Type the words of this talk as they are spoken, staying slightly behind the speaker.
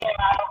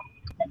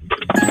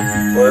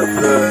What's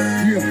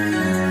up? Yeah.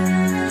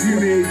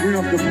 28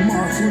 grams of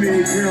moss,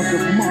 28 grams of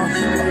moss.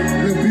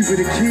 Little people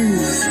the king,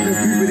 little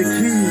people the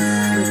king.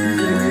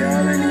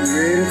 Y'all ain't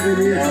ready for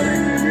this, y'all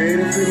ain't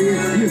ready for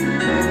this.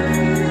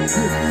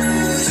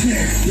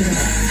 Yeah.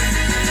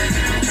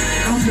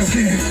 I'm the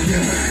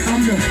champion,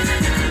 I'm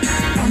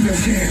the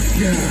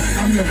champion,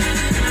 I'm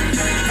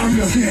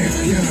the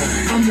champion,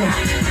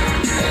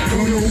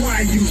 Don't know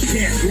why you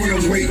cats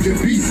wanna wait to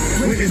be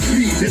with the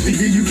street just to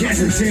give you cats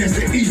a chance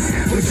to eat.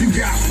 What you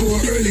got for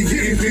early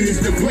didn't finish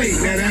the plate.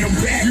 Now that I'm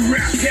back, you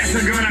rap cats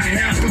are gonna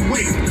have to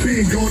wait.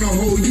 Been gone a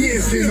whole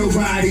year, still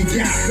nobody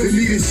got the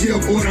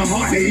leadership or the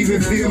heart to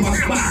even feel my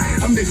spot.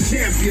 I'm the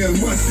champion,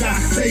 must I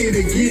say it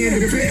again?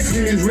 The best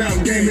in this rap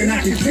game and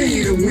I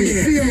continue to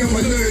win. See, I'm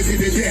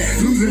allergic to that,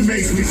 losing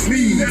makes me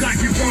sneeze.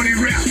 Like you funny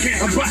rap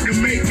cat, about to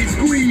make me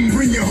squeeze.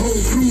 Bring your whole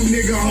crew,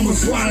 nigga, I'ma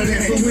swallow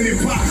that. So when it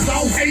pops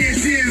off,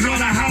 ATL is on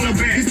a holler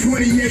back. It's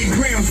 28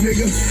 grams,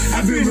 nigga.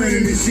 I've been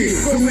running this shit.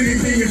 So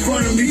anything in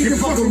front of me can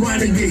fuck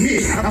around and get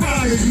hit. I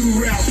follow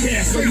you rap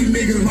cats, so you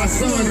niggas my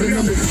sons and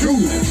I'm the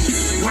truth.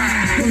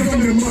 Wow, cause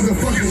I'm the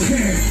motherfucking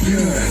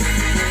champion.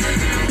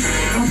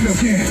 I'm the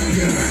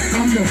champion.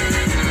 I'm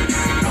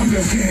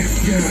the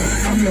champion.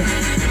 I'm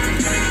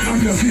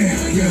the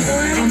champion.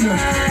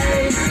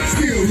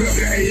 Still rep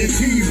the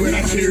A&T, but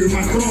I carry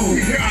my throne.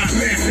 God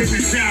bless every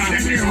child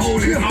that can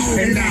hold it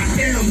home. And I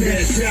am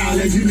that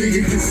child, as you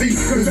niggas can see.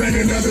 Cause ain't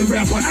another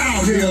rapper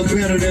out there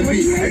better than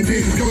me. And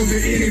this goes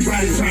to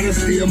anybody trying to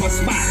steal my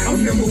spot.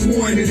 I'm number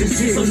one in this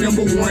shit, so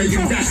number one you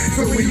not.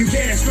 So when you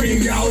can't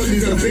scream, y'all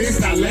is the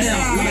best, I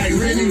laugh. Like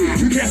really,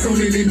 you cats don't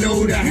really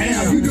know the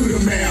how. You do the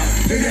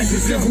math, and that's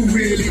yourself who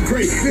really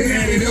great. Then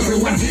add it up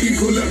and watch it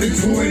equal up to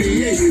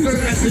 28. So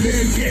that's the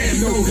damn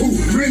cats know who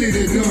really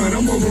the done.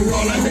 I'm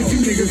overall, I let you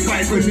niggas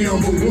fight for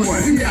number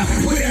one. See, I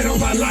put that on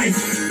my life,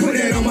 put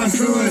that on my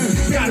son.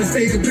 Gotta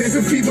stay the best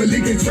of people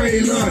licking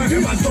trade lunch.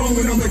 And my throne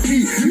and I'm the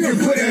key. You can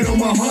put that on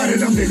my heart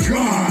and I'm the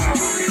God.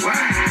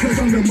 Cause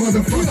I'm the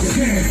motherfucking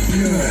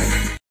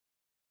champion.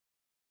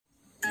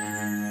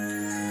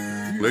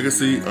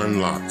 Legacy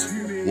Unlocked.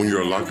 When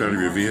you're locked out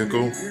of your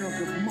vehicle,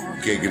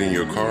 can't get in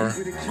your car,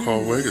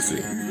 call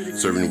Legacy.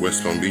 Serving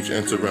West Palm Beach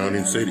and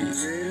surrounding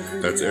cities.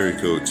 That's area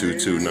code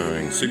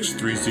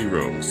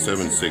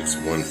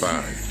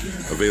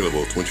 229-630-7615.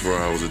 Available 24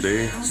 hours a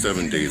day,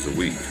 7 days a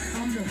week.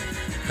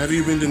 Have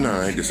you been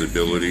denied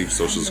disability,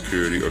 Social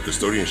Security, or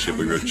custodianship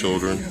of your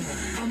children?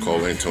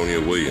 Call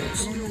Antonio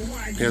Williams.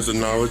 He has the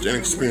knowledge and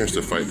experience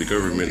to fight the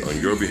government on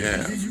your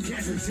behalf.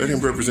 Let him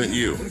represent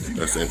you.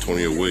 That's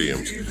Antonio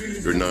Williams,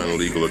 your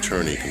non-legal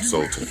attorney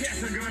consultant.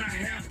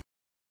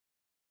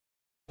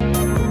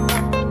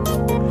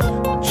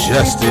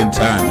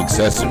 Just-in-time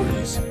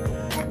accessories.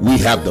 We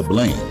have the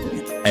bling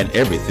and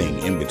everything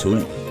in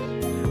between.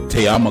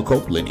 Tayama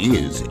Copeland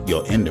is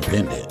your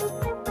independent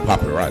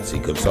paparazzi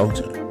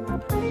consultant.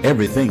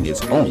 Everything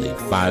is only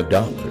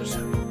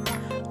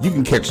 $5. You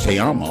can catch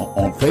Tayama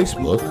on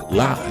Facebook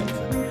Live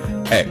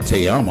at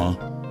Tayama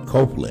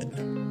Copeland,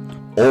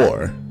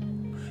 or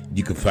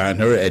you can find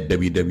her at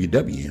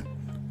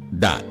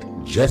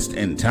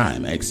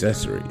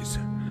www.justintimeaccessories.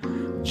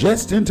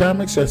 Just in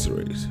Time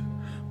Accessories.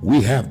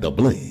 We have the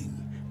bling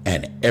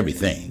and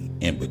everything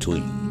in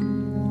between.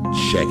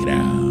 Check it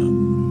out.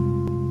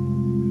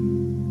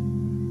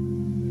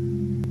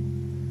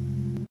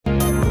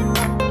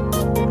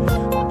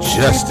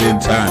 Just in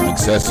Time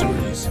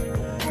Accessories.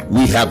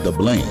 We have the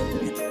bling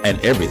and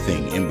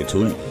everything in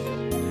between.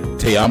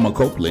 Tayama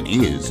Copeland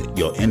is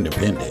your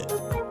independent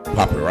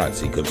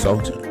paparazzi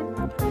consultant.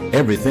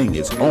 Everything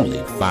is only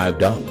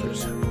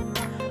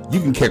 $5. You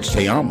can catch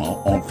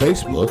Tayama on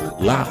Facebook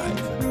Live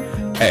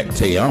at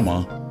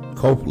Tayama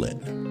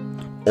Copeland,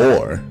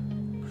 or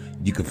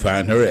you can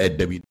find her at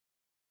Good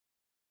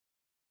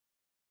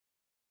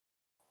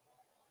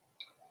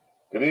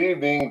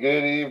evening.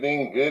 Get in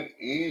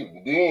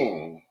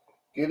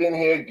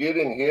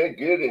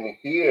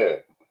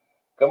here.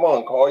 Come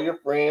on, call your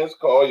friends,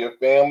 call your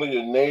family,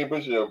 your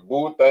neighbors, your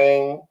boo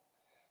thing,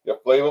 your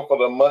flavor for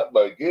the month,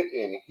 but get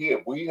in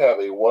here. We have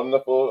a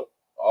wonderful,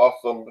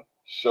 awesome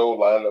show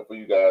lined up for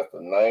you guys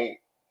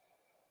tonight.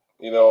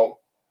 You know,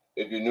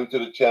 if you're new to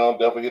the channel,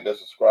 definitely hit that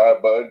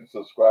subscribe button.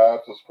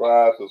 Subscribe,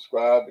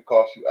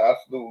 because you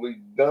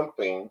absolutely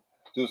dumping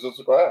to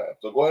subscribe.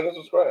 So go ahead and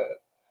subscribe.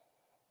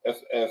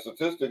 And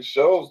statistics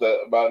shows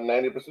that about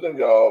 90% of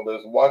y'all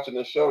that's watching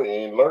the show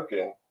ain't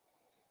lurking,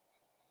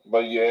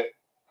 but yet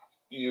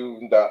you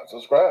not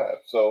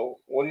subscribed. So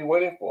what are you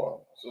waiting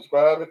for?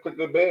 Subscribe and click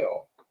the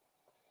bell.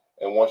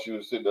 And once you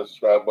hit the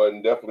subscribe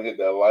button, definitely hit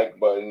that like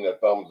button,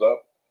 that thumbs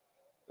up.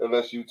 It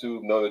lets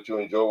YouTube know that you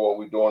enjoy what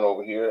we're doing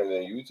over here, and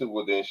then YouTube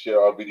will then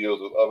share our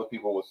videos with other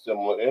people with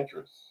similar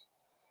interests.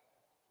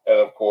 And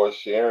of course,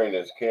 sharing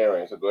is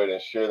caring. So go ahead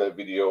and share that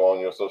video on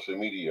your social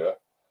media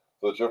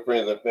so that your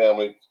friends and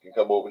family can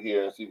come over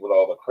here and see what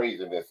all the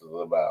craziness is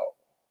about.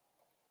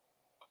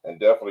 And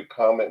definitely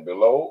comment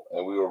below,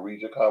 and we will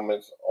read your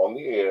comments on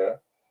the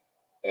air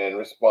and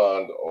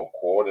respond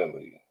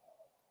accordingly.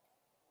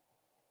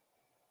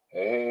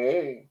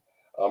 Hey,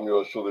 I'm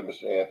yours truly,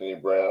 Mr. Anthony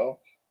Brown,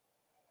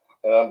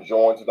 and I'm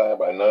joined tonight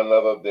by none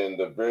other than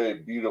the very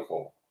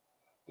beautiful,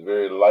 the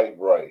very light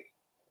bright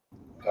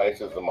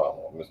Tyson's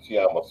mama, Miss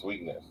Tiama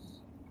Sweetness.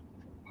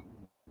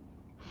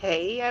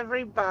 Hey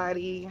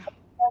everybody.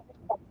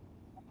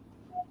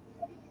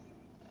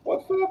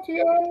 What's up,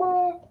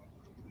 Tiama?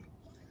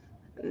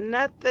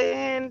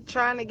 Nothing.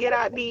 Trying to get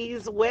out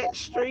these wet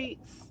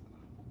streets.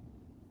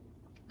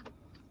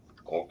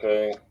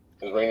 Okay,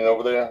 it's raining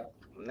over there.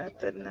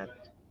 Nothing.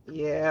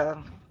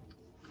 Yeah.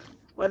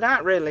 Well,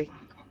 not really,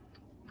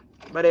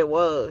 but it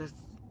was.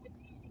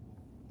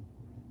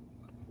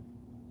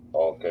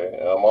 Okay,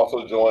 and I'm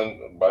also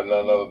joined by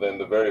none other than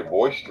the very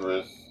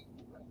boisterous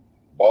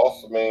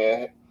boss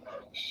man,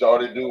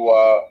 Shorty Doo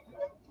Wop.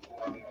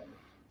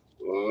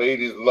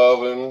 Ladies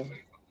love him,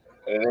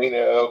 and it ain't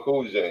LL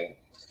Cool J.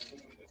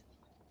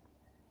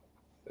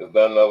 It's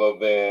none other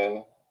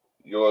than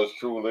yours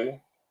truly,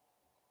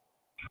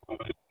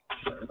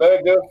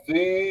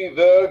 Legacy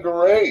the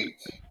Great.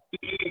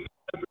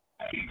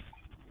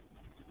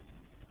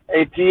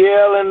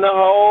 ATL in the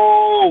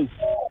hole.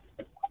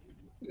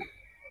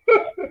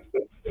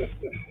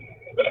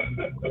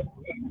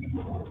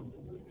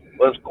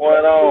 What's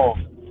going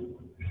on?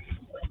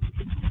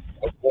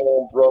 What's going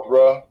on,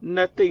 bruh?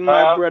 Nothing,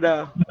 my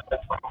brother.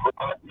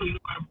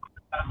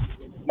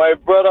 My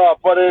brother,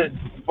 for the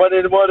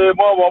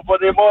mama, for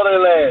the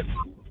motherland.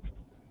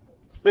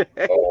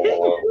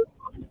 Oh,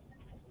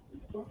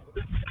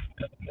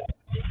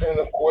 and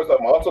of course,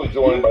 I'm also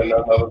joined by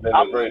none other than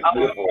the very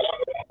beautiful,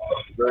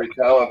 very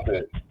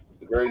talented,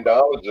 very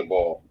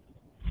knowledgeable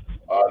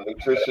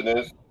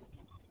nutritionist,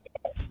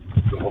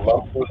 the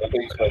voluptuous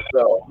cakes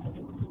myself,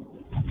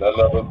 none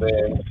other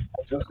than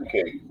Juicy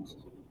Cakes.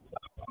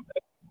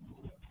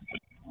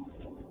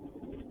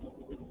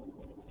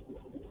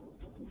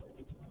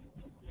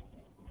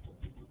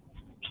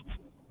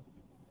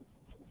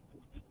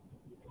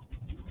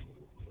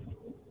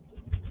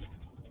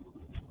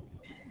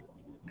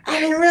 I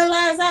didn't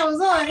realize I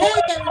was on. Hey,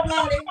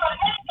 everybody.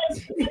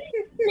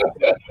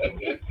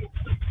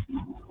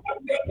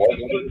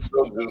 Welcome to the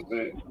show,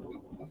 Juicy.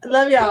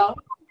 Love y'all.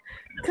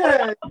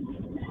 Cause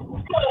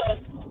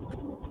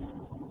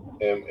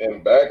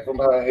And back from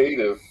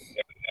hiatus,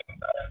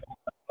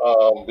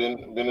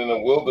 been in the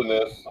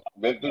wilderness,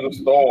 been through the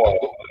storm,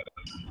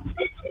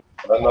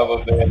 none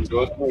other than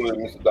yours truly,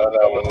 Mr. Don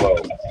Allen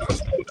Lowe.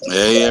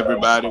 Hey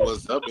everybody,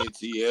 what's up,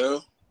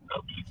 ATL?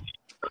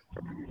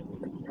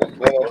 What's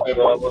going on,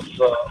 Pepper? What's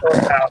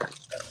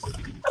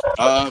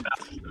up?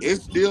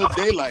 It's still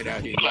daylight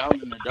out here. Y'all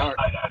in the dark.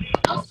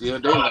 It's still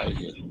daylight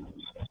here.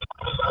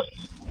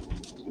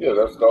 Yeah,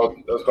 that's called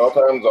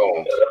time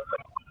zones.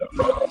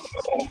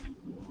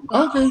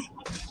 Okay.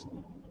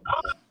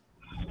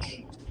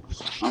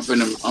 I'm in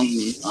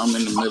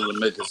the middle of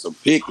making some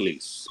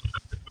pickles.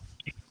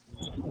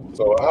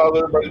 So how's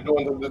everybody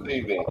doing this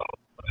evening?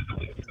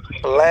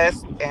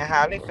 Blessed and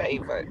highly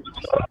favored.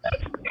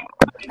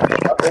 I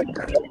think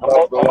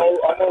I'm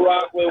gonna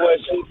rock with what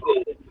she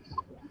said.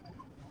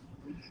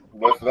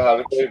 blessed and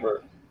highly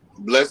favored.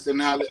 Blessed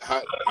and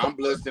I'm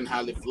blessed and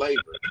highly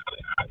flavored.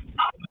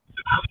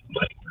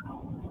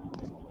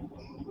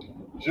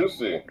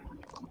 Juicy,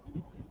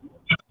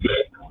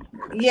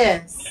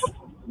 yes.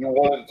 you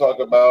wanted to talk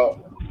about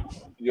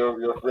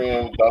your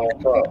friend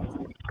Donald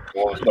Trump.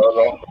 You want to start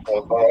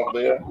off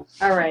there?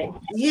 All right.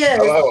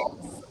 Yes. I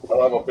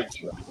don't have a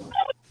picture.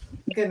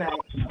 Good night.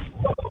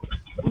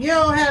 You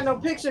don't have no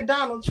picture of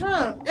Donald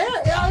Trump.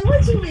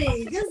 What you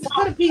mean? Just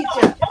put a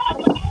picture.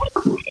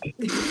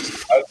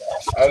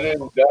 I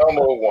didn't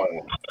download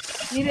one.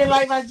 You didn't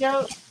like my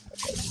joke?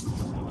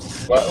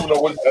 But I don't know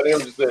what I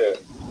didn't say.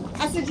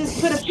 I said just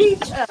put a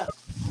peach up.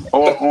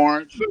 Or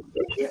orange.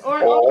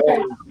 Or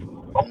orange.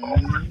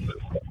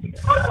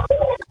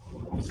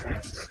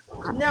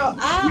 No,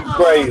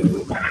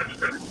 Crazy.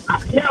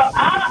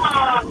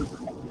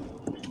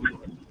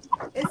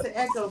 It's an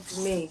echo for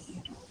me.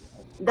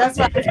 That's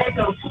why it's an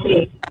echo for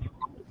me.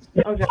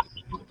 Okay.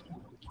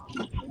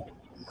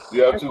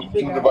 You have two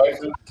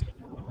devices?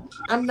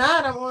 I'm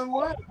not. I'm on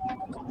one.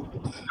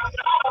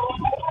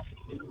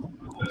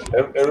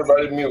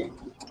 Everybody mute.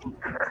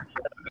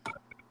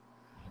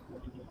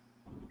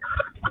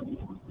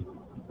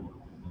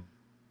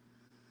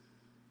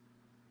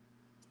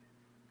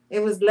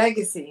 It was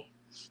Legacy.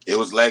 It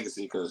was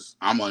Legacy because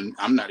I'm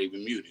not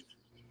even muted.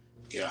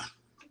 Yeah.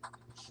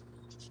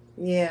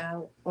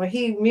 Yeah. Well,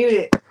 he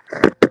muted.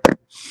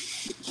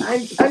 I'm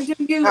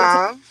muted.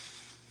 Huh?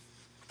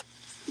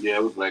 Yeah,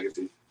 it was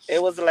Legacy.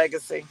 It was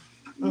Legacy.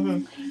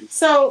 Mm-hmm.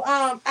 So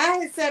I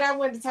had said I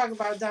wanted to talk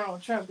about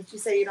Donald Trump, but you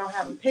say you don't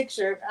have a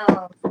picture.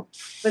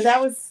 But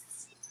that was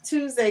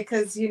Tuesday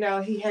because he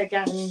had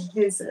gotten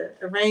his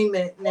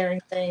arraignment and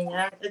everything.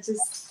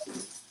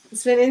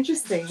 It's been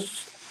interesting.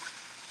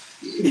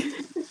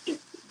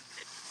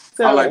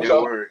 So I like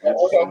that word.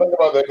 What y'all think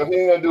about that? Because he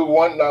ain't gonna do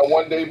not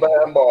one day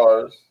behind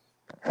bars.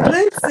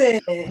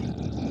 Listen,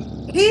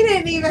 he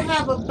didn't even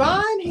have a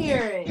bond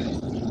hearing.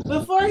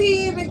 Before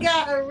he even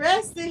got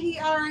arrested, he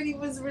already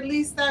was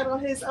released out on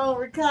his own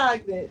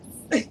recognizance.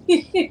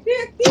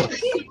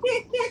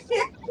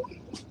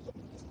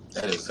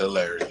 That is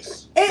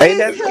hilarious. Ain't It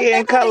that is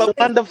skin color hilarious.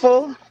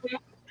 wonderful?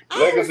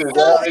 Legacy, is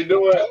that how they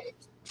do it?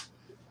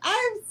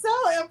 I'm so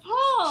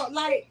appalled.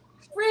 Like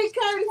free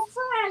Curtis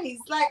Price.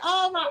 Like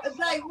all my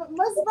like what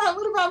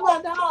about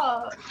my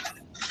dog?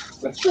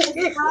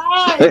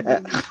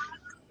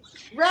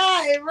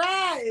 Right.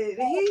 Right.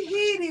 He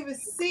didn't even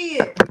see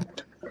it.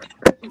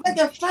 But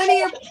the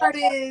funnier part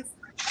is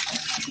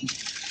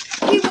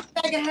he went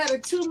back and had a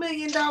 $2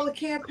 million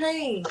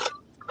campaign.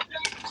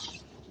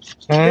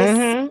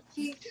 Mm-hmm.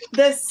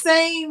 The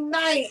same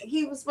night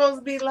he was supposed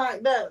to be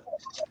locked up.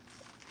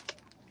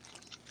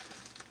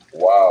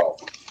 Wow.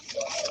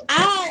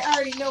 I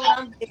already know what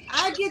I'm. If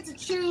I get to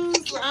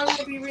choose what I'm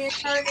gonna be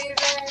reincarnated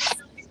as,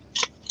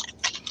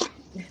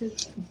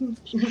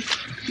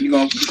 You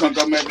gonna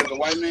come back as a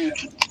white man?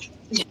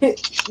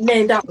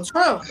 named Donald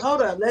Trump.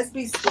 Hold up, let's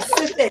be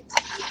specific.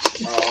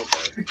 Oh,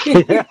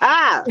 okay.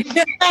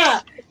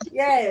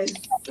 Yes.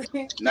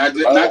 Not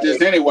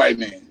just any white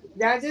man.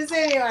 Not just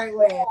any white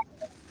man.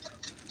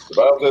 The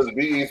Bible says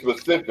be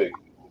specific.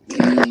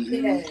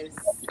 Mm-hmm. Yes.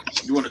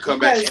 You want to come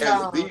back as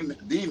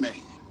the man?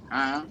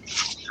 Uh-huh.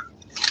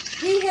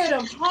 He hit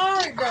him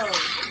hard though.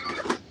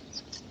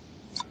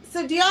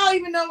 So do y'all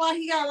even know why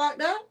he got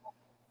locked up?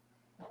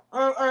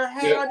 Or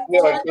had all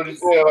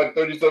these like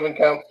 37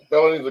 counts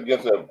felonies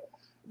against him.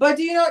 But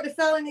do you know what the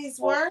felonies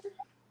were?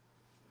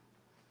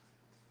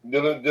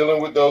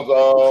 Dealing with those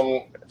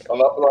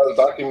unauthorized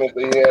documents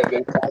they had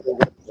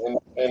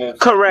in his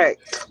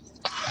Correct.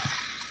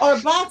 Or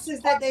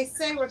boxes that they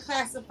say were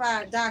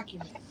classified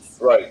documents.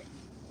 Right.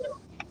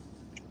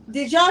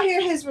 Did y'all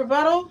hear his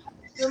rebuttal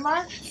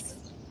remarks?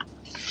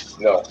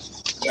 No.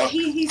 Yeah,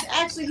 he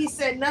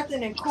said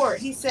nothing in court.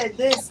 He said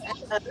this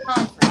at a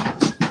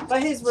conference.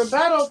 But his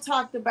rebuttal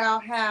talked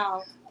about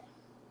how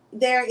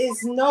there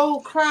is no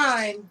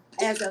crime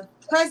as a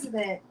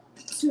president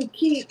to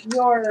keep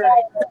your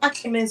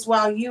documents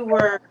while you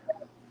were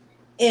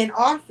in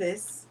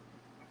office.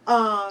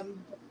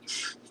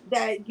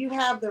 That you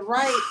have the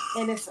right,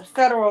 and it's a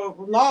federal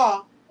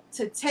law,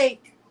 to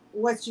take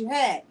what you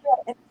had.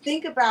 And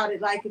think about it,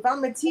 like if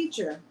I'm a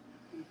teacher,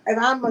 if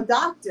I'm a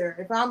doctor,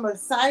 if I'm a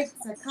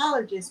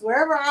psychologist,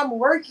 wherever I'm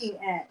working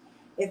at,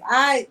 if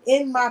I,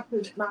 in my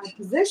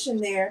position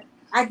there,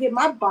 I get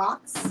my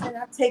box and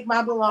I take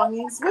my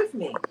belongings with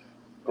me.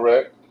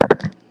 Correct.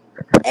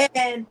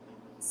 And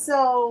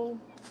so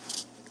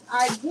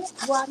I get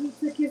why he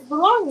took his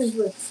belongings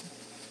with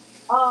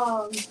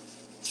him.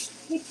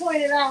 He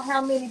pointed out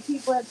how many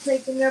people have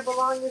taken their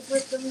belongings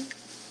with them.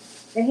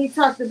 And he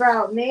talked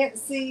about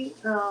Nancy,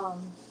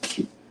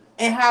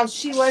 and how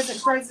she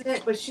wasn't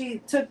president, but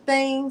she took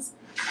things,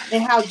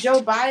 and how Joe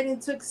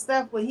Biden took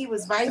stuff when he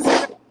was vice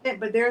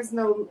president, but there's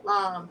no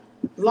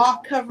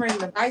law covering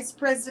the vice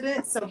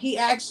president. So he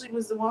actually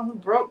was the one who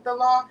broke the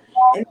law.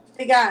 And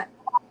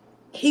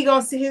he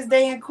gonna see his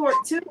day in court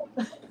too.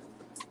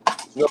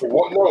 No,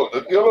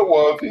 the killer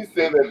was, he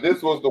said that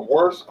this was the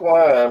worst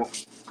crime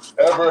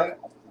ever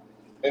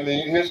in the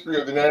history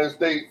of the United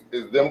States,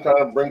 is them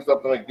trying to bring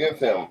something against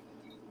him.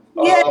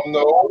 Yeah.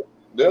 No,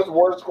 there's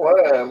worse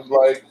crimes,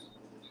 like,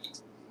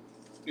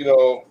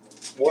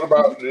 what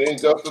about the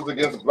injustice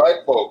against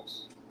black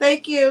folks?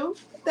 Thank you.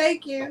 They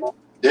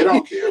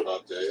don't care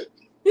about that.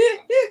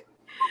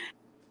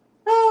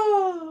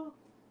 Oh.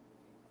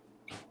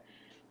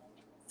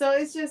 So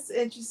it's just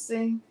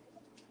interesting.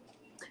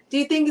 Do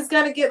you think he's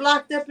gonna get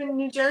locked up in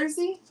New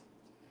Jersey?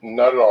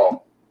 Not at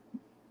all.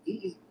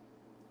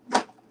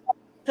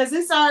 Because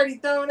it's already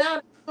thrown out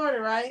in Florida,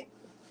 right?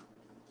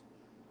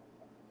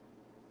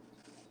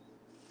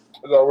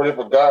 It's already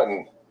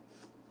forgotten.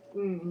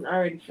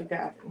 Already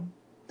forgotten.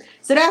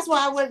 So that's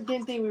why I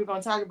didn't think we were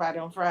going to talk about it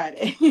on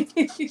Friday.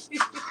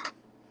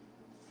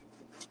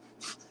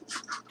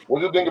 What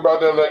do you think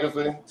about that,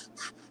 Legacy?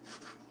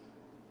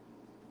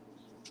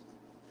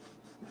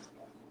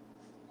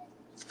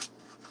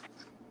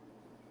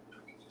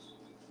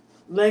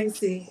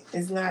 Legacy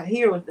is not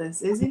here with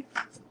us, is he?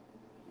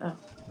 Oh.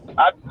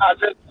 I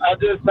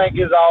just think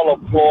it's all a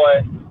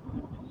ploy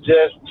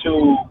just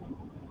to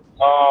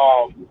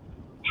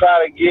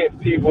try to get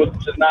people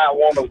to not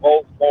want to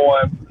vote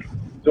for him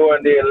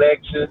during the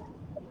election.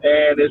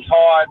 And it's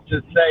hard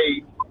to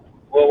say,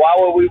 well, why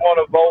would we want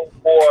to vote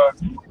for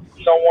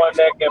someone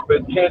that can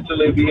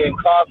potentially be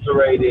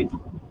incarcerated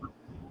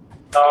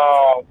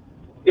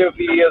if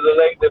he is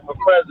elected for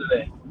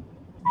president?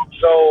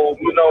 So,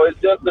 it's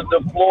just a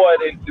deploy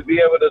to be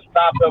able to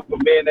stop him from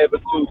being able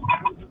to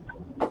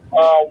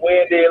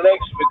win the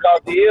election,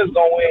 because he is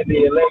going to win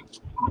the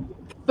election.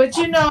 But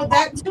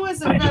that too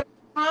is a federal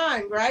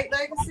crime, right,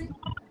 Legacy?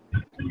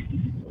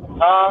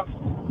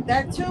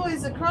 That too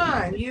is a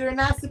crime. You're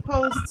not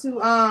supposed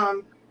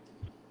to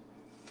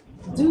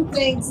do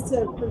things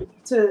to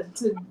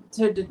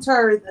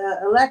deter the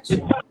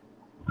election.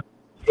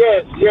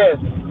 Yes.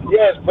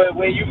 But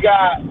when you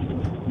got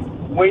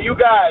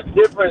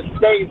different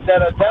states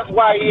that's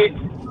why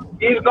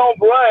he's gonna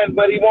run,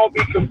 but he won't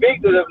be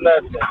convicted of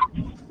nothing.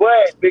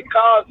 But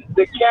because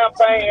the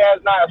campaign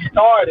has not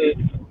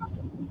started,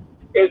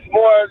 it's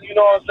more, you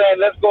know what I'm saying,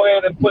 let's go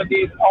ahead and put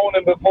these on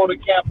him before the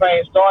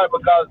campaign started,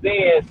 because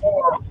then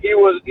he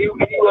would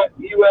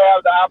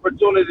have the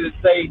opportunity to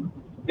say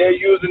they're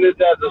using this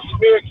as a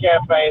smear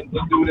campaign to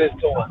do this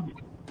to him.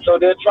 So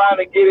they're trying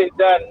to get it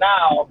done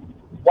now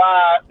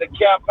while the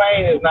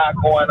campaign is not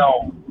going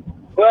on.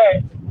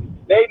 But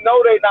they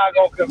know they're not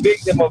going to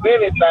convict him of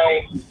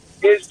anything.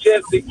 It's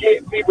just to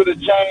get people to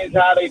change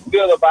how they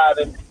feel about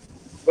him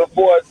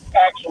before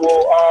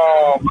actual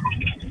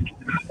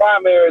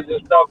primaries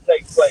and stuff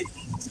take place.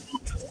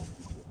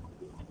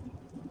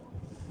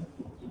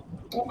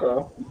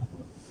 Okay.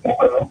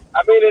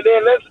 I mean, and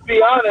then let's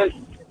be honest,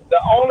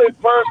 the only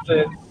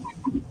person,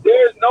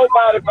 there's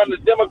nobody from the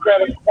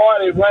Democratic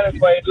Party running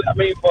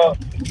for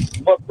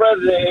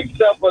president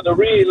except for the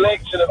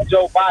re-election of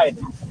Joe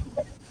Biden.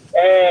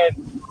 And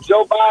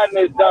Joe Biden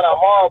has done a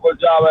horrible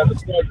job as a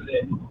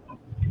president.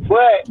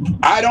 But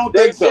I don't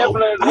they think so.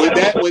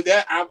 definitely With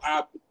that, I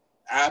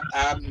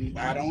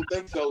don't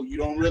think so. You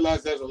don't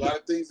realize there's a lot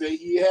of things that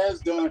he has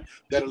done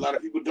that a lot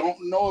of people don't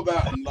know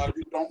about, and a lot of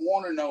people don't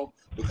want to know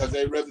because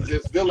they rather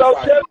just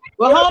vilify him.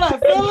 Well, hold on,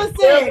 fill us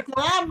in, because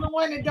I'm the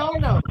one that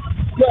don't know.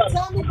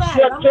 Tell me about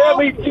it. Tell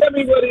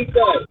me what he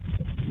done.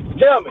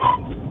 Tell me.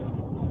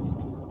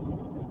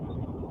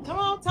 Come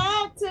on,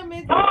 talk to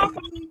me. Talk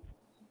to me.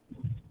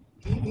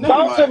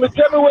 Tell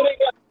me what he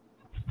got.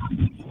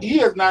 He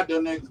has not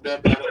done that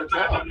bad of a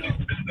job. He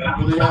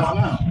really has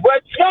not.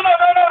 But no,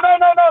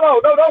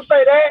 don't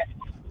say that.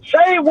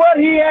 Say what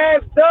he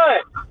has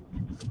done.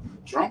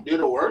 Trump did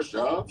a worse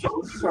job. So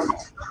what you talking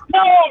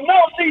about? No,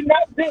 see,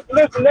 not this.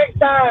 Listen, next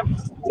time,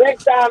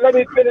 let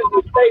me finish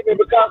the statement,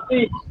 because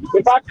see,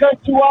 if I cut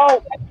you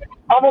off,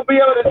 I'm gonna be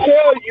able to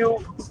tell you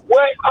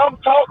what I'm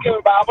talking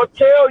about. I'm gonna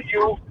tell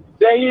you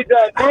that he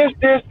done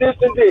this,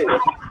 and this.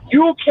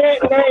 You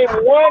can't name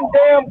one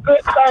damn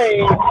good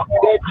thing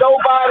that Joe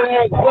Biden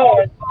has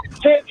done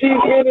since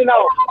he's been in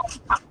office.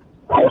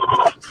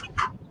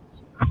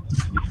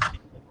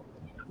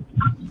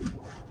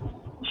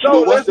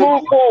 So let's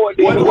move forward.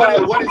 What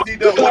has he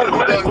done?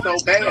 What has he done so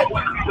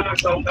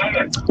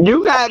bad?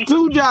 You got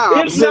 2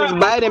 jobs since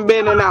Biden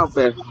been in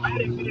office.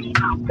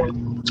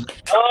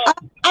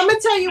 I'm gonna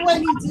tell you what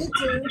he did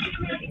do.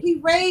 He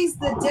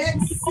raised the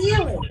debt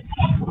ceiling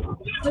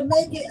to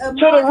make it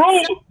more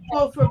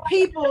acceptable for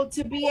people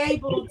to be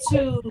able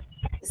to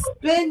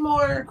spend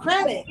more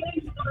credit,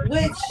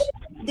 which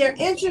their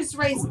interest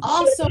rates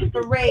also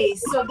were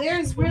raised. So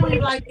there's really,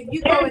 like, if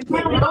you go and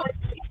get loans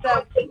and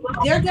stuff,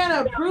 they're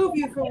gonna approve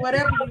you for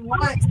whatever you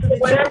want. So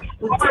that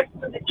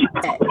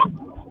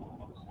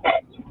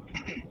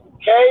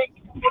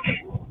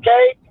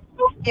Kate?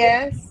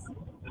 Yes.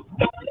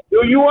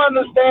 Do you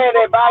understand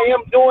that by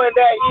him doing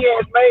that, he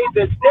has made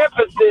the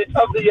deficit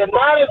of the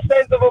United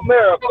States of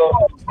America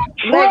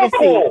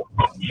legacy?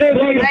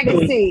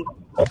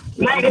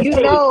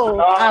 You know,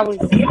 I was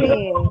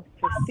being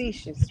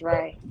facetious,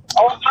 right?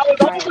 I was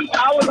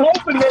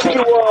hoping that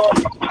you were.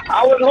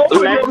 I was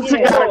hoping Legacy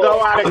gotta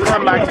go out and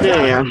come back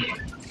in.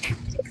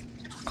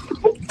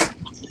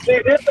 See,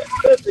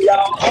 listen,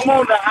 y'all. I'm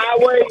on the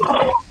highway,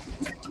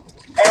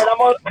 and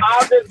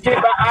I'll just get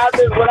back.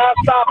 When I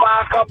stop,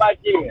 I'll come back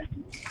in.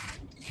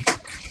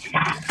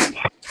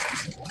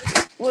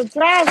 Well,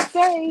 drive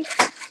safe.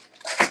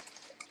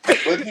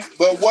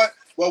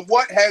 But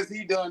what has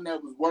he done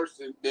that was worse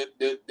than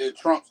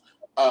Trump's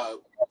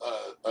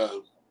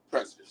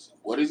presidency?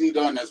 What has he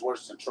done that's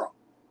worse than Trump?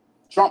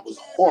 Trump was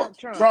horrible.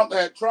 Trump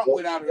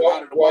went out of the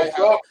White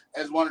House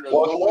as one of the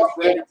lowest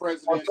rated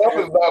presidents.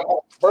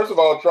 First of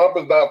all, Trump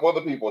is not for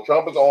the people.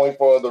 Trump is only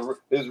for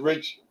his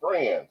rich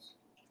friends,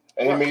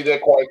 and he made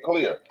that quite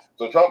clear.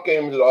 So Trump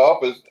came into the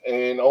office,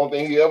 and the only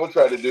thing he ever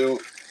tried to do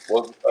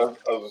was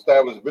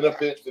establish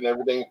benefits and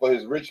everything for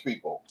his rich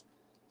people.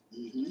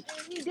 Mm-hmm.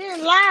 He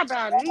didn't lie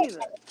about it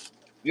either.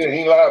 Yeah,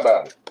 he lied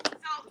about it.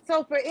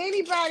 So for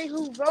anybody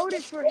who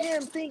voted for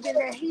him thinking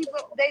that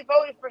they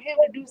voted for him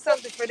to do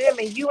something for them,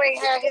 and you ain't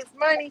had his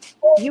money,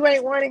 you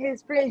ain't one of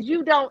his friends,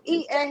 you don't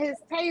eat at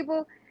his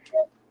table,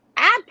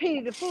 I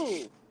pity the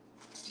fool.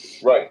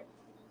 Right.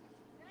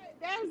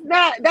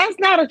 That's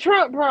not a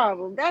Trump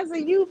problem. That's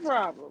a you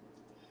problem.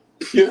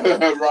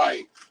 Yeah,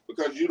 right.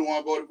 Because you the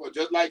one voted for,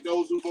 just like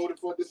those who voted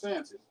for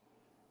DeSantis.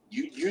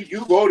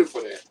 You voted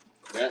for that.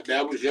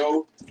 That was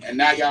your, and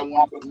now they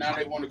want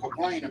to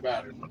complain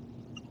about it.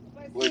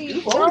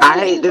 I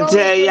hate to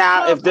tell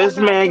y'all, if this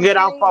man get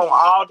off on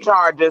all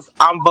charges,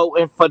 I'm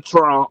voting for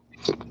Trump.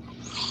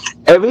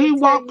 If he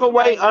walk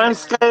away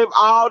unscathed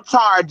all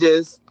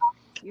charges,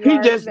 he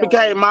just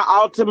became my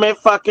ultimate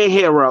fucking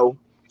hero.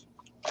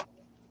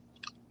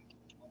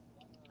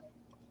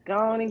 Go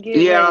on and get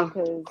ready,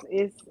 because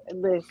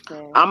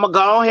listen. I'm going to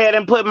go ahead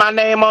and put my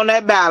name on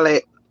that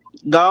ballot.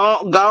 Go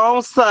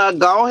on, son.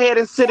 Go ahead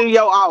and sit in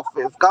your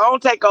office. Go on,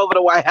 take over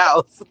the White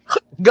House.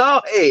 Go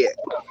ahead.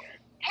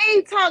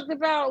 He talked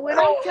about what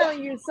I'm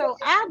telling you. So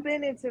I've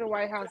been into the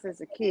White House as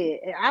a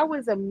kid, and I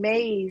was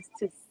amazed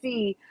to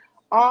see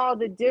all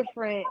the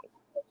different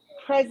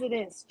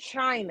presidents'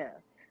 china.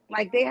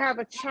 like they have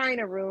a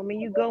China room,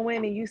 and you go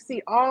in and you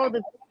see all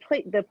the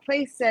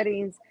place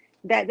settings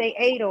that they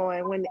ate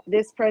on when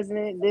this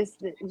president,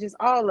 just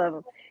all of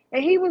them.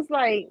 And he was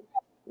like,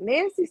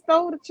 Nancy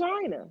stole the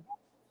China.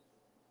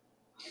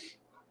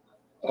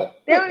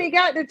 They only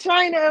got the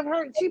China of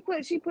her. She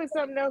put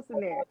something else in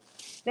there.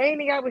 They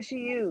ain't got what she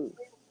used.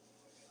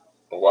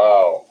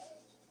 Wow.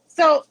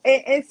 So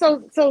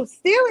so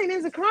stealing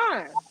is a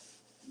crime,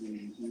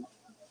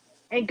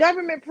 and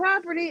government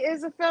property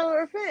is a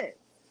federal offense.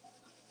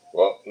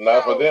 Well,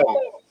 not for them.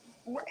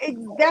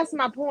 That's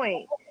my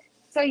point.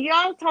 So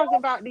y'all talking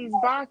about these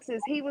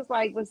boxes. He was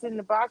like, what's in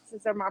the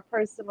boxes are my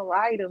personal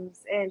items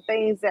and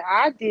things that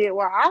I did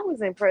while I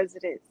was in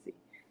presidency.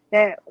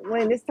 That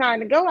when it's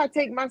time to go, I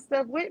take my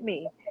stuff with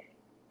me.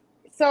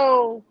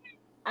 So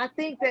I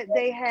think that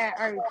they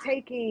are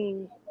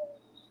taking words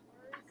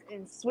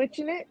and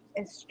switching it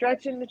and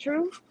stretching the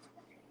truth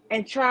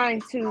and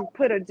trying to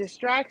put a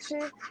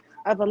distraction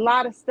of a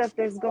lot of stuff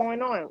that's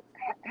going on.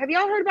 Have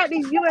y'all heard about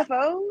these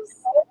UFOs?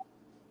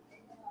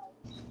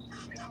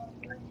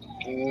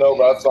 No,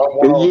 but I saw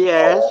one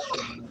Yes.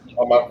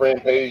 on my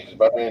friend page.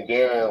 My friend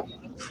Darren,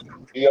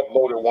 he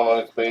uploaded one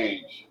on his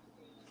page.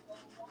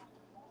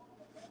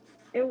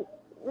 And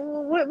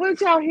what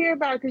y'all hear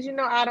about? Because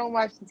I don't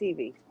watch the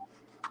TV,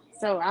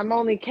 so I'm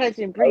only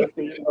catching I didn't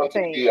see briefly it on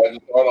things. TV. I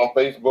just saw it on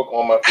Facebook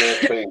on my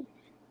friend's page.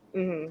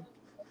 Hmm.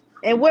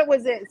 And what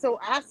was it? So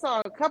I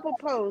saw a couple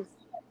posts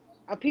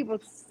of people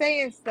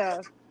saying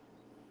stuff,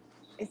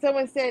 and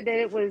someone said that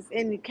it was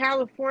in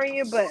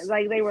California, but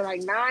like they were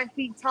like 9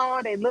 feet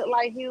tall. They looked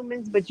like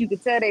humans, but you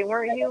could tell they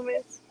weren't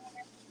humans.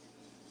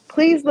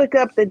 Please look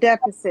up the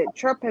deficit.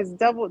 Trump has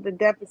doubled the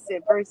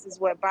deficit versus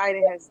what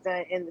Biden has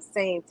done in the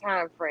same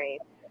time frame.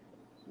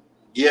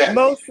 Yes.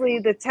 Mostly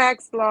the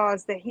tax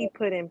laws that he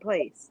put in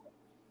place.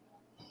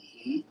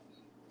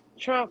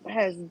 Trump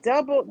has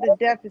doubled the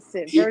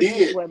deficit He versus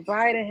did. what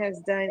Biden has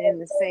done in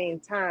the same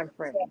time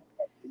frame.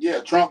 Yeah,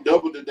 Trump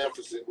doubled the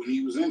deficit when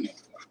he was in there.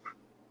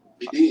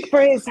 He did. For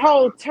his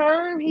whole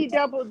term, he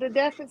doubled the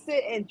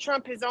deficit, and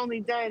Trump has only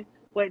done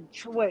what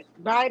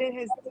Biden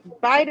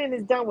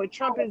has done what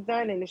Trump has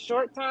done in a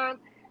short time.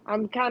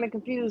 I'm kind of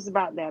confused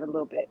about that a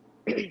little bit.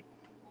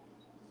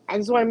 I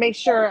just want to make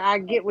sure I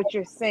get what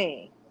you're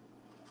saying.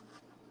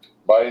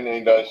 Biden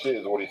ain't done shit,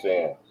 is what he's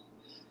saying.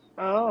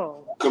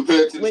 Oh,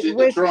 Compared to the shit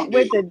that Trump did.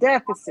 with the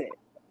deficit.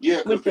 Yeah,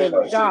 with compared the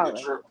to the dollar.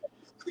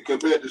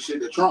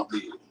 shit that Trump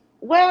did.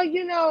 Well,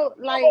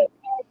 like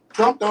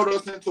Trump threw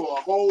us into a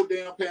whole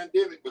damn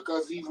pandemic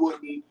because he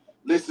wouldn't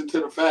listen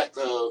to the fact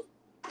of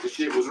the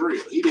shit was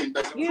real. He didn't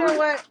think it was real.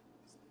 What?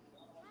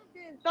 Trump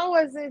didn't throw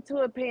us into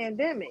a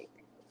pandemic.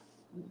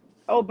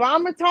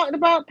 Obama talked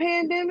about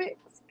pandemics,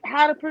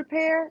 how to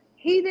prepare.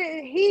 He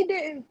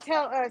didn't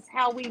tell us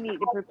how we need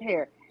to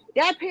prepare.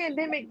 That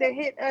pandemic that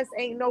hit us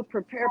ain't no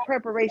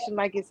preparation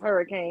like it's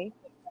hurricane.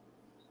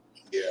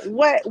 Yeah.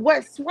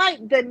 What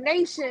swiped the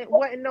nation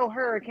wasn't no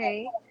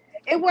hurricane.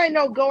 It wasn't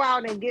no go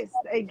out and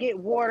get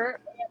water.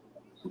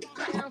 We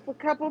shut down for a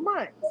couple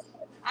months.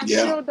 I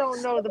still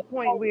don't know the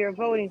point we are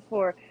voting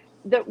for.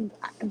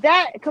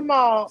 That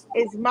Kamal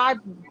is my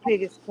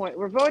biggest point.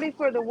 We're voting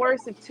for the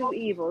worst of two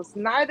evils.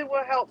 Neither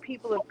will help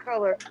people of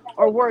color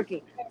or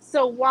working.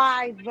 So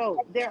why vote?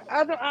 There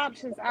are other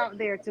options out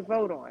there to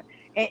vote on.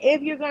 And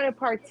if you're going to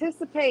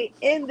participate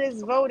in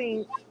this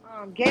voting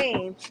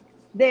game,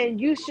 then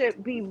you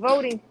should be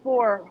voting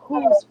for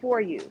who's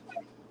for you.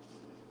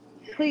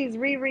 Please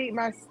reread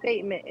my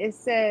statement. It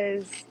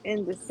says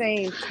in the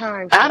same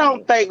time I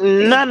don't frame. think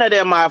none of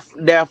them are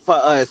there for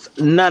us.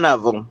 None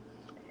of them.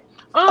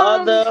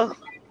 Other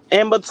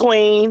in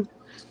between,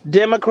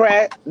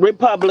 Democrat,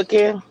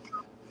 Republican.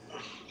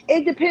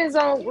 It depends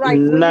on, like,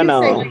 when None you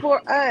of say them.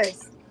 for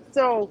us.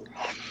 So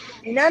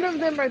none of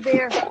them are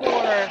there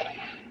for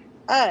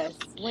us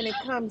when it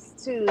comes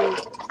to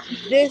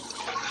this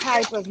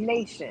type of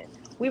nation.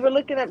 We were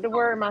looking up the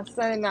word, my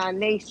son and I,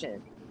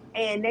 nation.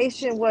 And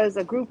nation was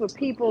a group of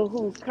people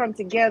who come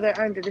together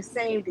under the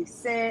same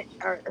descent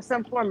or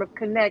some form of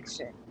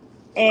connection.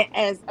 And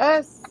as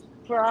us,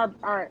 for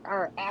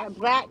our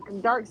black,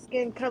 dark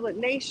skin colored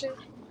nation,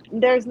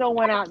 there's no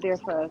one out there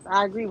for us.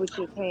 I agree with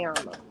you,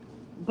 Tayama.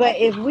 But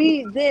if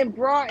we then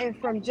brought in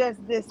from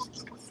just this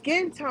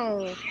skin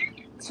tone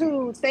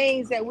to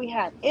things that we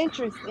have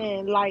interest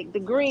in, like the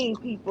green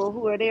people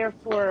who are there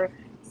for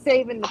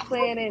saving the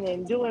planet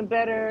and doing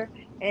better,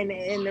 and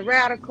the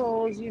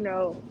radicals,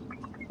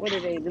 what are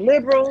they? The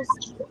liberals,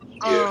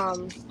 Yeah.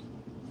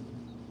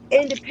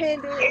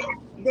 independent.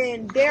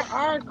 Then there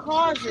are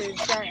causes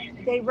that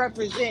they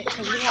represent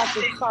because we have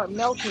to start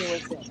melting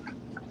with them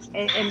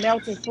and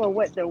melting for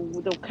what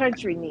the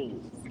country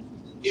needs.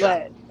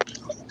 Yeah.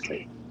 But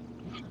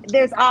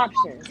there's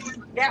options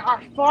that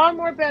are far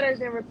more better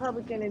than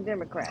Republican and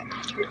Democrat.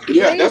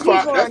 Yeah, Green that's why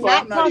people are I'm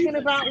not not talking even.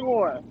 about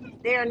war.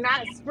 They are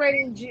not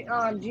spreading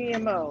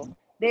GMO.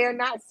 They are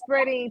not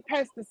spreading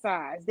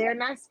pesticides. They are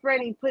not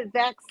put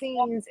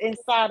vaccines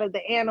inside of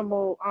the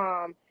animal,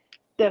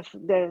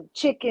 the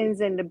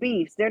chickens and the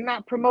beefs. They're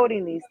not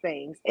promoting these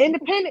things.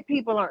 Independent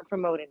people aren't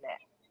promoting that.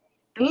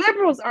 The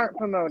liberals aren't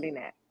promoting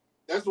that.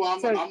 That's why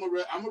So- I'm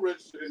a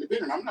registered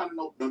independent. I'm not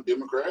no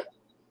Democrat.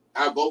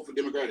 I vote for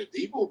Democratic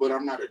people, but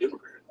I'm not a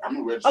Democrat. I'm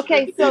a registered Okay,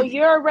 so independent.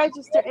 you're a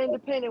registered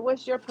independent.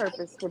 What's your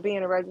purpose for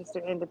being a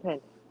registered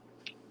independent?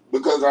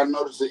 Because I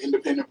noticed the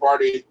independent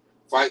party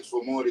fights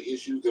for more of the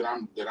issues that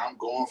I'm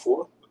going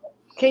for.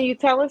 Can you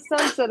tell us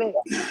some so that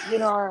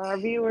our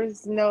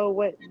viewers know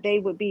what they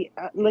would be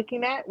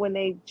looking at when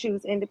they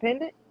choose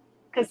independent?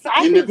 Because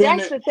I think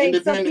that's the thing.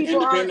 Some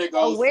people aren't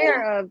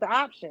aware of the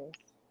options.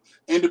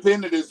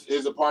 Independent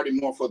is a party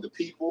more for the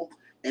people.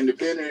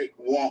 Independent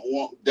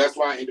want that's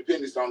why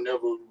independents don't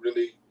never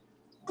really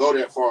go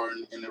that far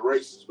in the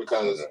races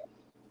because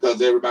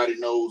everybody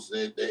knows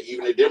that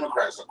even the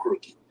Democrats are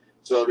crooked.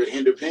 So the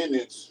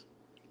independents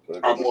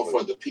are more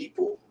for the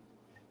people,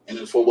 and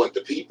it's for what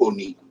the people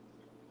need.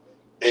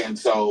 And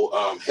so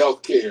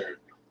healthcare,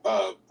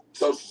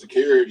 Social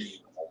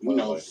Security,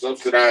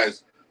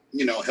 subsidized,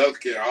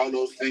 healthcare, all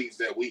those things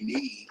that we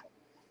need.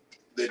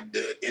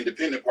 The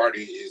independent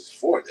party is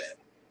for that.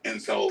 And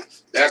so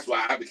that's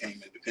why I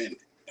became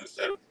independent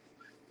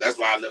that's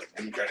why I left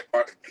the Democratic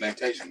Party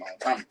plantation a long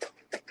time ago.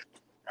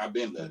 I've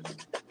been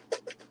left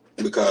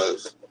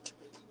because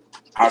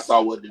I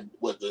saw what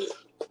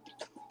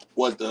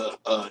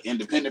the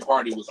independent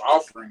party was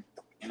offering,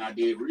 and I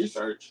did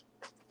research,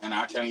 and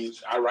I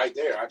changed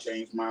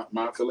my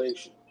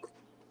affiliation.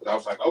 But I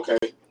was like, okay,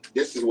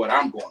 this is what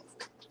I'm going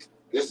for.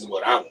 This is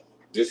what I want.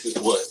 This is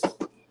what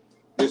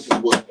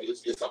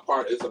it's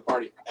a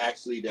party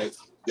actually that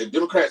the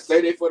Democrats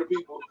say they for the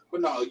people,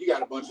 but no, you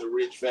got a bunch of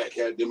rich fat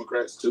cat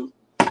Democrats too.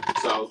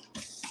 So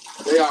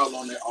they all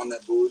on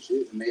that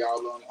bullshit, and they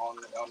all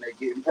on that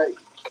getting paid,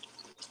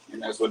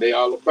 and that's what they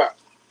all about.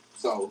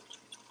 So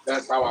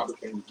that's how I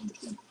became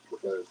independent,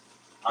 because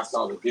I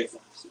saw the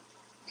difference,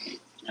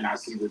 and I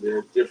see that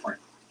they're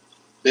different.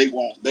 They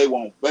want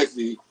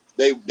basically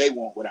they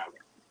want what I want.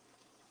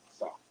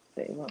 So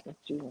they want what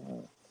you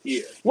want.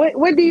 Yeah.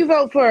 What do you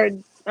vote for,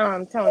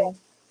 Tony?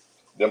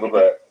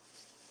 Democrat.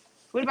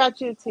 What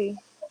about you, T?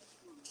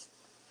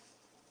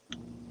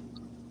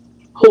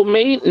 Who,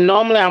 me?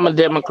 Normally I'm a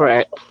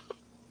Democrat.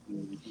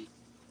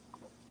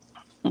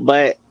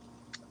 But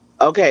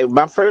okay,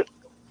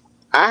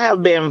 I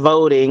have been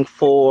voting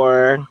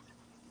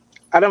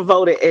I done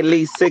voted at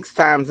least 6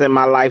 times in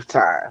my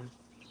lifetime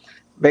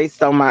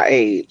based on my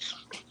age.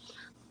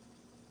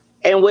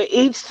 And with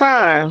each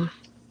time,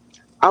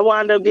 I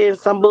wound up getting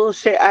some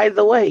bullshit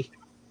either way.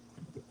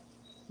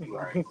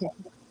 Right.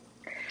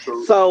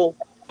 True. So,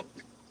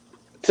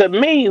 to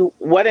me,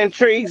 what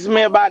intrigues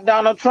me about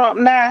Donald Trump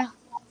now,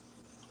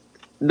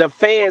 the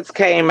feds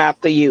came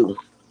after you.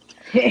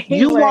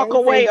 You walk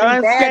away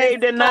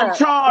unscathed and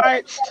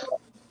uncharged.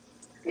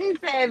 He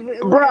said, if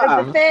the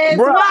Bruh,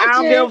 feds I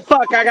don't give a watching,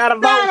 fuck. I gotta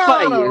vote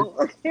for you.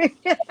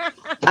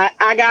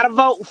 I gotta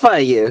vote for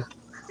you.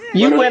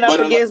 You went up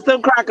against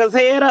them crackers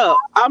head up.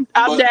 I'm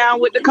down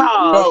with the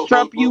cause. No,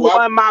 Trump, you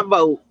won my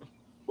vote.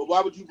 But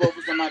why would you vote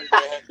for somebody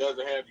that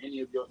doesn't have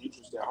any of your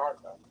interests at heart,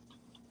 though?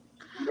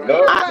 You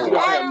No. don't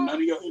have none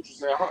of your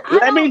interests at heart.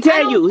 Let me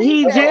tell you,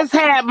 he just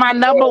had my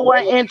number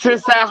one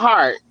interest at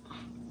heart.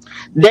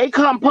 They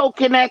come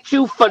poking at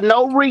you for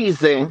no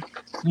reason.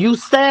 You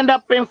stand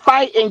up and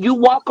fight and you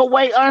walk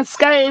away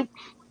unscathed.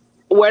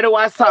 Where do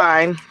I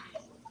sign?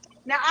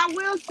 Now, I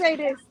will say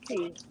this,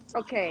 T.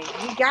 Okay,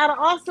 we got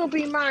to also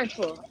be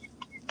mindful.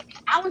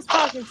 I was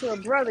talking to a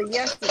brother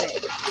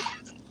yesterday,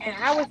 and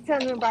I was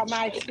telling him about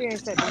my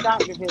experience at the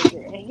doctor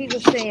visit, and he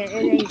was saying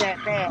it ain't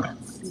that bad.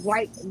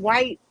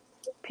 White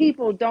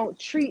people don't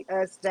treat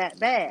us that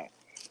bad.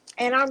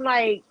 And I'm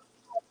like,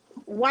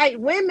 white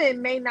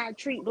women may not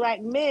treat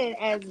black men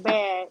as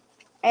bad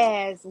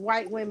as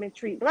white women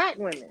treat black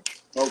women.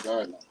 Oh,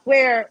 God, no.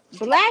 Where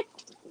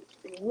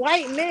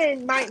white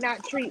men might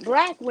not treat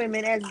black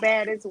women as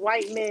bad as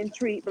white men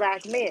treat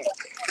black men.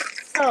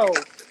 So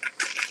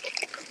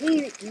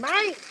he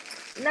might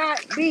not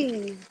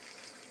be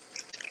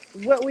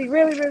what we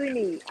really, really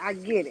need. I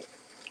get it.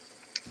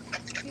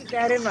 Keep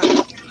that in mind.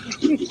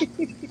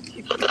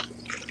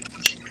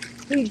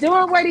 He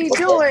doing what he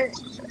doing,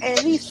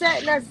 and he's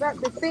setting us up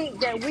to think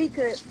that we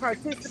could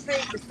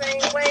participate the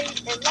same way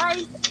in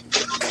life.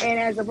 And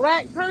as a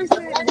black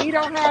person, we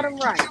don't have them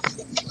rights.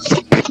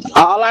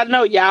 All I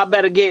know, y'all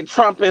better get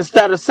Trump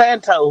instead of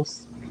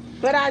Santos.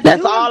 But I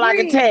That's do all I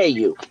can agree. tell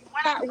you.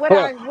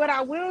 What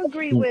I will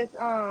agree with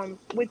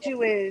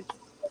you is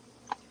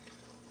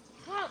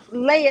Trump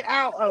lay it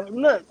out.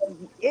 Look,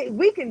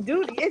 we can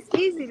do. It's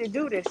easy to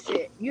do this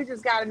shit. You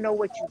just got to know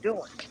what you're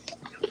doing.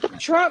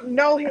 Trump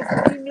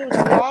he knew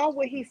the law,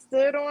 what he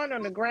stood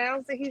on the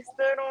grounds that he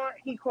stood on.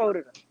 He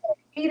quoted him.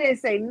 He didn't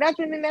say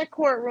nothing in that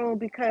courtroom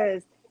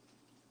because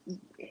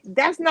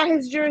that's not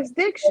his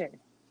jurisdiction.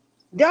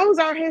 Those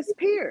are his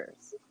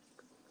peers.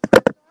 I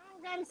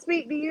don't got to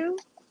speak to you.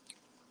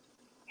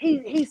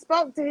 He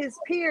spoke to his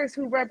peers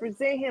who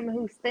represent him,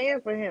 who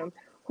stand for him,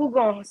 who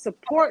gonna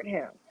support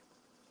him.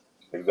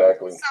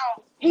 Exactly.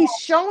 So he's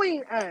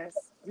showing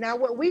us now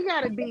what we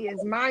got to be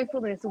is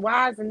mindful and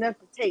wise enough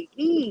to take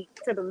heed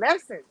to the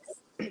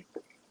lessons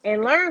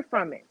and learn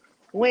from it.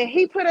 When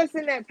he put us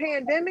in that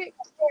pandemic,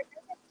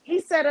 he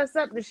set us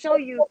up to show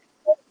you,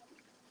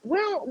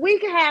 well, we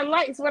can have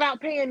lights without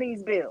paying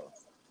these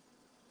bills.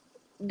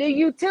 The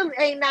utility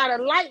ain't not a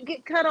light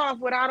get cut off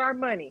without our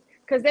money,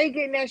 because they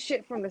getting that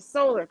shit from the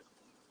solar.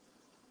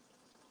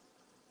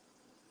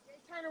 They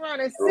turn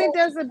around and sent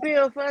us a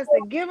bill for us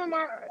to give them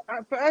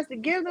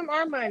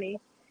our money.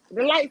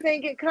 The lights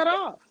ain't get cut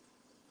off.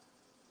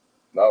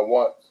 Not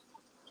once.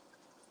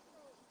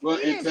 Well,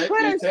 He in didn't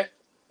put us.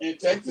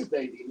 Texas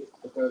they did it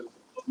because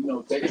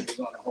Texas is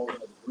on a whole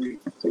other grid.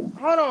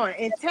 Hold on.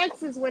 In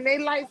Texas, when they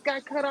lights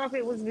got cut off,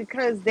 it was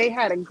because they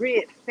had a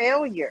grid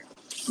failure.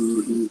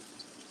 Mm-hmm.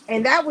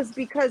 And that was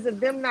because of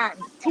them not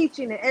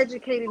teaching and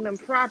educating them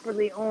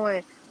properly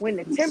on when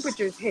the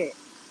temperatures hit.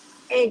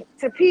 In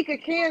Topeka,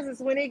 Kansas,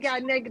 when it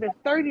got negative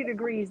 30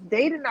 degrees,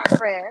 they did not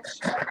crash.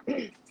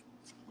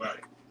 Right.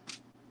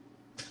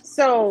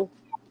 So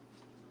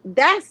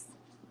that's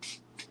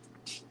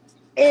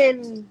in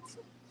Arizona.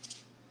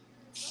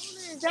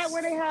 Is that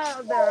where they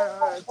have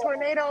the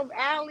tornado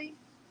alley?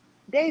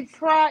 They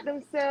pride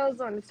themselves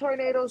on the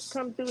tornadoes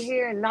come through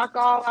here and knock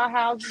all our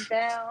houses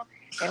down,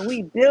 and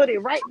we build it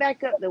right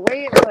back up the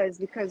way it was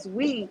because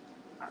we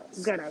are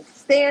gonna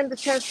stand the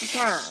test of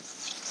time.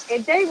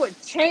 If they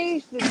would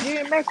change the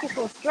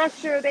geometrical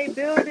structure of their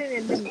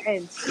building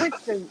and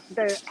switch the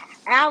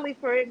alley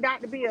for it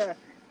not to be a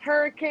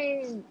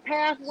hurricane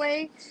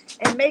pathway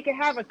and make it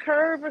have a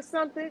curve or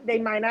something, they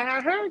might not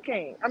have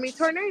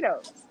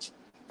tornadoes.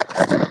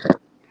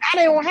 Now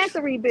they won't have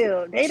to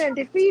rebuild. They done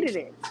defeated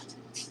it.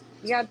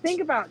 You got to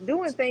think about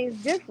doing things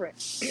different.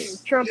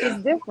 Trump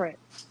is different.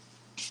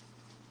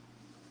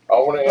 I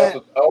want to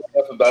answer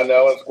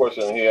Dynal's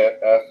question he had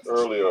asked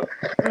earlier.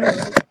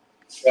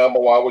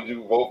 Campbell, why would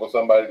you vote for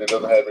somebody that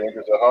doesn't have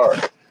interest at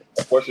heart?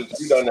 The question to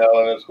you,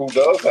 Dynal, is who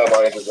does have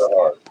our interest at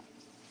heart?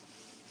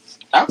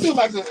 I feel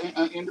like an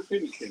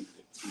independent candidate.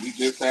 We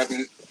just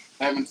haven't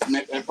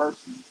met that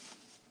person.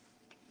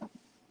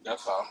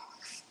 That's all.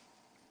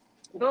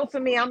 Vote for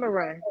me. I'm going to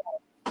run.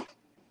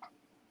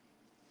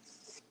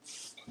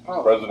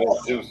 Oh. President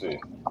Juicy.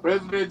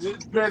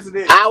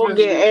 President. I will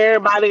get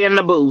everybody in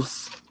the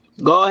booth.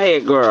 Go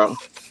ahead, girl.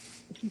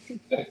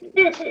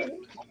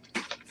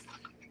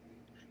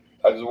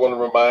 I just want to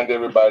remind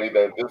everybody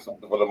that this,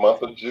 for the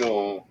month of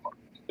June,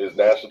 is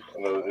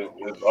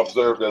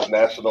observed as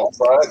National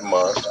Pride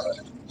Month.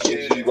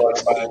 Make sure you go and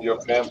find your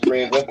friends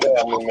and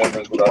family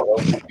members that are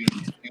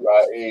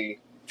LGBTQIA.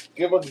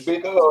 Give a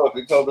big hug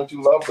and tell them that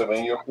you love them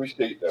and you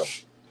appreciate them.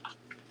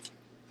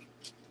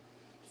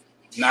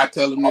 Not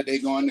tell them that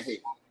they're going to hell.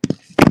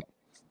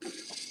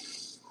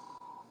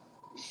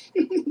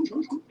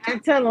 I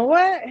tell them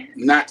what?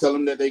 Not tell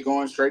them that they're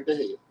going straight to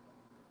hell.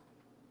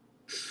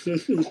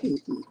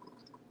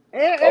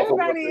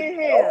 Everybody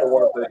in hell. I also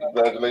want to say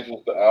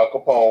congratulations to Al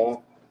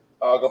Capone.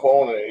 Al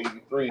Capone at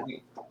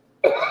 83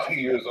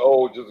 years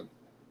old,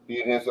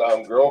 he and his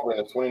girlfriend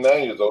at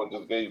 29 years old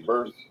just gave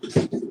birth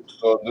to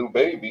a new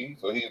baby.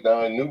 So he's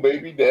now a new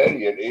baby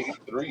daddy at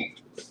 83.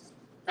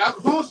 Al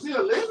Capone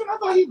still living? I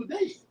thought he was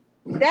dead.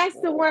 That's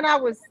the one I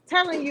was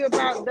telling you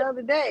about the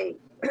other day,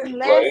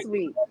 last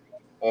week.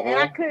 Mm-hmm. And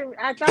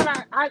I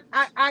thought I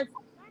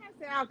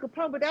said Al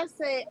Capone, but that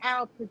said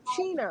Al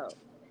Pacino.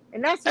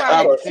 And that's why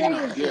I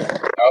changed it.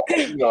 Al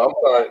Pacino, I'm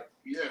sorry.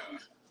 Yeah.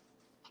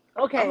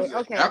 Okay.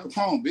 Al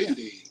Capone been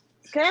dead.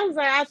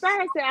 I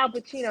thought I said Al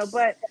Pacino,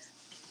 but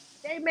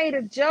they made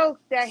a joke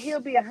that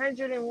he'll be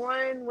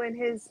 101 when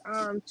his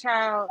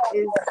child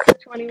is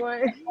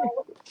 21.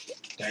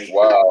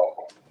 Wow.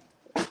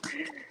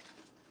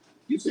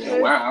 You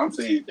said wow, I'm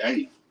saying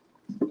damn.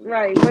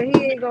 Right, but he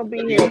ain't gonna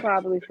be here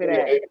probably for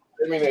that.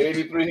 I mean, at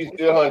 83, he's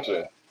still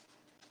hunching.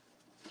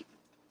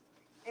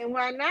 And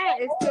why not?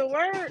 It still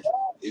works.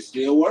 It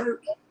still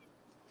works.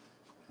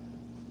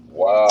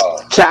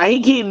 Wow. Child,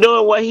 he keep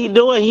doing what he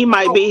doing. He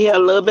might be here a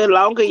little bit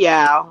longer,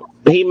 y'all.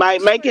 He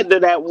might make it to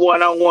that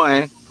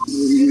one-on-one.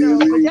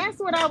 But that's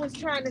what I was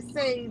trying to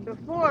say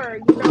before.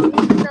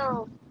 Even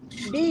though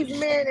these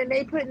men and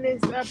they putting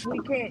this up,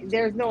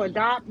 there's no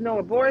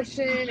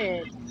abortion,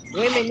 and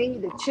women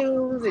need to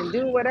choose and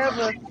do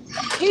whatever.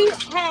 He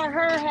had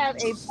her have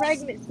a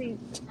pregnancy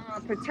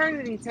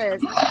paternity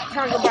test,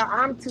 talking about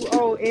I'm too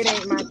old, it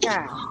ain't my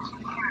child.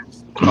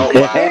 Oh,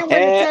 wow. Then when the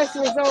test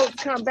results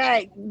come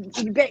back,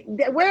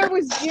 where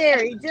was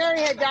Jerry?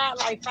 Jerry had died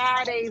like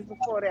 5 days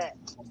before that.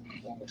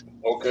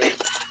 Okay.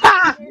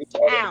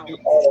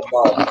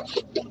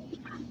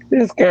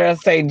 This girl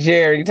say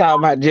Jerry. You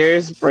talking about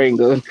Jerry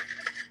Springer?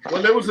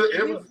 Well, it was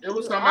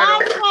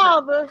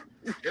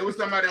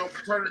somebody on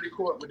paternity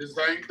court with the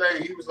same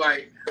thing. He was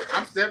like,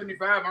 "I'm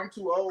 75. I'm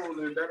too old,"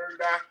 and da da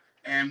da.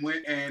 And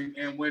when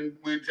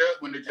the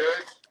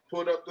judge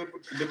pulled up the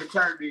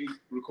paternity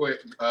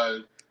request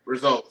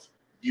results,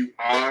 you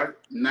are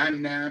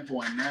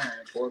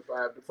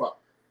 99.945 default.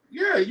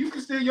 Yeah, you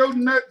can still your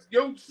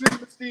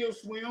system still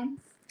swim.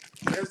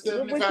 That's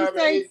 75 and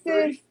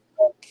 83.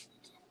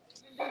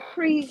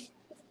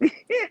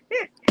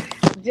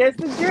 Just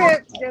a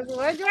drip, just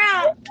one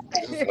drop.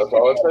 That's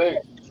all it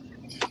takes.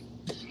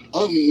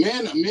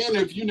 Men,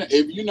 if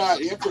you're not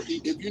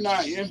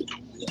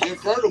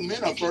infertile,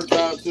 men are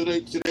fertile till they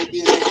be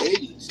in their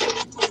 80s.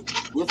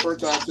 We're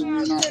fertile till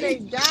we're in our 80s. Till they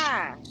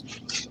die.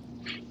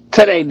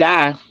 Till they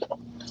die.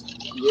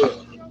 Yeah.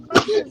 Your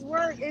muscles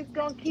work, it's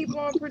gonna keep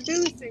on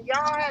producing.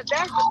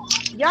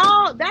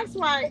 That's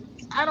why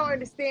I don't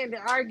understand the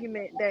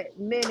argument that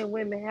men and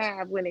women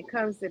have when it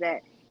comes to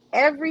that.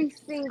 Every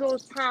single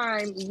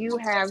time you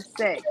have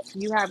sex,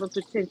 you have a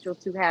potential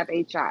to have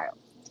a child.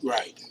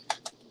 Right.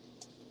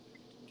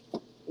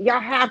 Y'all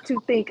have to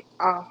think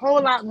a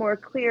whole lot more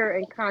clear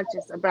and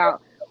conscious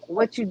about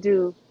what you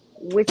do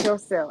with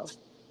yourself,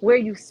 where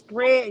you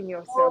spreading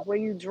yourself, where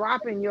you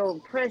dropping your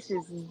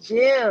precious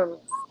gems.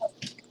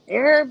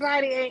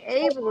 Everybody ain't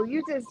able.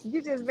 You just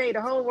made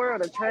the whole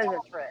world a treasure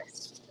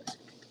trust.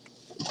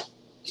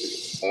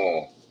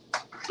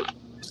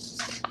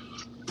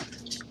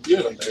 You're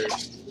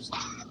hilarious.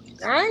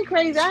 I ain't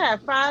crazy. I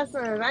have 5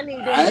 sons. I need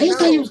them I to ain't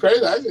say you know. was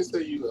crazy. I just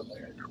say you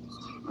hilarious.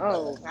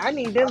 Oh, I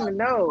need them to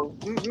know.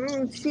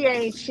 She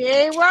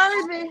ain't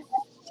worthy.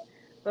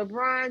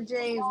 LeBron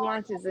James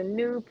launches a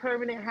new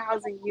permanent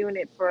housing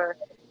unit for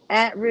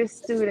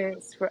at-risk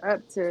students for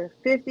up to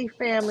 50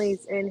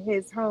 families in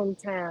his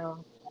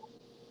hometown,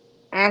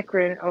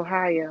 Akron,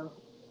 Ohio.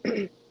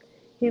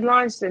 He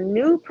launched a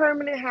new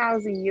permanent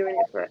housing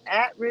unit for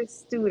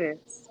at-risk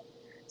students.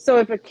 So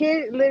if a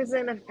kid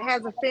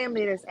has a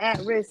family that's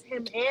at risk,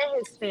 him and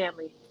his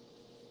family,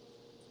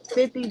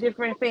 50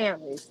 different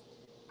families,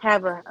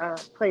 have a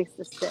place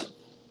to stay.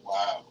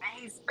 Wow.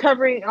 He's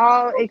covering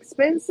all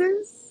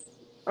expenses,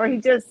 or he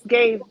just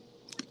gave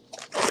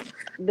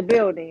the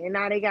building and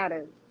now they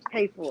gotta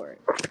pay for it.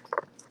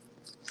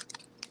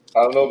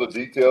 I don't know the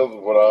details,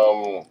 but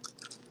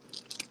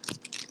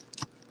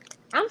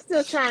I'm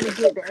still trying to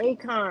get the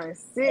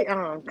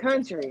Akon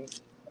country.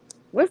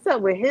 What's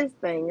up with his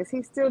thing? Is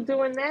he still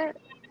doing that?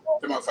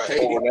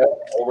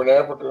 over in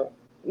Africa.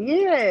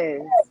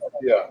 Yes.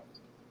 Yeah.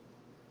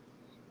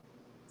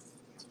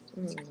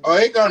 Oh,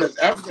 Akon is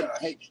African or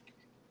Haitian?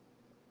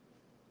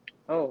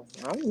 Oh,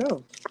 I don't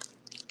know.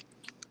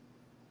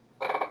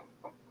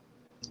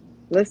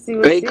 Let's see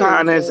what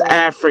Akon is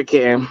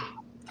African.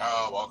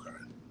 Oh, okay.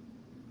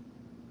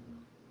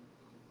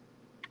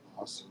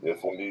 Awesome. Yes,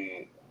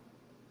 indeed.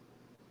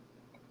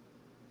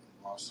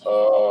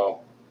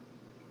 Awesome.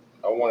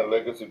 I wanted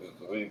Legacy to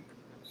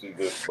see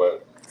this,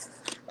 but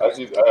I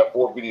have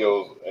 4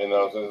 videos, and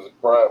since it's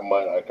Pride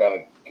Month, I kind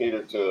of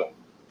catered to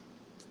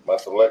my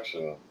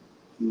selection.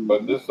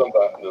 But this is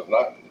something that's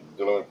not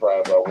dealing with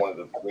Pride, but I wanted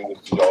to bring this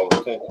to y'all's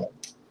attention.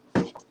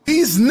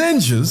 These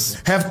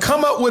ninjas have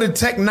come up with a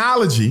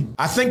technology,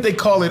 I think they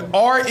call it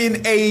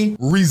RNA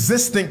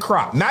resistant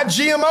crop. Not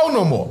GMO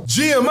no more.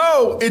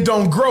 GMO, it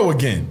don't grow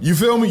again. You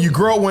feel me? You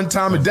grow one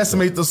time, it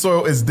decimates the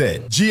soil, it's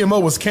dead.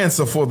 GMO was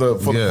cancer for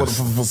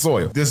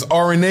soil. This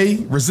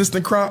RNA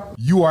resistant crop,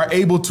 you are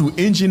able to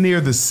engineer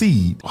the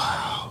seed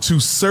to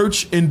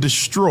search and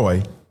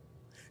destroy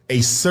a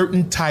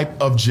certain type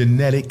of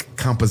genetic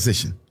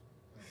composition.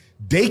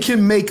 They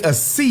can make a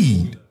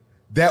seed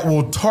that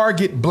will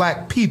target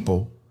black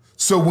people.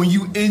 So when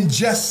you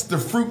ingest the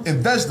fruit and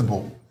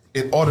vegetable,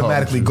 it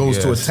automatically goes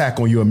to attack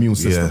on your immune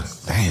system.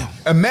 Yes. Damn.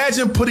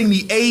 Imagine putting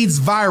the AIDS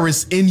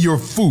virus in your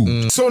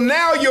food. So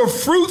now your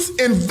fruits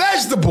and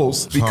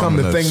vegetables become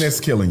the thing that's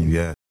killing you.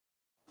 Yeah.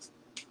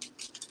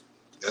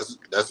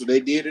 That's what they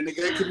did in the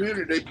gay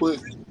community.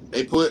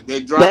 They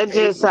dropped. That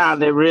just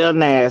sounded real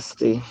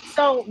nasty.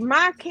 So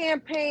my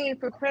campaign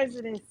for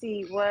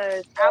presidency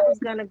was I was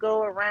gonna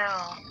go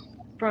around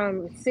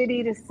from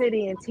city to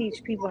city and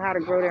teach people how to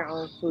grow their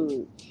own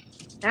food.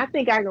 And I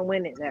think I can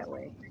win it that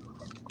way.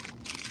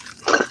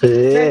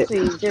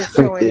 Especially just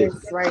showing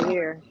this right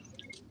here.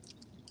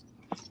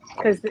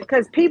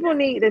 Because people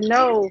need to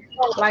know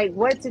like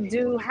what to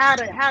do, how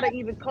to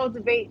even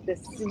cultivate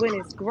this when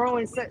it's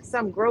growing.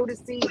 Some grow the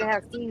seed to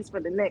have seeds for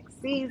the next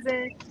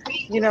season,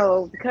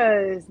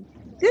 because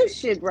this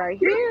shit right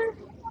here.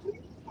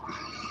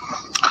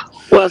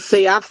 Well,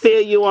 see, I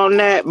feel you on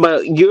that,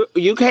 but you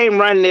can't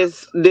run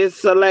this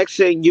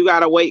election. You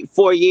gotta wait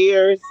 4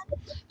 years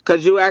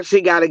because you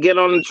actually gotta get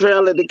on the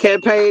trail of the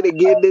campaign to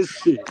get this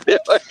shit.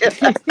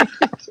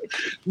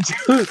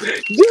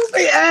 You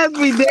be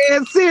asking me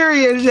dead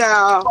serious,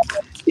 y'all.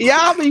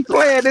 Y'all be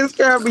playing this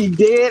girl be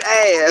dead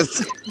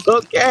ass.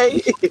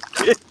 Okay?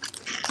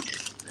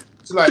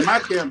 It's like my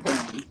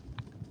campaign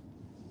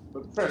for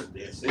the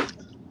presidency.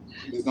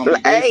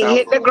 Hey,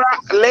 hit the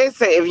ground.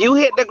 Listen, if you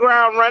hit the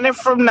ground running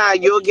from now,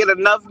 you'll get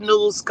enough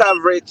news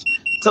coverage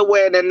to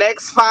where in the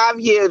next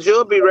 5 years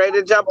you'll be ready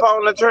to jump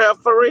on the trail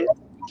for real.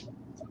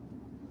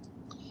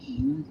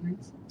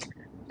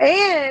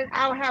 And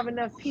I'll have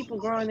enough people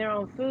growing their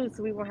own food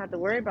so we won't have to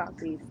worry about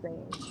these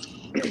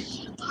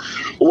things.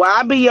 Well,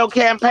 I'll be your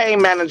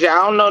campaign manager. I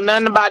don't know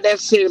nothing about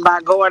that shit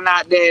about going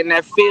out there in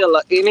that field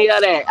or any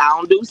of that. I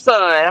don't do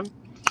sun.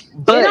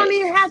 But you don't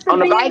even have to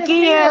on be the bike in the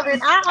field.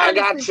 And I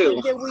got you.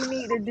 think that we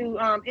need to do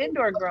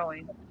indoor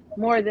growing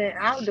more than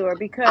outdoor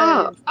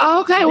because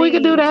okay, we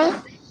can do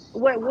that.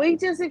 what we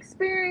just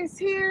experienced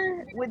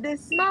here with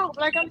this smoke,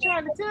 like I'm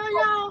trying to tell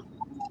y'all,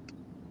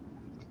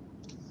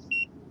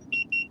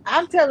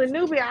 I'm telling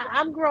newbie,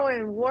 I'm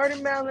growing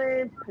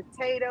watermelon,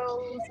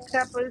 potatoes,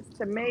 peppers,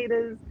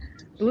 tomatoes,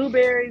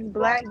 blueberries,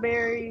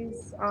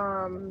 blackberries,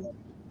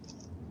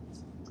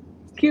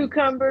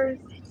 cucumbers.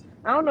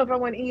 I don't know if I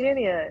want to eat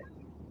any of it.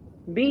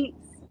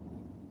 Beets,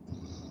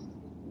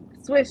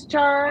 Swiss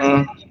chard.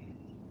 Mm.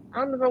 I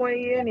don't know if I want to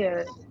eat any of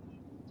it.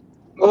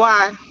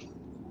 Why?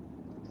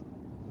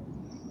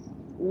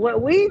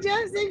 What we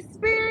just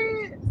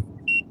experienced,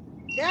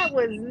 that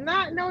was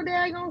not no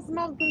daggone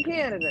smoke from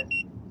Canada.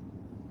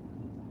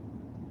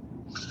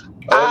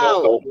 I think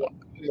that's Oh, something.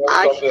 That's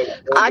I something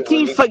that's going to I get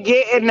keep released.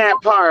 forgetting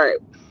that part.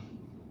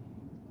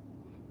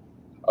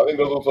 I think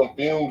those are some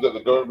fumes that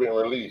the government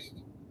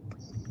released.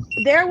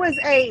 There was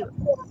a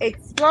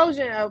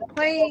explosion. A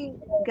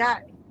plane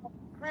got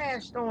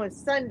crashed on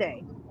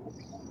Sunday.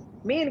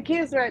 Me and the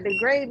kids were at the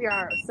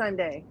graveyard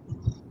Sunday.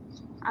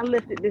 I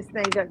lifted this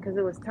thing up because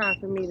it was time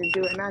for me to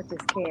do it, and I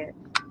just can't.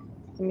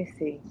 Let me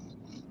see.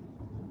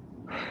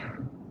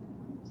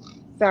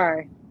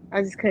 Sorry,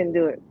 I just couldn't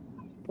do it.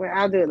 Well,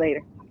 I'll do it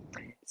later.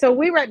 So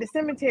we were at the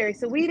cemetery,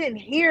 so we didn't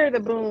hear the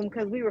boom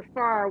because we were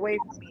far away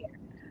from here.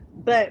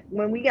 But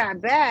when we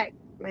got back,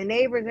 my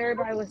neighbors,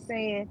 everybody was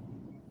saying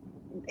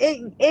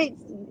it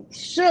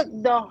shook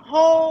the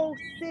whole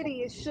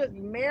city. It shook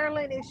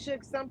Maryland. It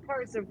shook some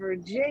parts of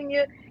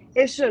Virginia.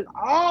 It shook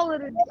all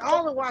of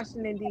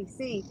Washington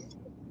D.C.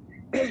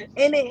 and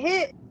it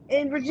hit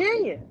in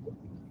Virginia.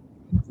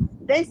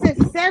 They said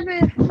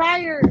 7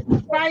 fire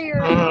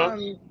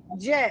Hmm.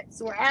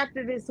 jets were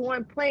after this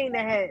one plane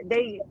that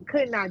they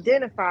couldn't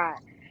identify,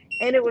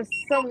 and it was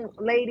some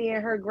lady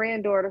and her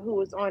granddaughter who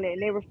was on it,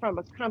 and they were from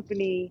a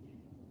company,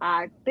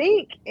 I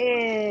think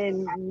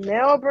in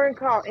Melbourne,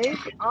 called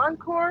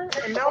Encore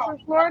in Melbourne,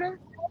 Florida.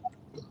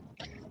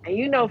 And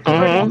you know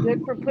Florida's Hmm. good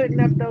for putting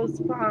up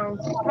those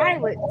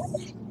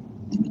pilots.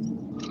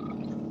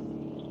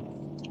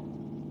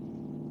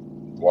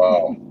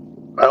 Wow.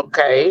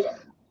 Okay.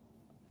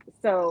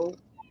 So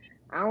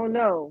I don't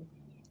know.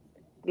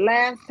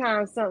 Last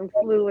time something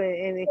flew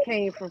and it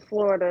came from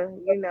Florida,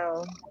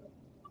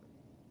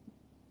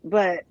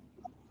 but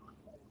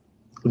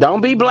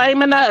Don't be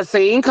blaming us. It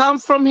ain't come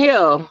from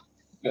here.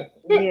 yeah,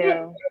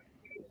 And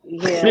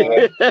yeah.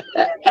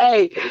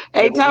 Hey, hey,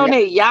 if it did,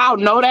 Tony, y'all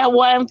know that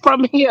wasn't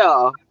from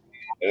here.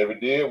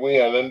 we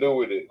had nothing to do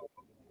with it.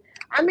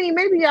 I mean,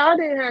 maybe y'all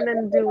didn't have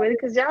nothing to do with it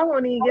because y'all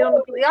won't even get on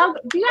the plane. Y'all,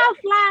 do y'all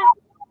fly?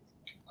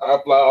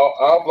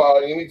 I'll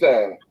fly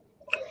anytime.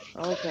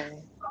 Okay.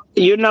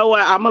 You know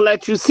what? I'm gonna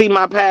let you see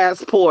my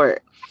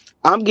passport.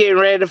 I'm getting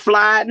ready to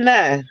fly it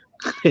now.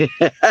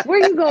 Where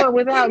you going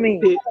without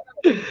me?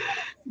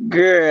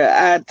 Girl,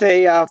 I tell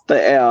you off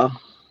the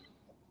L.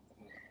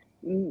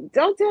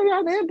 Don't tell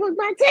y'all they didn't book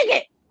my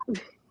ticket.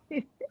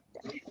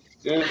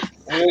 Here's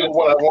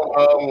what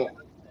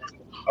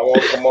I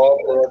want Kamal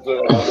to answer,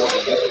 and I want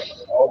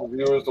all the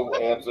viewers to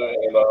answer,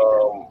 and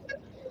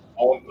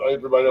I want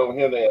everybody over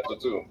here to answer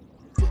too.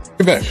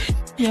 Yvette,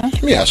 Yeah,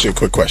 let me ask you a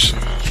quick question.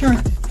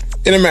 sure.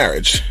 In a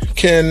marriage,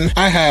 can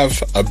I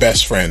have a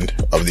best friend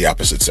of the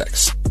opposite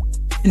sex?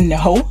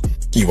 No.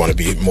 You want to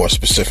be more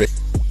specific?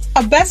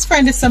 A best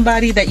friend is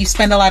somebody that you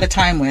spend a lot of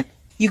time with.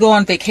 You go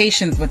on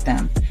vacations with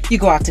them. You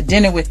go out to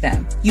dinner with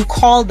them. You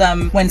call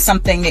them when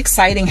something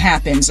exciting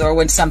happens or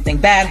when something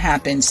bad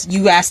happens.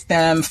 You ask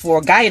them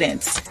for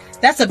guidance.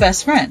 That's a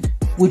best friend.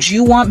 Would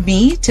you want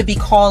me to be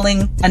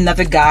calling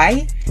another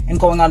guy and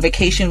going on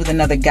vacation with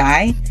another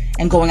guy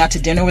and going out to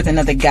dinner with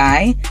another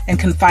guy and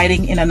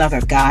confiding in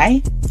another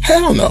guy?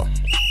 Hell no.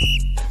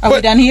 Are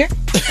we done here?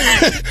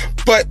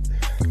 But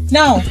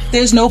No,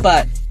 there's no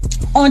but.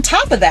 On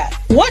top of that,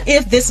 what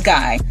if this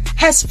guy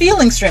has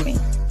feelings for me?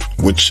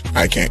 which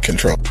I can't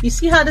control. You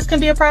see how this can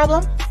be a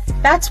problem?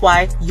 That's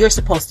why you're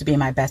supposed to be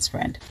my best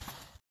friend.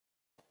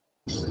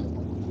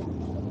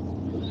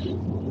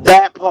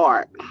 That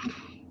part.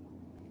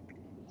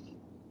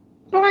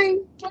 Boing.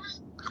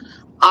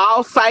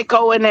 All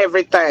psycho and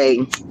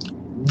everything.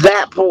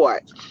 That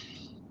part.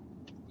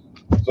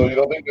 So you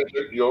don't think that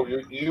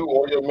you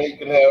or your mate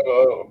can have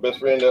a best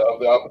friend of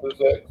the opposite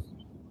sex?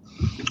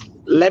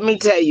 Let me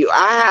tell you,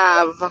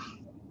 I have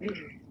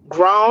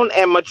grown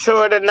and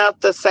matured enough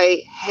to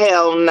say,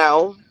 hell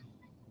no.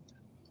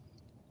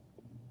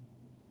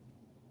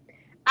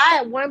 I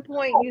at one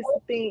point used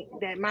to think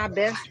that my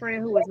best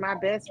friend, who was my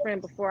best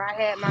friend before I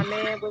had my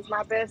man, was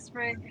my best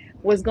friend,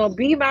 was gonna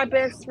be my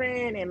best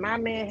friend, and my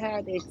man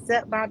had to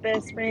accept my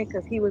best friend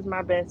because he was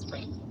my best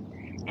friend.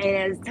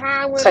 And as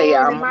time went Say,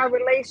 on in my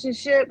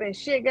relationship and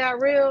shit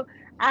got real,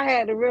 I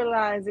had to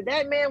realize that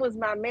that man was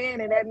my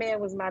man and that man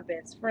was my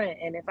best friend.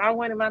 And if I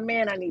wanted my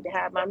man, I need to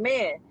have my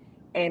man.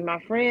 And my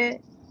friend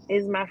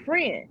is my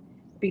friend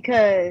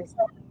because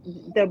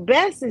the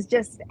best is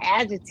just an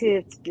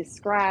adjective to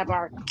describe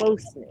our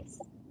closeness.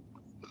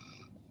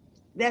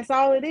 That's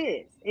all it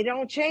is. It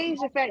don't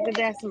change the fact that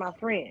that's my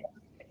friend.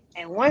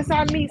 And once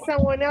I meet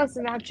someone else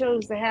and I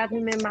chose to have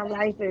him in my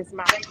life as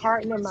my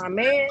partner, my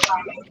man,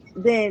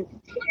 then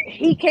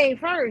he came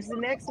first. The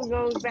next one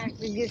goes back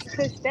and gets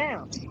pushed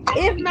down.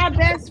 If my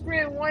best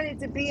friend wanted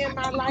to be in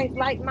my life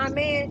like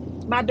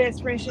my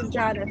best friend should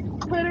try to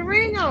put a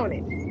ring on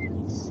it.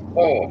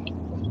 Mm.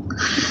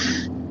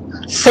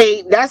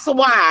 See, that's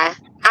why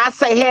I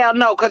say hell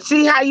no. Cause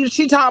see how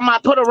she talking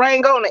about put a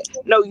ring on it.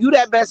 No, you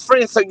that best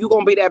friend, so you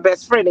gonna be that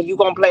best friend and you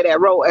gonna play that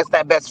role as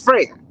that best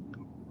friend.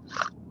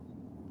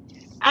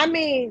 I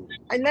mean,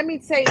 and let me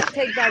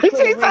take back She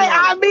put a say, ring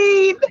on I it.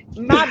 mean,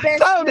 My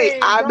best Tony,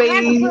 friend I don't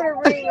have to mean, put a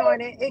ring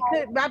on it. It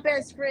could my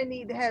best friend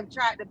need to have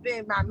tried to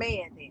be my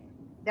man then.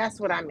 That's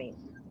what I mean.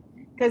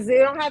 Because they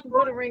don't have to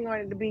put a ring on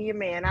it to be your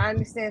man. I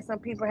understand some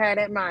people have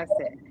that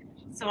mindset.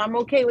 So I'm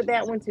okay with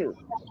that one too.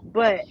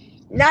 But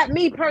not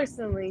me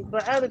personally,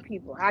 but other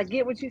people. I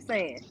get what you're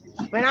saying.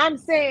 But I'm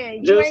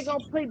saying you ain't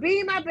just gonna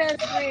be my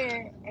best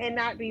friend and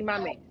not be my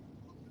man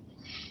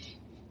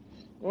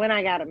when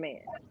I got a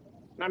man.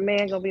 My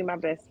man gonna be my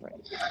best friend.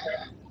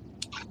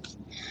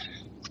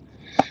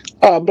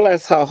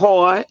 bless her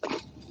heart.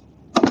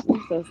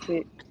 You so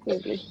sick,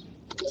 silly.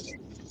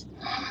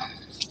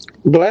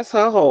 Bless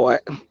her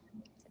heart.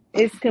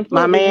 It's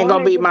My completely man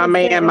gonna be my 100%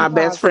 man. My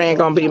best friend impossible.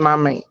 gonna be my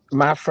man,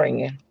 my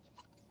friend.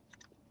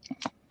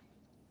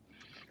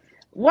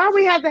 Why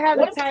we have to have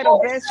the title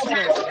best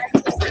friend?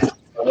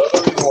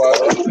 Another reason why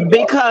I said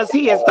Because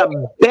he is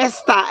the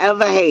best I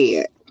ever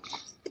had.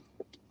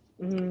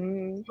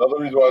 Mm-hmm.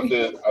 another reason why I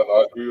said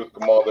I agree with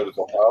Kamal that it's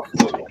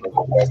impossible is because of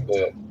the fact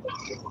that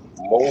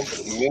most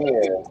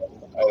men,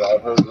 and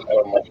I've heard this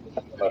from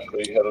my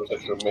straight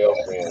heterosexual male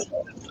friends,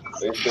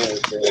 they say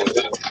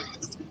that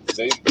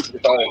they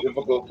find it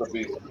difficult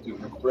to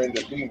befriend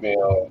a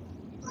female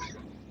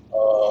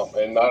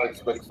and not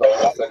expect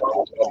something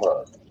sexual from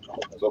her.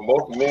 So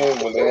most men,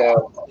 when they have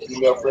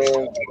female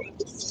friends,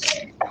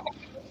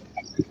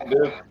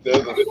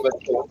 there's a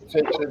sexual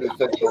tension and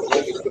sexual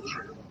interest.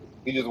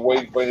 He just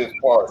waiting for his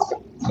part,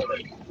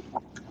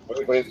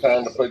 waiting for his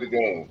time to play the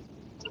game.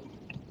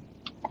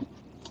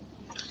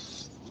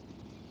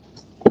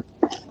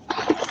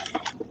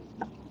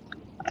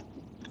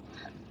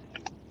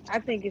 I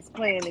think it's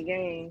playing the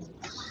game.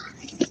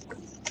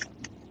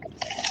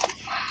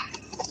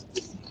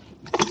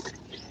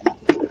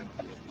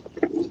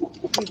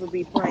 People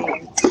be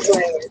playing.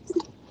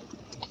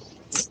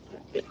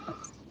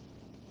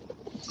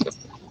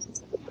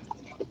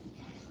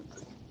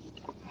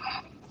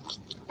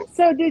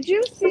 So did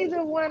you see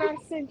the one I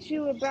sent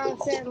you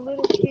about that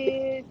little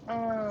kid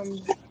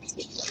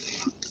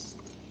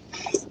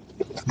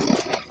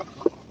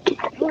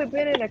who had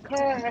been in a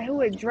car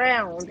who had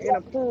drowned in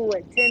a pool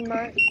at 10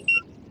 months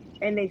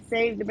and they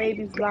saved the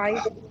baby's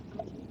life,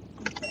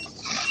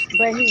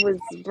 but he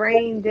was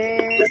brain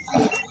dead.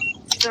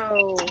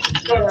 So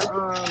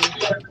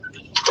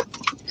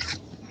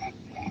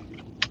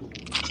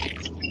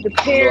the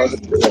No, I parents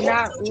didn't. did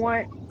not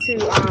want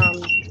to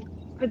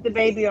put the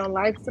baby on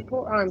life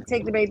support,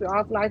 take the baby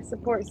off life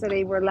support, so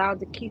they were allowed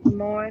to keep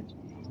him on.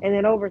 And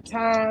then over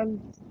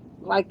time,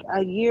 like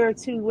a year or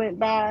two went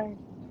by,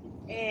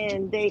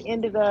 and they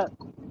ended up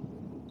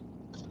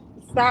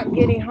stopped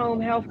getting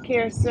home health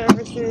care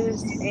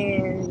services,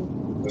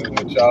 And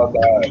the child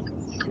died.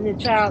 and the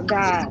child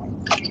died.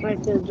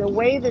 But the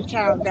way the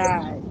child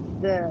died,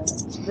 the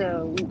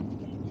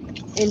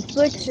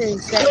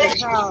inflictions that the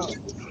child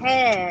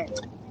had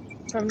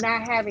from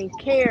not having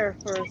care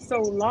for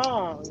so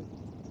long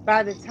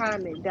by the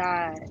time it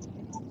died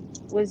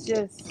was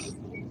just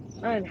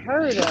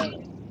unheard of.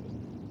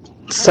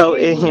 How So inhumane.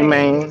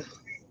 inhumane.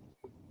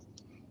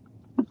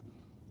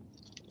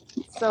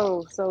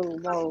 So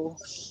low.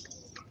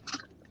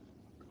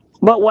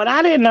 But what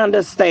I didn't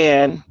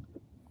understand,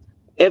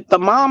 if the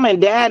mom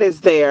and dad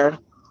is there,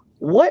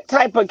 what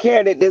type of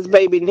care did this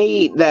baby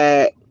need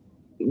that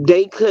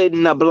they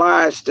couldn't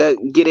oblige to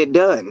get it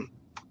done?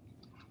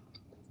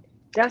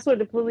 That's what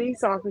the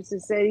police officer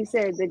said. He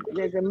said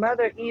that the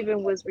mother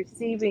even was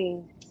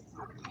receiving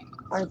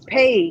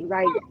pay,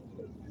 like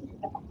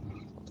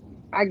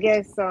I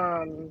guess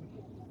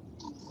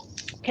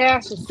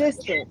cash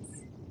assistance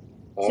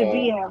to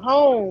be Mm-hmm. at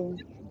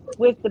home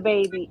with the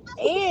baby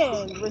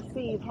and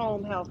receive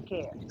home health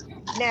care.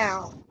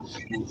 Now,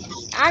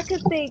 I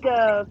could think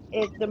of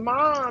if the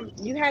mom,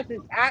 you have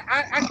to,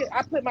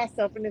 I put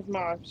myself in this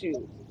mom's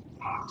shoes.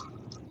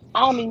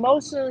 I'm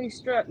emotionally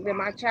struck that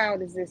my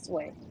child is this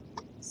way.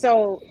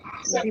 So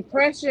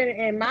depression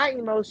and my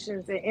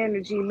emotions and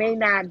energy may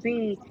not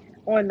be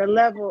on the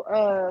level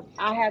of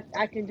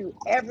I can do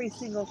every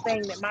single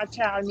thing that my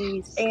child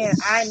needs and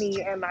I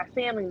need and my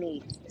family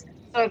needs.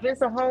 So if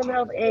it's a home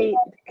health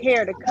aide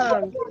care to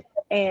come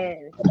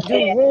and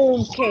do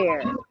wound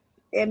care,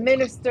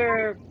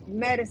 administer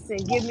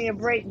medicine, give me a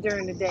break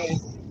during the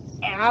day,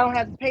 and I don't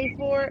have to pay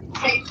for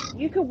it,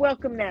 you could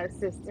welcome that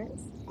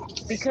assistance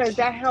because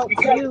that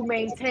helps you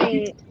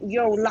maintain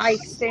your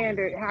life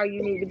standard how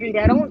you need to be.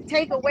 That don't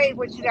take away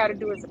what you got to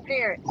do as a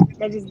parent.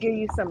 That just give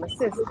you some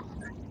assistance.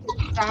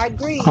 So I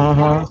agree.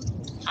 Uh-huh.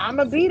 I'm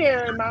gonna be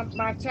there in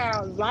my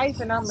child's life,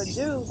 and I'm gonna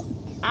do.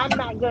 I'm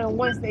not gonna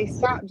once they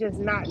stop just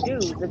not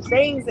do the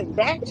things that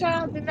that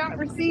child did not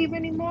receive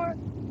anymore.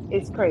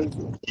 Is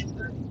crazy.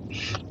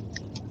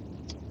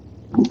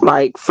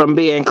 Like from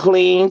being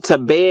clean to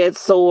bed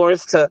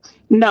sores to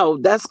no,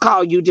 that's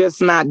called you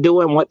just not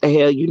doing what the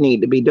hell you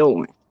need to be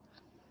doing.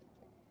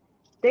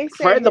 They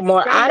said his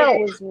Furthermore, stomach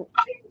was.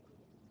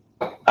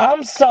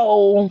 I'm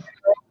so,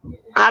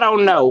 I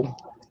don't know.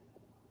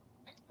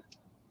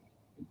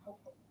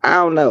 I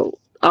don't know.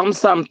 I'm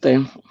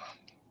something.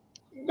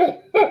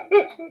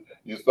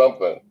 You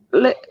something.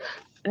 Li-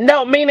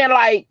 No, meaning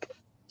like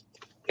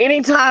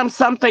anytime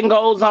something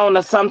goes on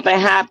or something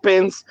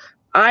happens,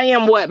 I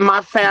am what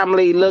my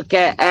family look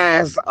at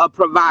as a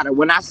provider.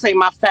 When I say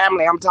my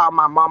family, I'm talking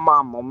about my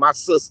mama, my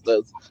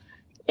sisters.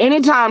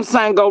 Anytime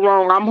something go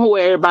wrong, I'm who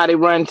everybody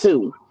run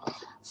to.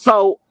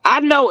 So I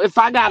know if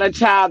I got a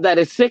child that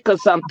is sick or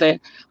something,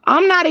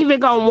 I'm not even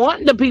gonna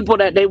want the people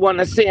that they want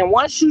to send.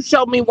 Once you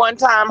show me one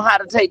time how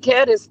to take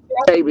care of this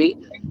baby,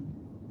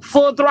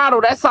 full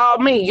throttle, that's all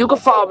me. You can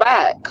fall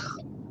back.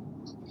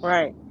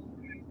 Right.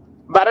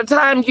 By the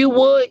time you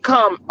would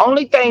come,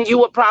 only thing you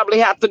would probably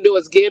have to do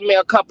is give me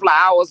a couple of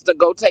hours to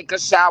go take a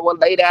shower,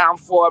 lay down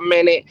for a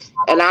minute,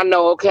 and I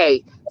know,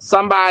 okay,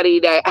 somebody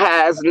that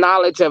has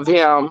knowledge of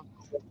him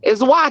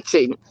is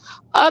watching.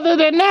 Other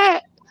than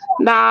that,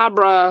 nah,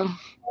 bruh,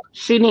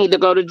 she need to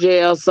go to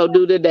jail, so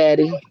do the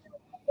daddy.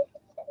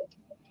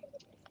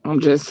 I'm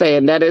just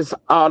saying that is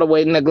all the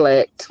way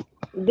neglect.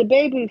 The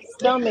baby's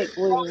stomach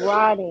was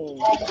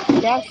rotting.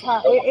 That's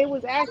how it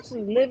was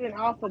actually living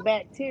off of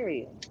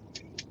bacteria.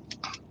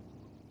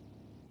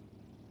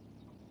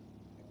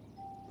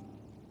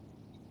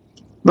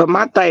 But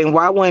my thing,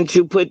 why wouldn't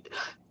you put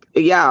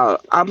yeah,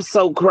 I'm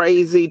so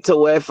crazy to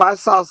where if I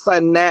saw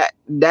something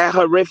that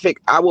horrific,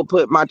 I would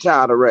put my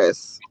child to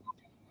rest.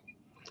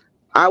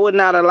 I would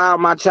not allow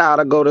my child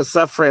to go to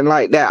suffering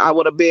like that. I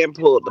would have been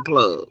pulled the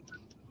plug.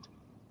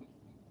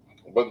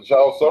 But the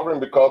child suffering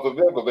because of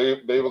them,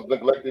 because they was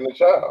neglecting the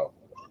child.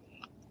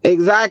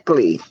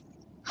 Exactly.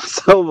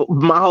 So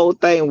my whole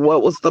thing,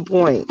 what was the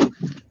point?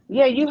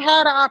 Yeah, you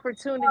had an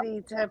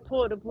opportunity to have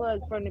pulled the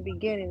plug from the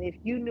beginning if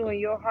you knew in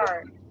your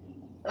heart.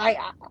 Like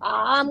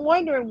I'm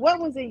wondering what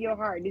was in your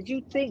heart. Did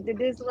you think that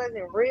this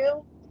wasn't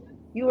real?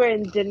 You were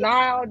in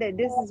denial that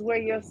this is where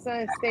your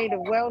son's state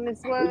of wellness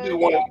They just was?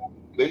 wanted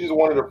they just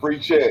wanted a free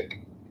check.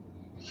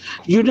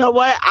 You know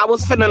what? I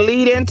was finna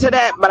lead into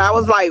that, but I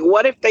was like,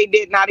 what if they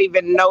did not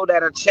even know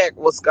that a check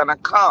was gonna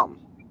come?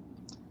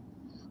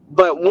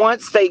 But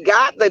once they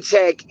got the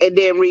check and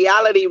then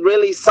reality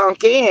really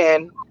sunk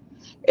in,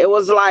 it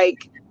was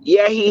like,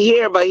 yeah, he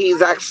here, but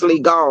he's actually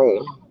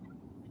gone.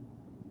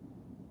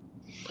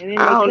 And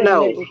then I they don't couldn't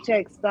let know. the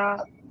check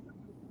stop.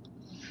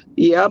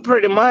 Yeah,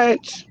 pretty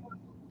much.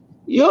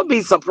 You'll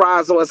be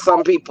surprised with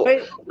some people.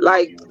 But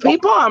Like,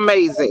 people are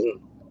amazing.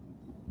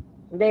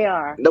 they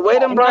are. The way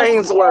them And that's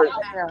brains work.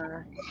 they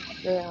are.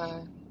 They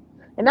are.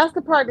 And that's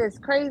the part that's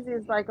crazy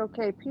is like,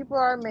 okay, people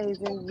are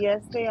amazing.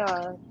 Yes, they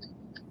are.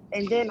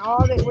 And then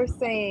all that we're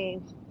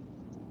saying,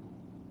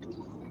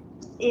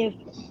 if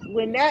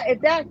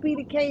if that be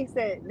the case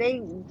that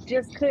they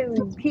just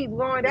couldn't keep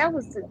going, that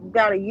was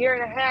about a year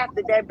and a half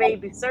that that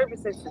baby's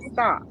services to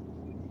stop.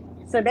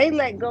 So they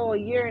let go a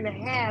year and a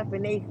half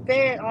and they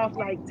fed off,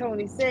 like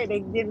Tony said,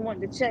 they didn't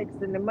want the checks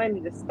and the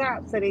money to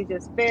stop. So they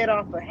just fed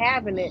off of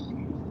having it.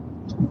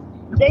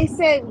 They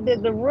said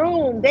that the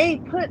room, they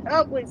put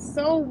up with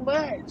so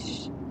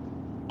much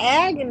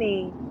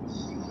agony.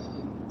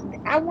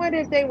 I wonder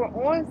if they were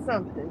on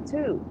something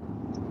too.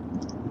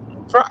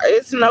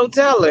 It's no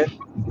telling.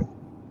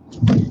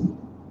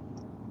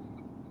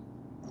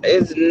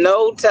 It's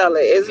no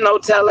telling. It's no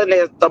telling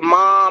if the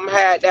mom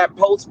had that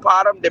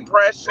postpartum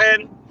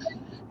depression.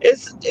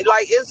 It's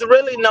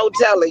really no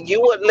telling.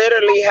 You would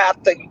literally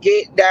have to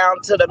get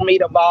down to the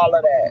meat of all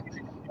of that.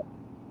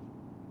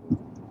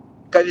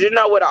 Because you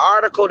know, with an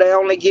article, they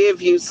only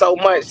give you so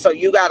much. So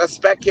you got to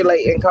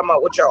speculate and come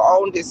up with your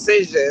own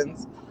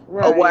decisions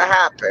of what Right.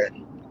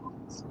 happened.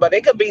 But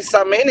it could be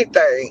some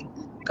anything.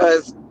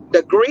 Because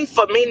the grief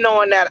for me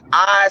knowing that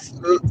I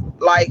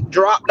like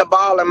dropped the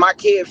ball and my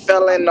kid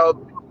fell in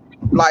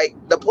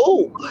the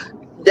pool,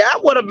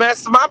 that would have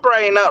messed my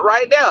brain up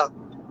right there.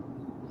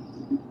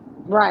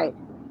 Right.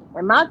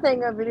 And my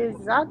thing of it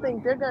is I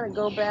think they're gonna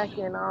go back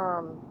and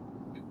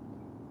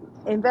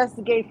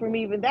investigate from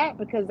even that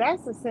because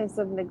that's a sense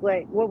of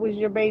neglect. What was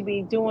your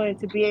baby doing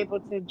to be able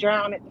to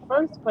drown at the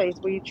first place?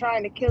 Were you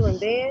trying to kill him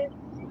then?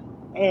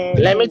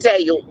 Let me And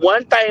tell you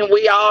one thing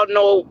we all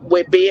know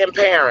with being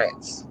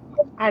parents.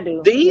 I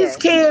do, These yes.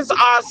 kids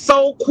are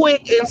so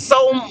quick and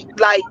so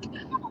like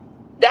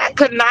that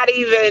could not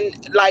even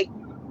like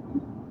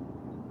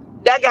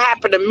that could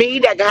happen to me.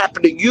 That could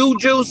happen to you,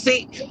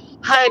 Juicy,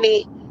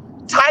 honey.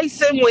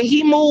 Tyson, when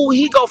he move,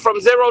 he go from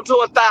 0 to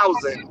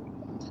 1,000.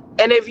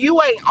 And if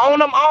you ain't on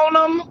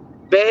them,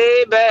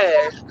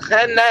 baby,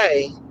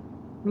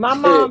 My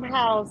honey. mom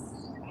house,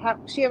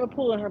 she have a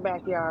pool in her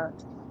backyard,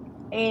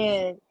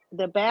 and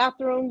the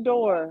bathroom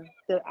door,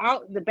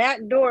 the back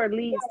door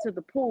leads to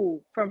the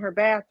pool from her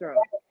bathroom.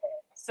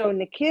 So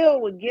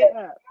Nikhil would get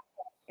up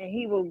and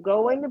he would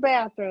go in the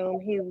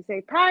bathroom. He would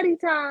say potty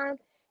time,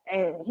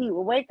 and he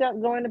would wake up,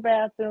 go in the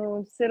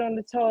bathroom, sit on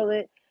the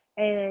toilet,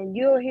 and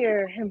you'll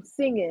hear him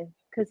singing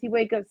because he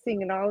wake up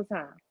singing all the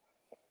time.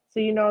 So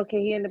you know,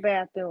 okay, he in the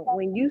bathroom.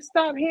 When you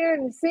stop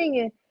hearing the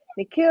singing,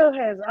 Nikhil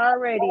has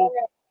already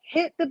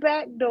hit the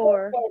back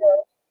door,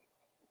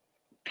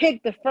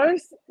 picked the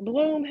first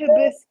bloom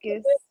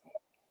hibiscus,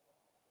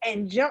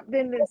 and jumped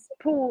in this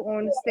pool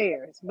on the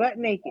stairs, butt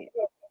naked.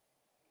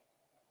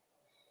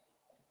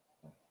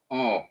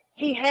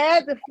 He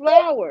had the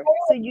flower,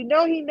 so you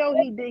know he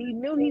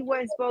knew he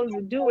wasn't supposed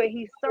to do it.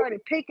 He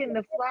started picking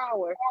the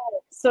flower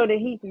so that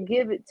he can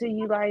give it to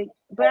you. Like,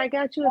 but I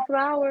got you a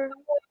flower.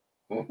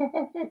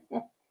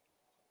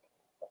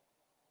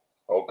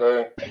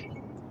 Okay.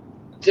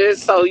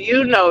 Just so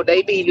you know,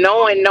 they be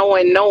knowing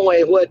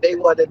what they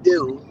want to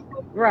do.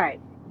 Right.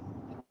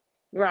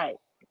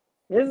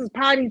 This is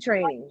potty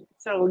training,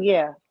 so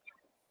yeah.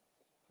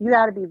 You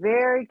got to be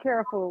very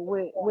careful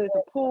with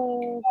a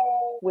pool,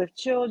 with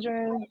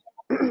children.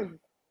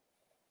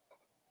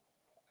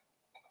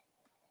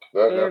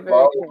 That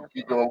flower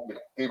keep him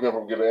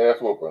from getting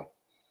ass whooping.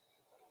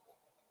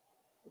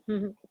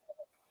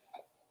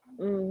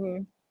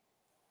 Mm-hmm.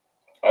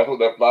 That's what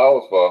that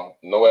flower's for.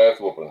 No ass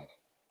whooping.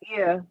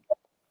 Yeah.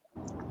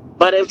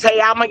 But if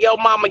Tayama your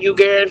mama, you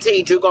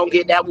guaranteed you gonna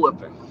get that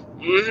whooping.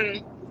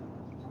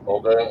 Mm-hmm.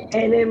 Okay.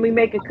 And then we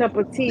make a cup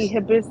of tea,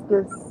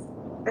 hibiscus.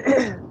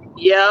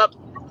 Yep.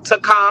 To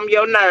calm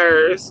your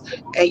nerves,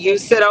 and you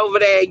sit over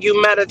there and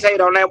you meditate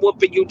on that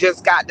whooping you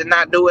just got to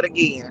not do it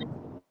again.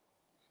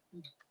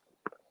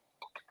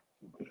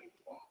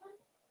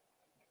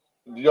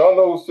 Do y'all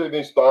know who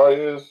Sydney Starr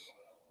is?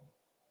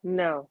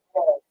 No.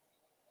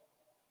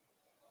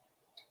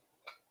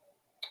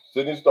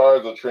 Sydney Starr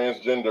is a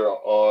transgender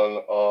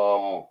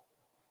on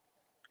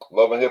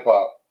Love and Hip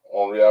Hop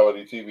on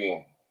reality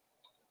TV.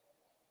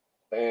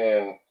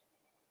 And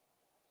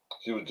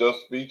she was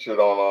just featured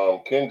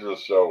on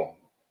Kendra's show,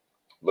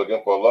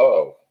 Looking for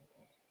Love.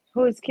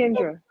 Who is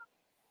Kendra?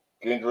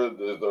 Kendra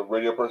is a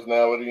radio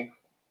personality.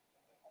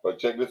 But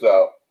check this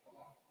out.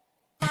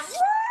 Oh shit!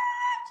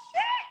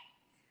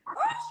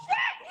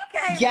 You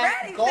came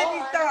ready,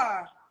 Sydney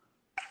Starr.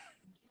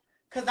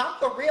 Cause I'm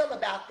for real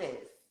about this.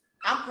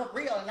 I'm for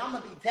real, and I'm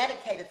gonna be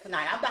dedicated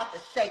tonight. I'm about to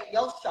shake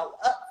your show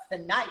up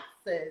tonight,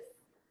 sis.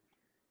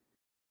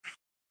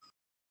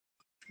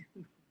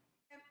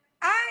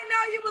 I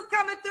know you was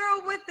coming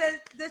through with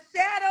the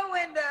shadow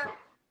and the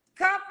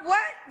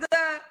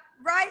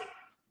right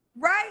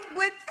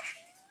with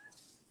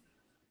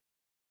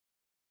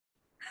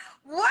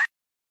what?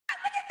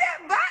 Look at that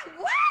bite.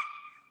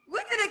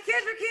 What did the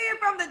Kendra kid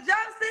from the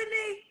jump,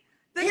 Sydney?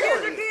 The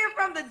Kendra kid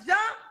from the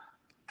jump?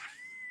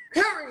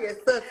 Period,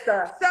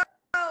 sister. So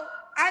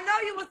I know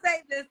you will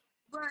say this,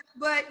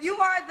 but you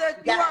are a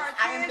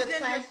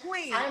transgender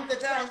queen. I am the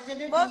transgender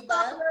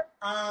diva.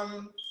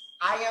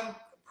 I am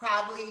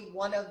probably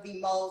one of the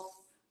most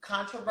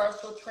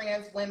controversial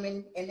trans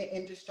women in the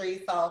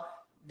industry. So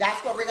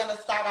that's where we're going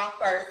to start off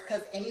first,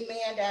 because any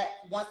man that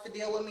wants to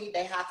deal with me,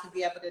 they have to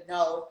be able to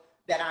know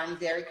that I'm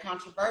very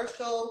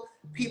controversial.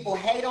 People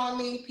hate on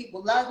me.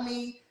 People love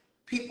me.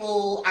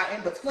 People are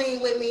in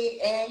between with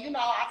me. And, you know,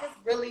 I just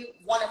really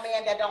want a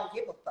man that don't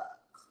give a fuck.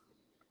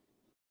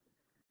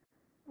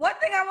 One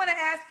thing I want to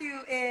ask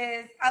you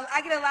is,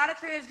 I get a lot of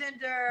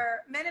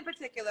transgender men in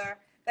particular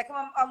that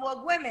come on,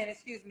 well, women,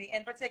 excuse me,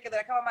 in particular,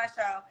 that come on my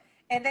show,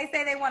 and they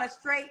say they want a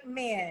straight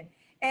man.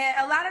 And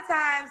a lot of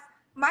times,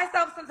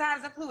 myself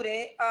sometimes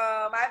included,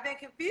 I've been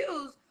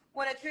confused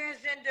when a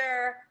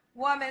transgender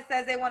woman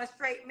says they want a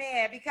straight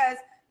man, because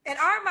in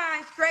our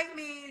mind, straight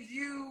means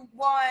you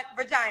want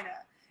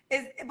vagina.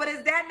 But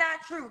is that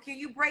not true? Can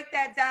you break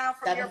that down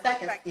from your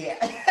perspective?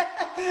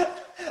 Yeah.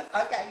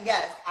 Okay,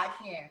 yes, I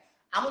can.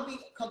 I'm going to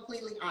be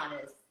completely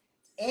honest.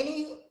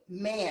 Any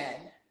man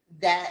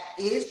that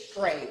is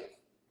straight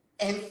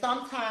and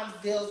sometimes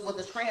deals with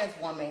a trans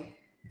woman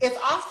is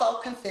also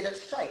considered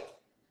straight.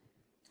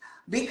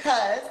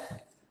 Because,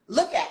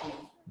 look at me.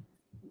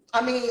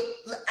 I mean,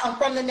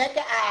 from the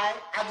naked eye,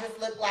 I just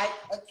look like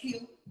a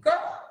cute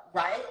girl,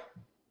 right?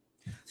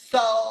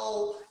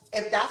 So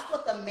if that's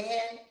what the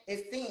man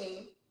is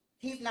seeing,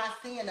 he's not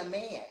seeing a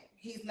man.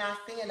 He's not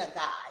seeing a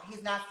guy.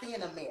 He's not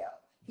seeing a male.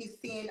 He's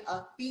seeing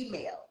a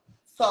female.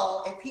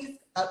 So if he's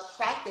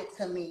attracted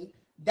to me,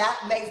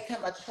 that makes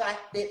him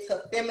attracted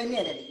to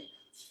femininity.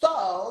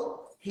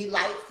 So he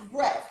likes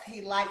breasts.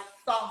 He likes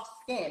soft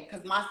skin,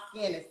 because my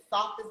skin is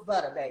soft as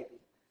butter, baby.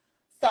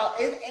 So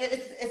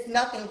it's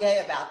nothing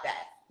gay about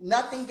that.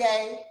 Nothing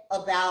gay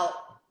about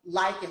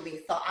liking me.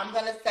 So I'm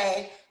going to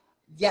say,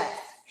 yes,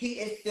 he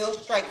is still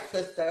straight,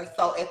 sister.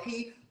 So if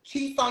he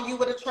cheats on you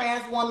with a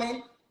trans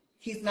woman,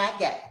 he's not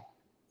gay.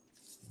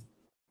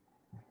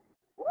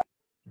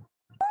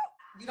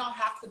 You don't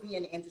have to be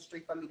in the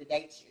industry for me to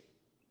date you.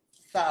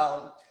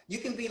 So you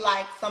can be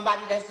like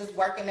somebody that's just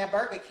working at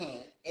Burger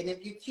King. And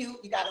if you're cute,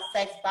 you got a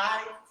sexy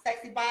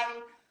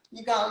body,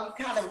 you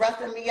kind of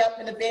roughing me up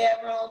in the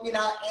bedroom, and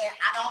I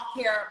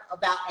don't care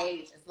about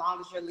age as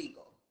long as you're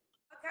legal.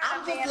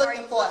 I'm just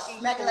looking for a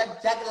regular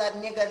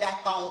nigga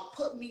that's gonna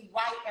put me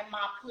right in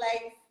my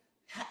place.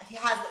 He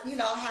has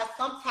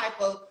some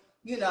type of,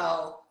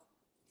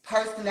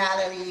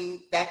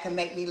 personality that can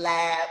make me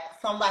laugh.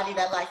 Somebody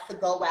that likes to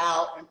go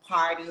out and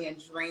party and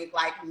drink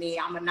like me.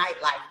 I'm a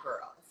nightlife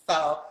girl.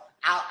 So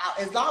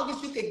as long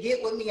as you could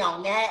get with me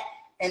on that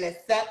and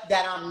accept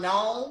that I'm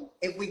known,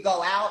 if we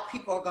go out,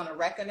 people are gonna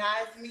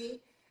recognize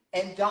me,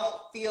 and don't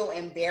feel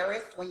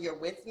embarrassed when you're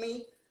with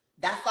me.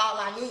 That's all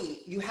I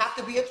need. You have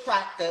to be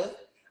attractive.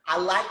 I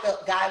like a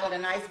guy with a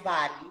nice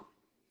body.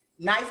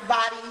 Nice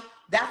body,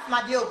 that's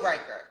my deal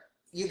breaker.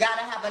 You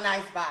gotta have a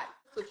nice body.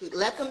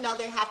 Let them know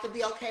they have to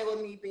be okay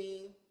with me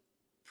being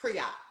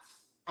pre-op.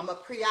 I'm a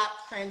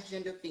pre-op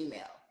transgender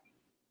female.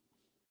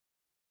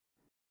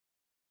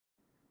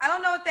 I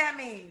don't know what that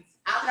means.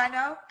 Should I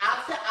know?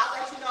 I'll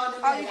let you know in a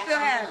minute. Oh, you still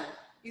have it.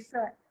 You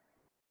still.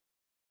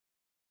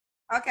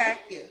 Okay.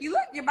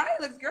 Your body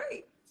looks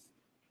great.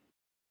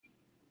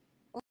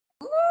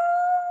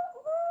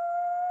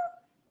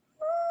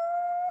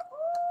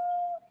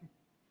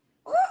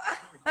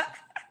 A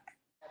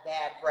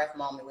bad breath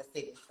moment with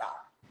City Star.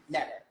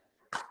 Never.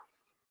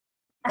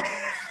 We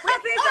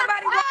see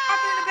somebody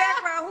walking in the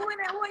background. Who in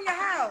your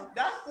house?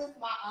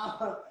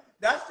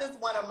 That's just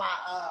one of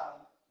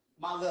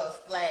my little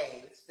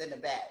slaves in the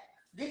back.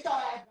 Get your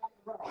ass in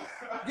the room.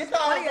 Get your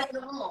ass in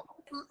the room.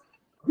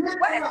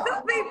 What is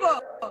two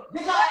people?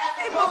 Get your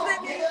ass in the room.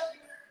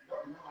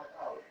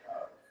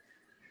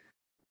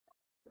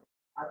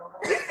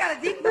 This got a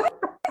deep voice.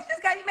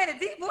 You made a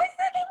deep voice. What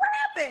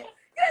happened?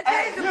 You done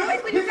changed the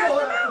voice when you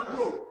got the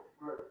room.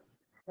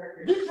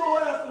 Get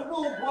your ass in the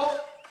room, bro.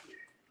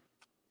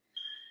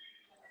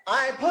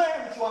 I ain't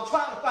playing with you. I'm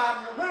trying to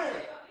find your man.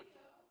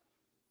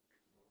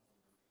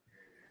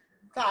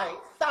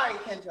 Sorry,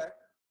 Kendra.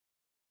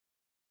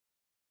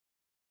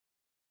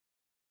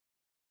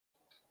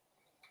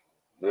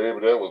 Baby,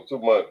 that was too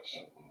much.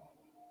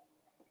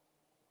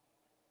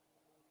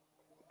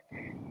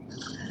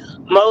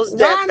 Most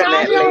definitely.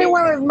 I'm the only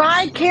one with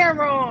my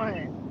camera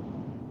on.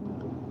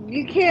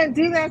 You can't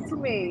do that to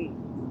me.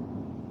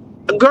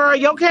 Girl,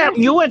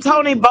 you and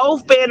Tony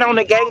both been on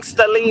the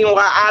gangster lean while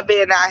I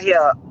been out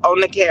here on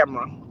the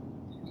camera.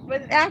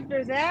 But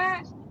after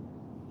that,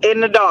 in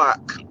the dark.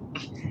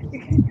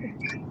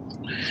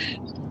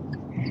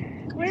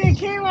 When it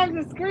came off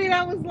the screen,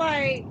 I was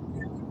like,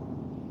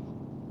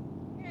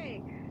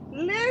 hey,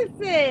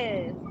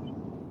 listen.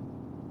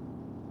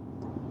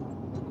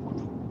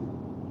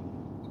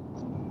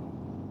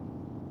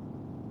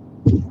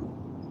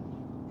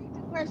 The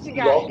question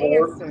got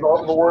answered.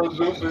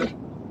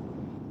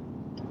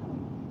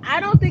 I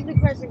don't think the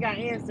question got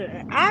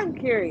answered. I'm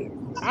curious.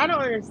 I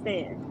don't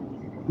understand.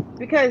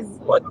 Because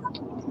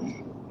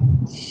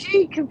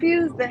she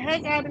confused the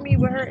heck out of me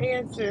with her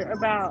answer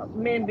about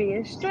men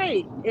being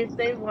straight if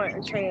they want a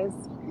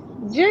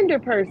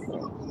transgender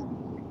person.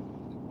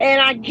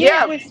 And I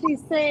get what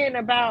she's saying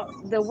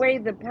about the way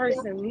the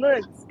person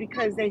looks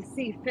because they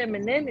see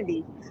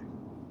femininity.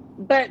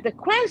 But the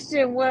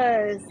question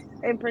was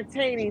in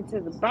pertaining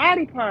to the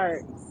body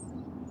parts.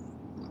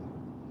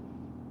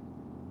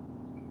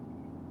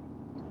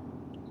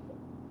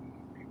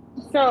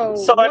 So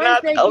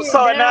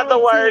in other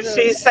words,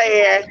 she's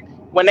saying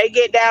when they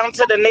get down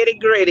to the nitty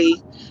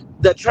gritty,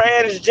 the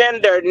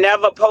transgender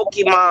never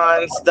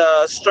Pokemons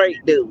the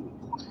straight dude.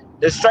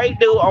 The straight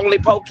dude only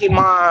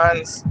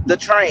Pokemons the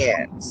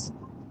trans.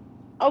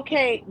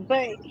 Okay,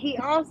 but he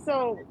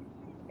also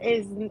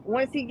is,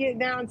 once he get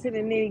down to the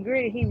nitty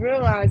gritty, he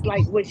realized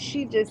like what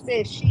she just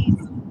said, she's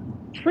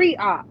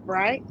pre-op,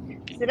 right?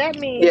 So that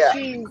means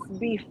she's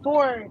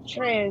before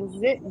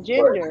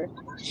transgender.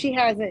 She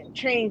hasn't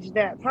changed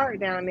that part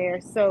down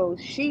there, so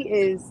she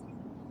is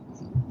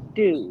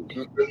dude.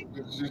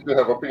 She still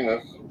have a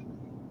penis.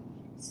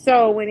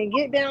 So when it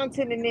get down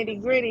to the nitty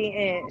gritty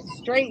and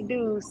straight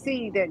dudes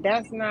see that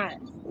that's not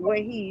what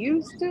he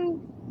used to,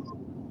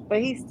 but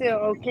he's still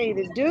okay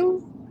to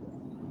do,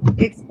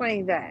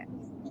 explain that.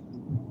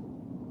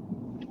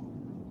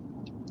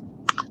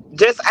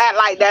 Just act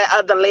like that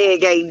other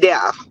leg ain't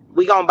there.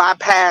 We gonna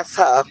bypass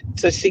her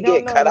till she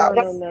get cut off.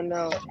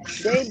 No.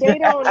 They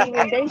don't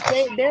even.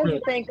 There's a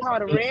thing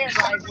called a red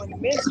light when the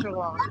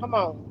menstrual on.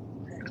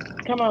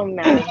 Come on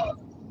now.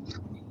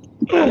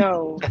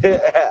 No,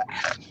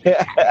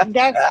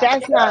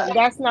 that's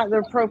not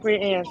the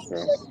appropriate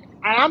answer.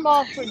 I'm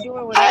all for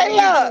doing whatever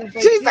you do.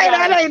 She say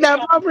that ain't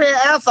the appropriate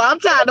answer. I'm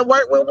trying to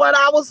work with what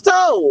I was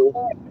told.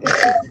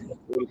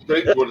 The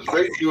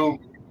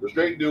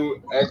straight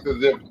dude acts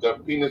as if the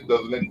penis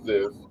doesn't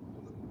exist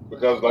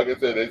because, like I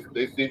said,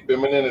 they see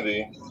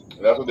femininity,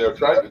 and that's what they're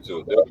attracted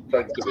to. They're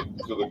attracted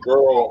to the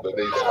girl that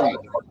they see.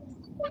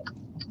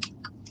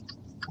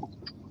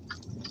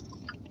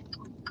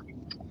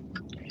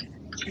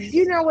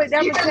 You know what?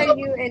 I'm gonna tell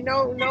you, and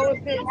no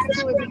offense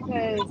to it,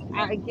 because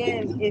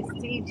again, it's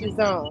to each his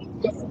own.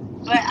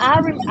 But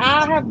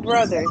I have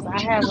brothers.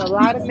 I have a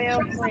lot of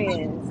male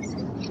friends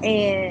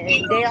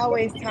And they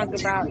always talk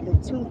about the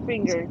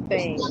 2-finger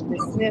thing, the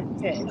sniff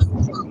test.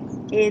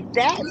 If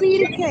that be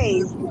the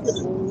case,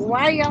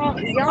 why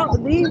y'all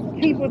these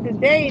people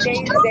today,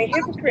 they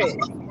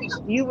hypocrites.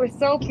 You were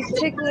so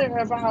particular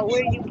about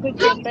where you put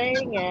your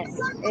thing at,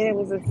 and it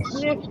was a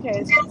sniff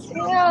test.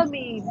 Tell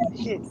me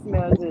shit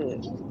smell good.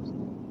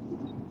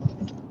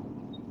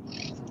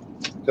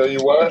 Tell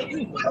you what,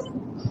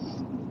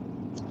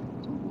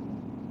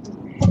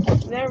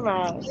 Never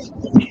mind.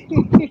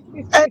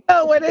 And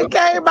so when it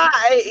came out,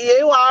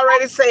 you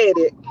already said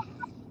it.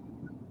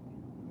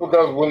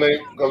 because when they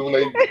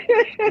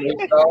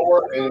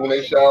shower and when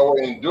they shower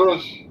and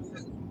douche,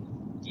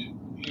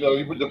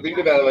 you put your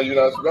finger down there, you're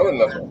not smelling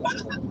nothing.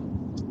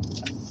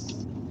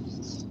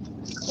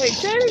 Wait,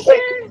 say it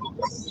again.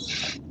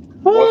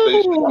 Once they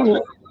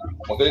Ooh.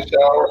 once they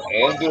shower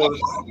and douche,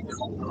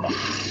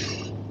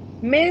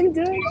 Men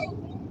douche?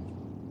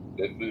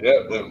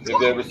 if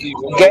they're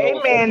receiving Gay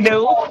anal sex, men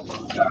do.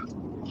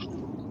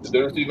 if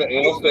they're receiving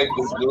anal sex,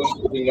 they douche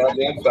to clean out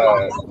the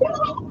inside,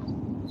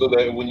 so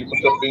that when you put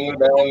your finger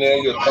down there,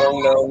 your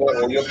tongue down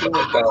there, or your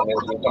penis down there,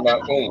 it can come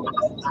out clean.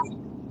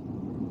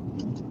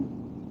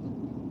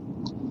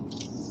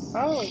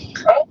 Oh,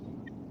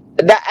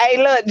 Hey,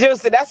 look,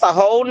 Juicy, that's a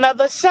whole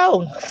nother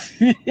show.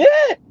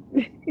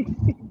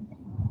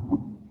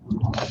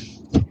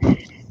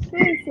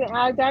 listen,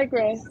 I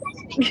digress.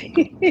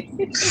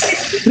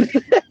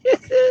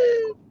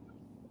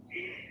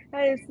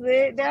 I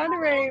slid down the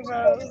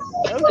rainbow.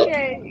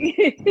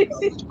 Okay.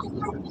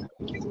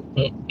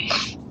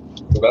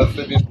 So that's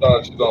Sydney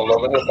Star. She's on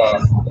Love and Hip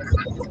Hop.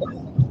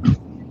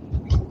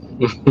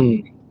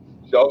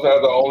 She also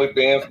has her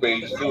OnlyFans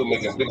page too,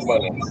 making big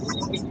money.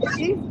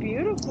 She's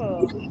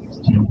beautiful.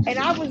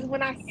 And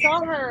when I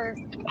saw her,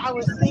 I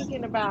was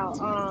thinking about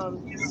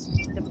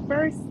the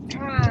first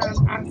time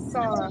I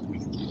saw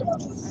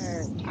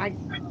her. I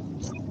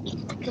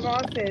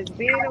Kamal says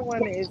being a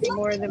woman is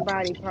more than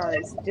body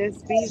parts.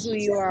 Just be who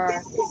you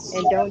are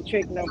and don't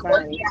trick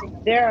nobody.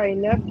 There are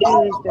enough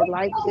dudes that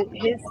like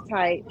his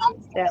type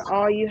that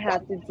all you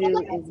have to do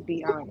is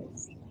be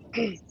honest.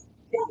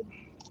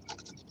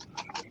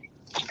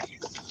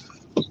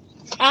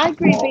 I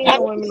agree being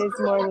a woman is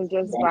more than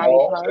just body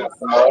parts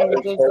and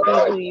It's just her be who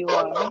type. you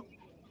are.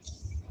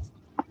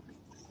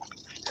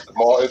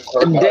 Kamal, it's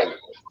her De- type.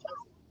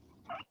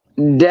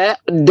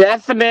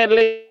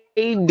 definitely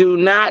do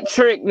not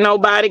trick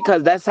nobody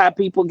because that's how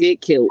people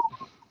get killed.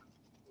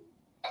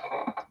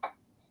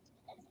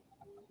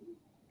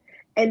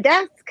 And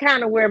that's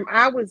kind of where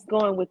I was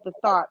going with the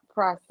thought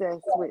process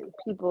with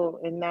people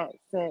in that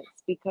sense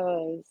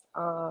because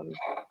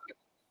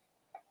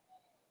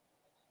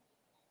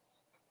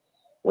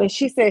when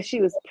she said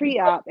she was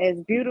pre-op, as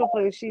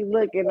beautiful as she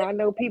looked, and I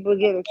know people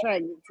get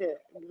attracted to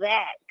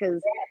that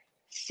because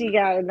she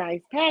got a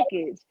nice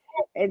package.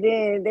 And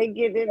then they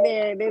get in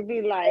there and they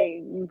be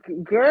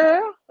like,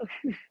 girl,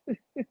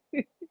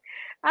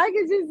 I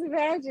can just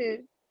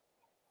imagine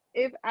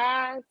if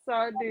I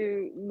saw a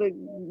dude look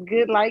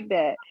good like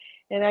that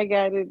and I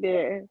got in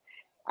there.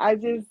 I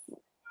just,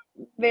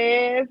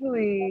 man,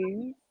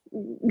 please.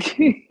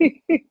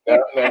 Now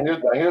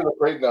here's the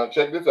crazy. Now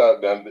check this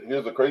out. Now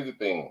here's the crazy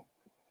thing.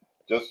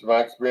 Just my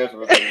experience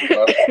with my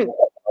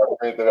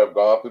friends that have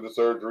gone through the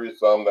surgery,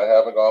 some that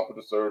haven't gone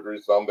through the surgery,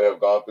 some that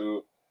have gone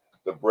through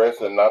the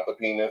breast and not the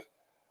penis.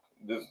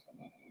 This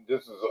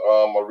this is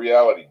a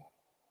reality.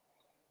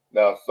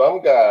 Now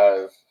some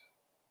guys,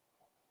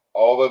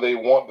 although they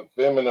want the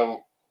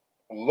feminine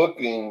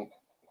looking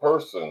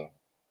person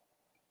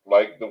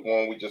like the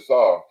one we just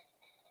saw,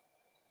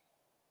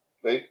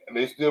 they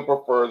still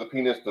prefer the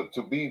penis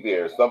to be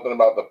there. Something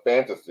about the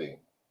fantasy.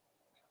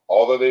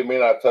 Although they may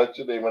not touch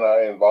it, they may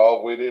not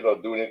involve with it or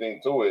do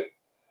anything to it.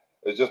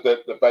 It's just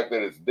that the fact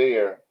that it's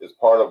there is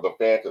part of the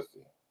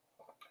fantasy.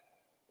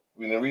 I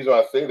mean, the reason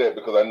I say that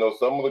because I know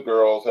some of the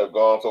girls have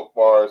gone so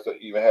far as to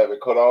even have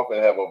it cut off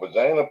and have a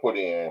vagina put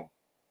in.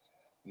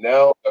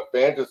 Now the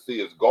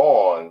fantasy is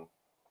gone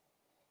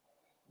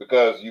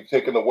because you've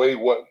taken away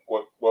what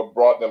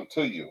brought them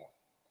to you.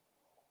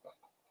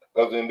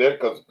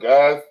 Because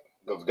guys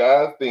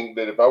think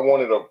that if I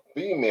wanted a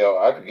female,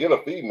 I could get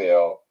a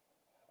female.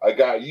 I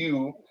got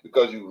you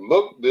because you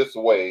look this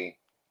way.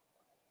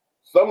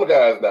 Some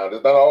guys now,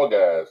 it's not all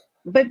guys.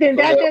 But then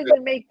Some that guys,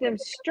 doesn't make them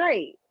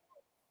straight.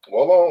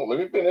 hold on, let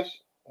me finish.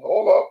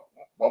 Hold up,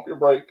 bump your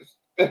brakes.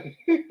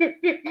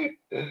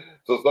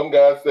 So some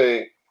guys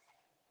say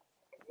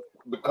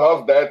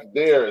because that's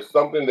there is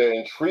something that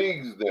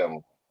intrigues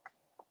them.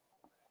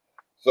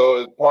 So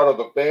it's part of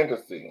the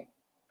fantasy.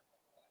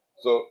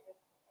 So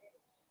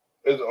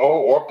it's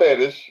or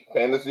fetish,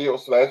 fantasy or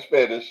slash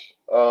fetish.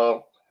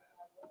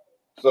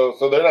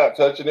 So they're not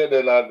touching it.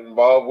 They're not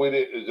involved with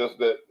it. It's just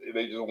that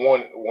they just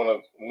want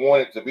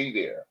it to be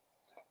there.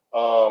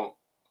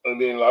 And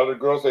then a lot of the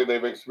girls say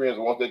they've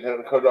experienced once they cut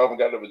it off and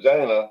got the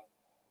vagina,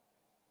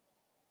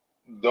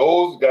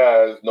 those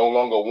guys no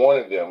longer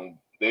wanted them.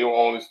 They were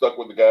only stuck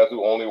with the guys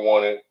who only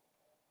wanted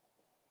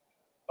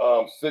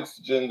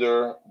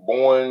cisgender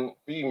born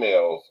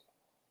females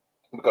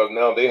because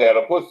now they had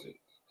a pussy.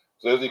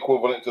 So it's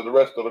equivalent to the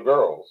rest of the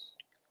girls.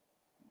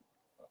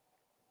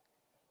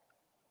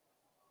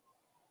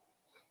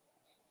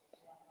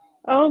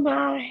 Oh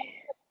my.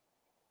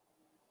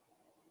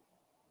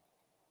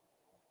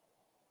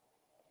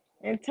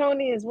 And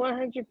Tony is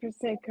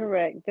 100%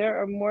 correct.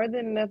 There are more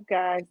than enough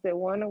guys that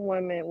want a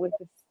woman with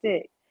a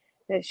stick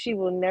that she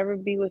will never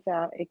be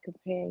without a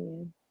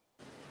companion.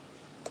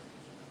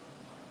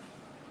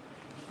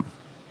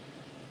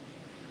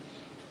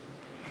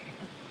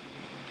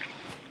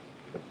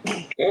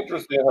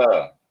 Interesting,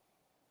 huh?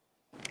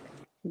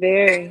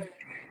 Very.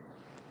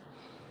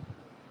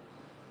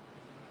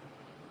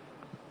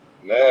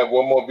 Now I have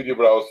one more video,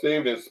 but I was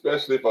saving it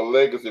especially for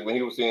Legacy when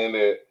he was saying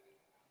that,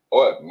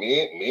 what,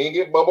 men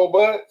get bubble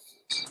butts?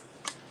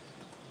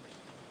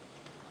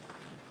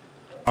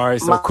 All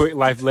right, so quick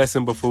life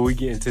lesson before we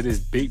get into this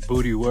big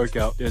booty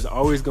workout. There's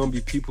always going to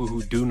be people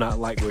who do not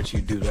like what you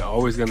do. They're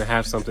always going to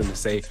have something to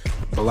say.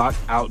 Block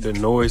out the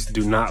noise.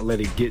 Do not let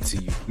it get to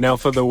you. Now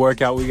for the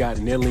workout, we got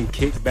kneeling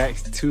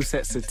kickbacks, 2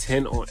 sets of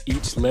 10 on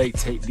each leg.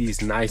 Take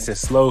these nice and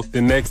slow.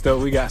 The next up,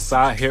 we got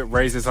side hip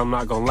raises. I'm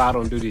not going to lie, I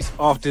don't do these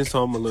often,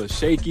 so I'm a little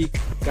shaky.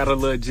 Got a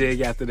little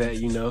jig after that,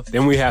 you know.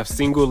 Then we have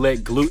single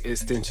leg glute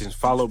extensions,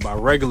 followed by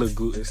regular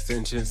glute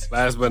extensions.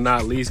 Last but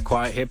not least,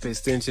 quad hip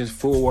extensions.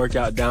 Full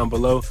workout down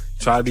below.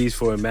 Try these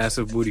for a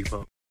massive booty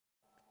pump.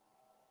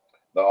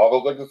 Now,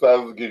 all those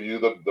exercises give you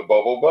the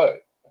bubble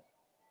butt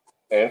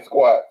and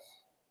squats.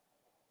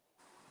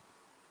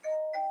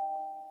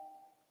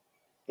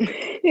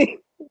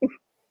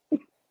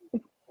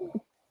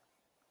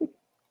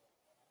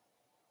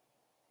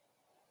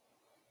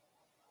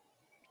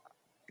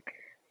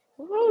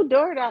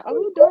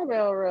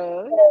 Doorbell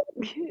rug.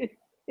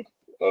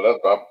 So that's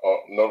my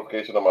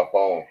notification on my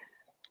phone.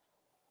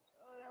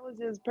 Oh, that was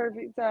just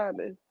perfect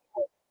timing.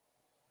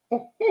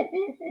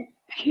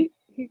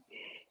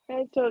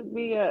 That choked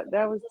me up.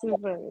 That was too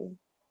funny.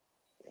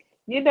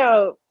 You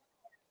know,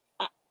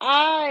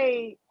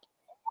 I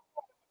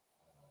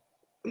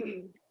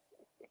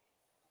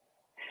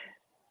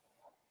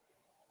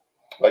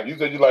Like you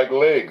said, you like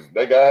legs.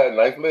 That guy had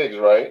nice legs,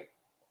 right?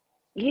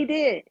 he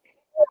did.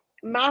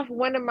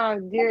 One of my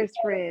dearest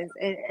friends,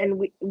 and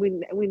we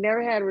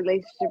never had a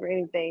relationship or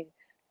anything,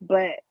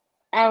 but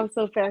I was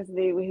so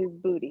fascinated with his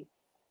booty.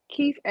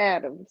 Keith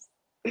Adams,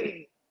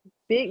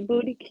 big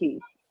booty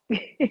Keith.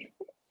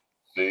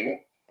 See?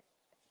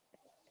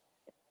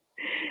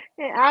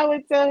 And I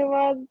would tell him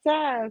all the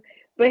time,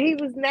 but he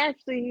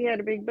had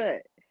a big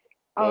butt.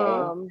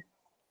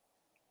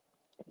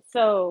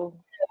 So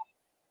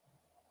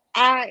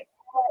I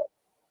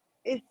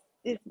it's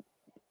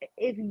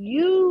if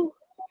you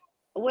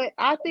what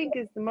I think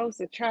is the most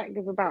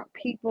attractive about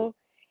people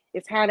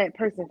is how that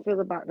person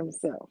feel about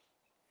themselves.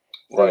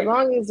 So as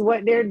long as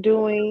what they're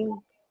doing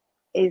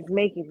is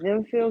making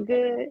them feel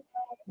good,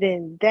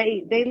 then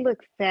they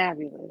look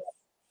fabulous.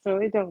 So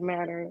it don't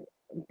matter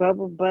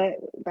bubble butt,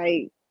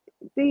 like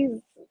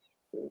these,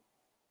 I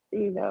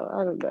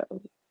don't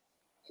know.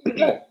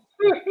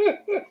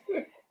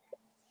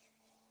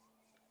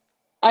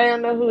 I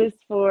don't know who it's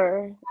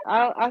for.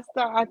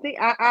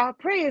 I'll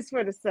pray it's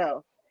for the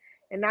self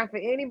and not for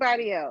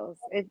anybody else.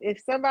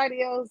 If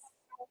somebody else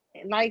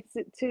likes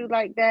it too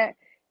like that,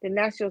 then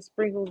that's your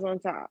sprinkles on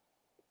top.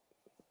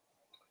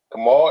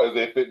 Kamal is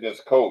a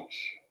fitness coach.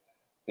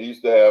 He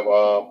used to have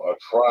a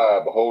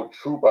tribe, a whole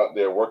troop out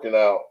there working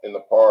out in the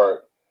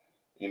park,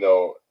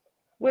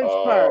 Which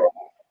part?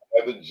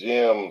 at the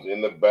gyms,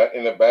 in the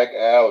back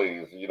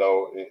alleys,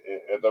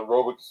 at the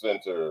aerobic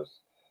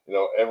centers,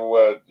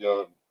 everywhere,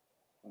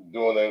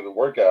 doing the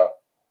workout.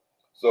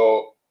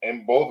 So,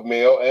 and both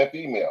male and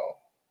female.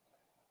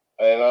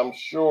 And I'm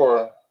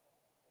sure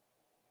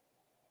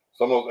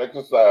some of those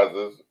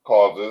exercises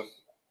causes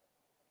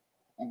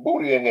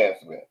booty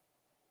enhancement.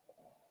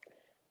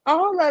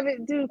 All of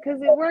it do,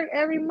 because it works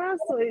every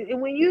muscle.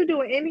 And when you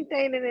do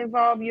anything that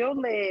involves your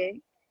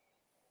leg,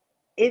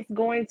 it's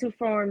going to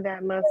form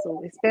that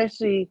muscle,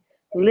 especially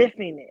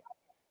lifting it.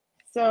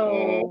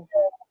 So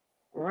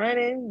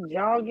running,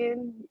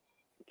 jogging,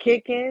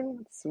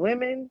 kicking,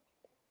 swimming.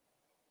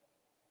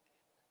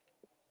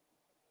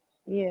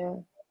 Yeah.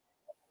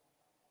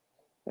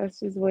 That's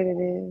just what it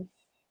is.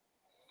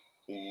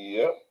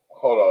 Yep.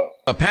 Hold on.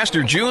 A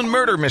Pastor June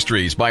Murder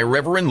Mysteries by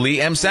Reverend Lee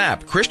M.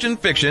 Sapp, Christian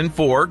fiction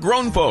for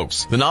grown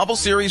folks. The novel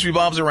series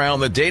revolves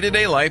around the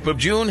day-to-day life of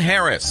June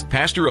Harris,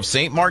 pastor of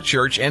St. Mark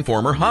Church and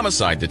former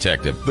homicide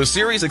detective. The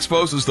series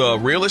exposes the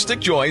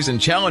realistic joys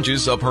and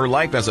challenges of her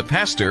life as a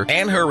pastor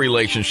and her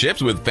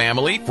relationships with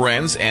family,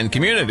 friends, and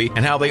community,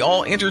 and how they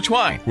all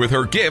intertwine with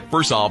her gift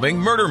for solving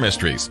murder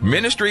mysteries.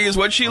 Ministry is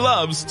what she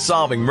loves.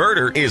 Solving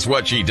murder is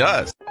what she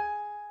does.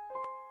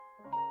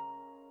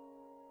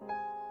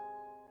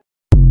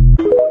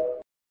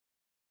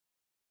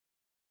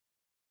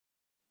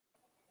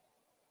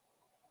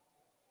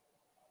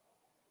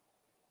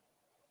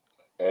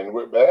 And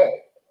we're back.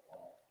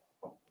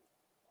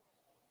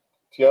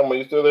 Tiama,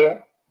 you still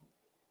there?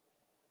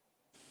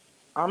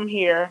 I'm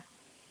here.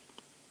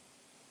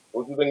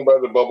 What do you think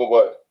about the bubble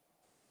butt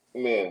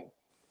men?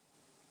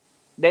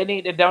 They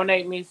need to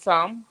donate me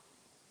some.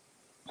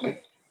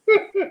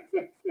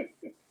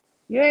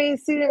 You ain't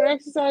see them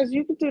exercises.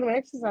 You can do them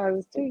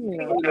exercises too, you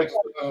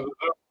know.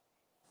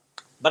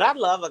 But I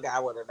love a guy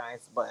with a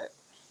nice butt.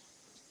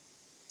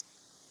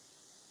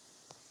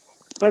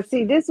 But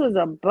see, this was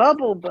a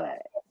bubble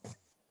butt.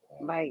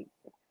 Like,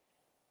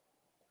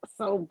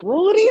 so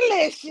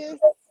bootylicious.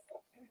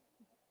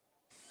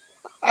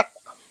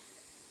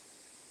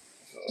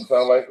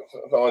 Sound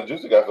like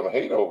Juicy got some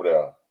hate over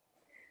there.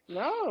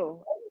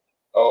 No.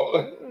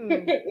 Oh,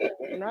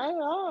 Not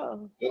at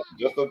all.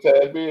 just a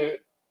tad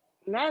bit.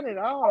 Not at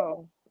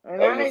all.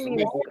 And Oh, I ain't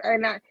even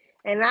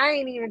I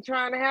ain't even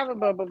trying to have a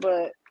bubble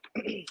butt.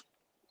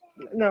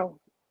 No.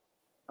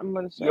 I'm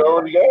gonna show you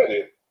already got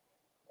it.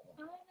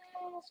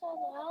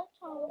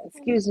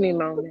 Excuse me a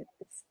moment.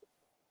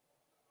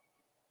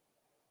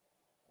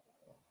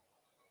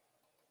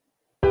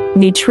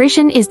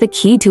 Nutrition is the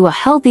key to a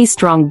healthy,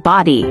 strong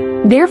body.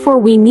 Therefore,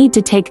 we need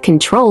to take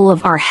control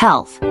of our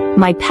health.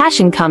 My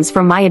passion comes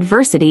from my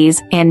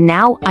adversities, and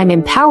now I'm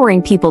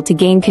empowering people to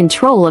gain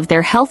control of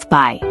their health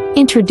by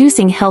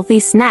introducing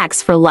healthy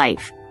snacks for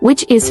life,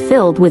 which is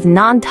filled with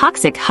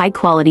non-toxic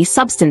high-quality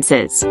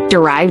substances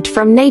derived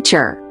from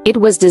nature. It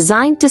was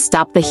designed to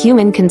stop the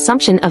human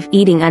consumption of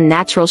eating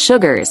unnatural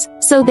sugars,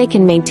 so they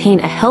can maintain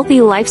a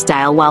healthy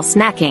lifestyle while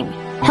snacking.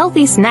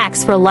 Healthy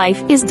Snacks for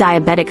Life is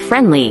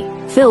diabetic-friendly,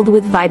 filled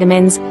with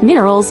vitamins,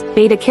 minerals,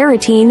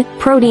 beta-carotene,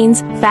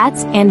 proteins,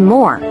 fats, and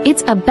more.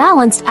 It's a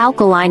balanced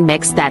alkaline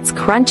mix that's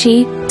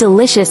crunchy,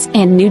 delicious,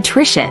 and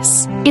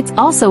nutritious. It's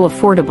also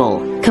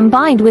affordable,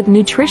 combined with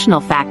nutritional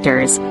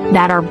factors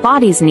that our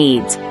bodies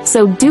needs.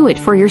 So do it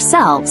for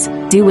yourselves,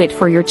 do it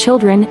for your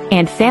children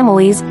and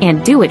families,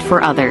 and do it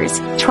for others.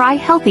 Try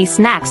Healthy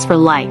Snacks for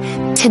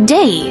Life.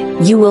 Today,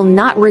 you will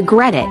not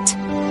regret it.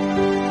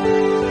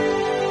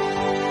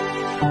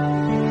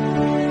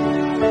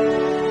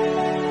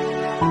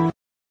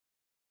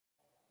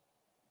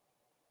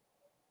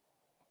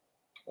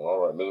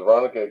 All right, Miss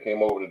Veronica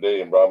came over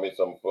today and brought me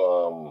some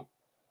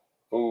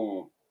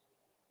food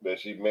that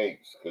she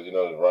makes because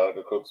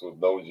Veronica cooks with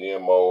no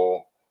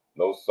GMO,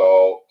 no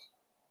salt,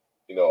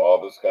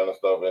 all this kind of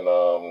stuff, and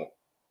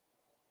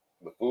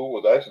the food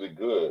was actually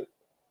good.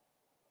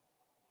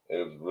 It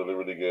was really,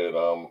 really good.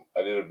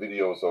 I did a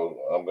video,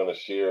 so I'm gonna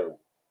share.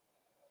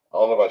 I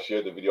don't know if I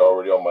shared the video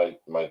already on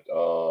my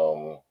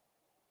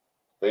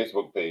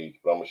Facebook page,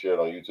 but I'm gonna share it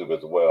on YouTube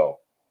as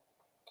well,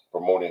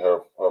 promoting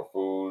her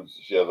foods.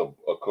 She has a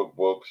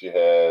cookbook. She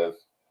has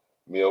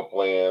meal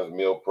plans,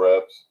 meal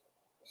preps,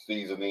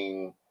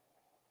 seasoning,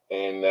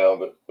 and now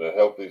the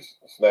healthy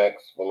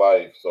snacks for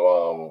life.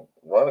 So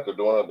Veronica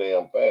doing her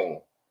damn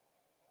thing.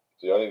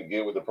 So y'all need to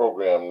get with the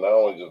program. Not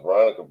only just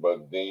Veronica,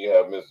 but then you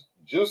have Miss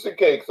Juicy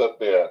Cakes up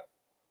there.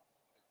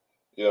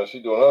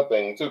 She doing her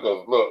thing too.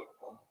 Cause look,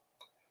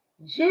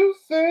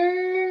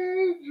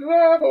 Juicy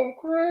drive 'em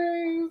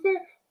crazy.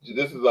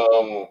 This is I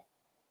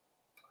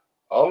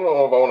don't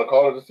know if I want to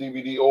call it a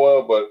CBD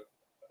oil, but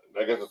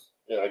I guess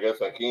I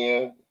guess I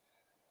can.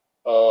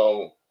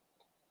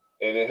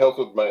 And it helps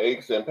with my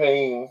aches and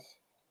pains.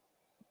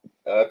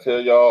 And I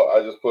tell y'all,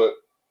 I just put,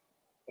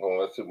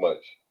 oh, that's too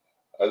much.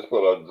 I just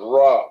put a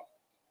drop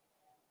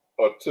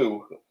or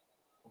two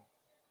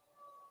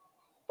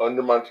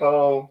under my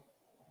tongue.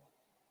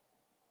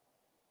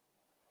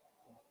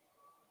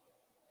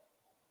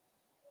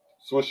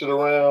 Swish it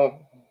around.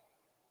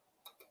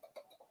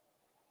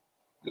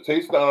 The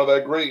taste not all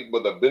that great,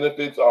 but the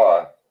benefits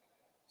are.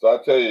 So I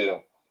tell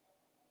you,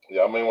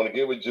 y'all may want to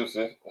get with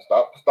Juicy.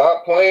 Stop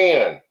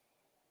playing.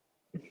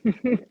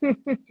 Get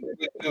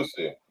with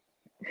Juicy.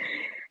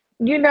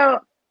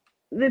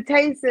 The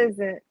taste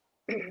isn't,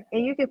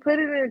 and you can put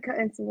it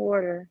in some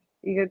water.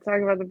 You can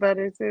talk about the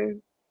butter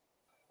too.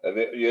 And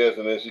then, yes,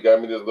 and then she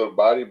got me this little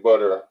body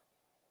butter.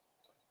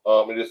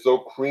 It is so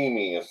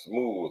creamy and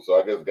smooth.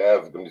 So I guess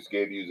guys are gonna be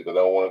scared to use it because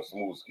I don't want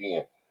smooth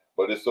skin.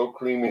 But it's so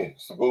creamy and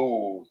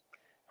smooth.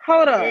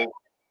 Hold And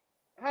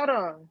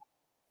on.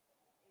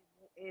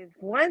 If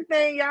one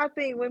thing y'all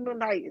think women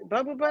like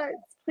bubble butts,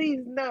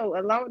 please know,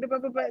 along with the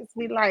bubble butts,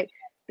 we like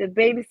the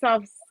baby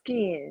soft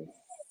skin,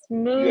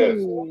 yes,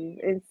 smooth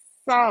and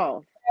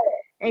soft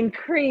and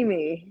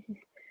creamy.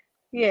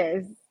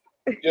 Yes.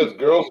 yes,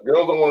 girls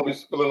don't want to be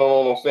spilling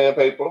on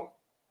sandpaper.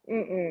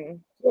 Mm-mm.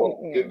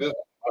 So get this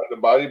the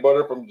body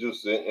butter from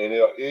Juicy, and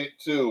it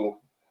too.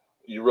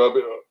 You rub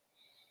it.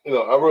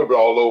 I rub it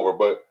all over,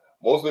 but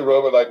mostly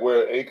rub it like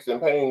where it aches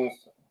and pains,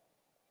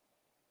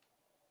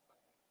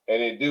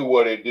 and it do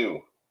what it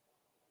do.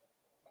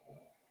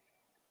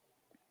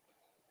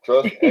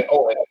 Trust, and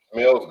it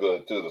smells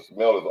good too. The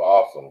smell is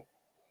awesome.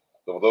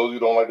 So for those who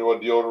don't like to wear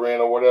deodorant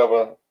or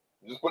whatever,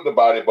 just put the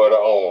body butter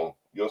on.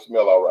 You'll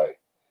smell all right.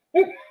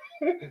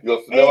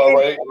 You'll smell all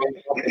right,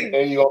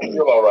 and you'll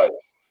feel all right.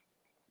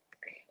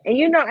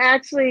 And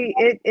actually,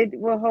 it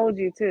will hold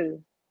you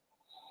too.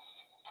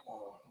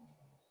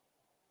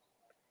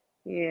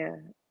 Yeah.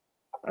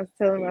 I was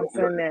telling my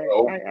son that.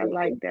 I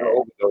like that.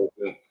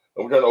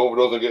 I'm trying to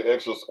overdose and get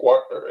extra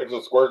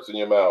squirts in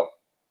your mouth.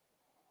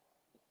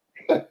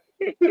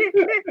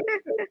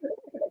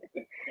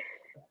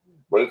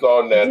 But it's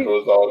all natural.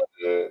 It's all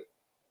good.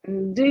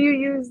 Do you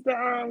use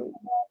the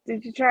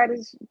Did you try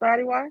this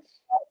body wash?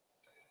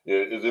 Yeah,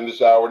 it's in the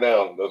shower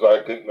now. That's why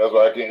I couldn't. That's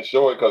why I can't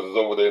show it because it's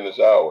over there in the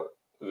shower.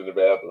 It's in the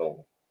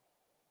bathroom.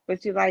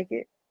 But you like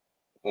it?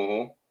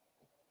 Mm-hmm.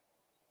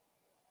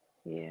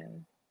 Yeah.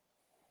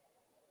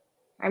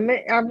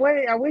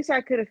 I wish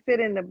I could have fit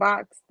in the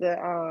box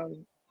the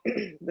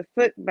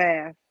foot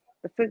bath,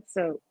 the foot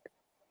soap,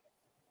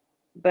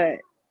 but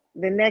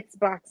the next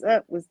box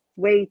up was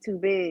way too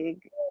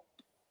big.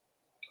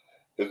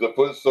 Is the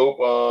foot soap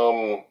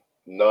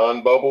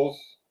non-bubbles?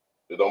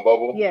 It don't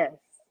bubble? Yes.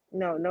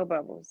 No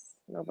bubbles.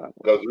 No bubbles.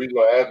 Because the reason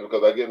why I ask is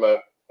because I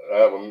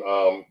have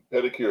a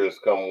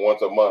pedicurist come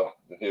once a month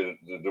here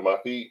to do my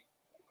feet,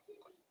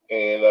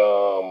 and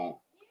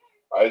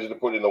I usually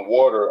put in the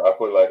water. I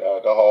put like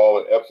alcohol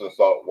and Epsom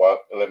salt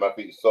and let my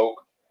feet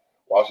soak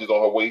while she's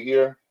on her way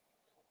here.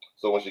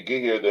 So when she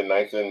get here, they're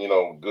nice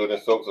and good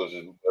and soaked, so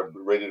she's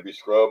ready to be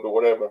scrubbed or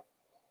whatever.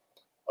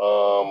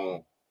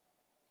 Um,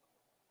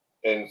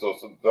 and so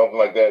something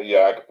like that,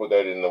 yeah, I could put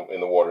that in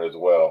the water as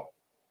well.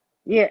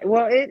 Yeah,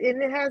 well,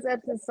 it has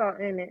Epsom salt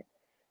in it,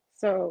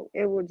 so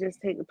it will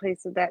just take the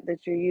place of that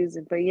you're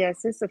using. But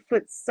yes, it's a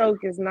foot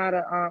soak is not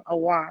a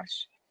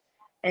wash,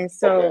 and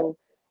so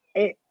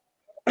it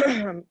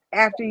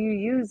after you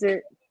use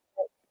it,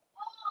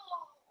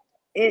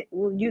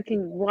 you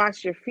can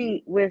wash your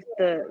feet with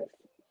the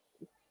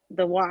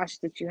wash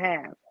that you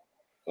have.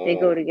 They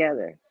go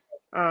together,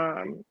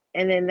 and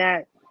then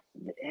that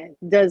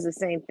does the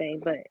same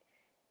thing, but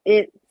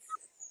it's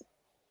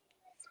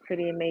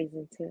pretty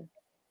amazing too.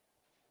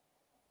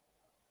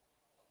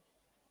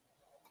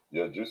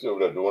 Yeah, Juicy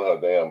over there doing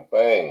her damn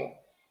thing.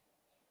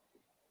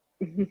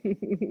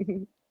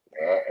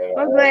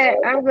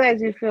 I'm glad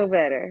you feel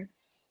better.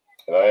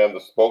 And I am the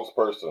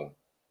spokesperson.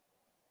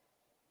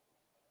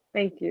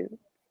 Thank you.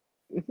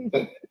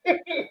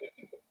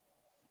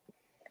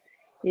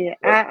 Yeah,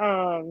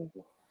 I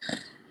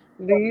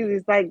do you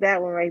just like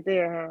that one right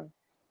there, huh?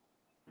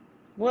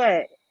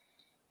 What?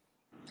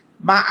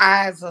 My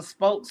eyes a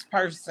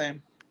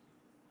spokesperson.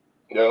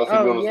 Yeah, let's see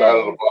me on the side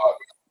of the box.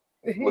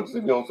 Let's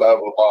see me on the side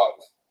of the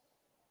box.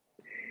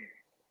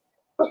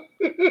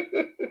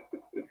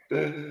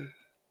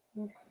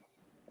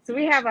 So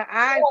we have an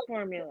eye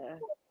formula.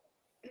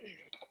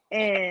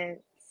 And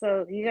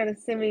so you're gonna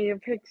send me your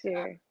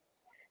picture.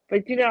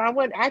 But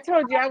I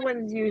told you I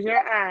wouldn't use your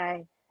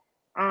eye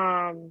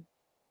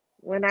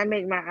when I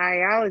make my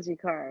eyeology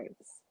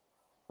cards.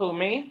 Who,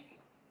 me?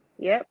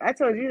 Yep, I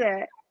told you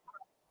that.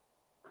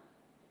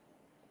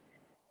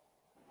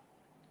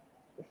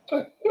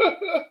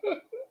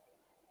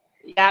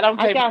 Yeah, I don't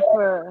pay.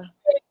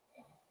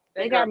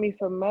 They got me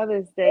for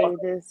Mother's Day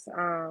this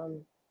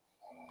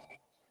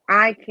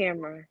eye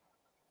camera.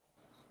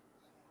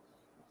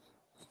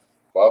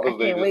 Father's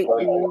Day wait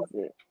to use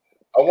it.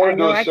 I want to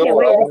do a show. I can't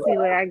wait to see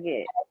what I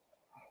get.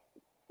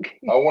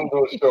 I want to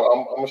do a show.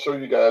 I'm gonna show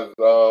you guys.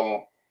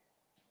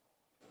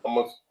 I'm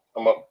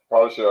gonna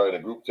probably share it in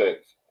a group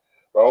text.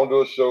 But I want to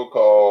do a show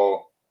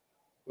called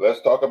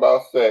 "Let's Talk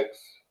About Sex,"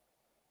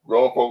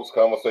 Grown Folks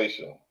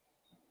Conversation.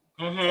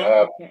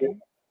 I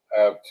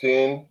have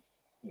 10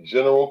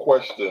 general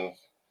questions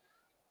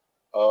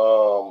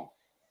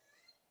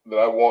that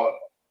I want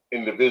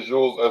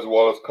individuals as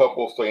well as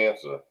couples to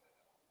answer.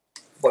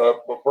 But I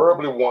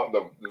preferably want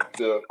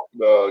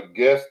the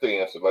guest to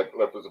answer. Like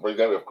for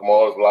example, if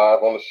Kamal is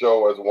live on the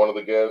show as one of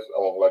the guests, I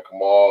want like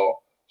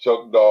Kamal,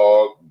 Chuck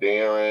Dog,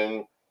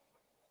 Darren,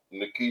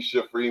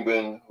 Nikisha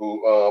Freeman,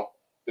 who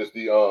is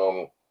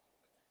the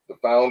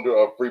founder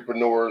of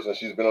Freepreneurs, and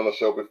she's been on the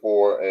show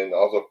before, and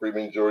also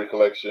Freeman Jewelry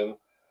Collection.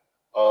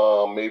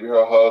 Maybe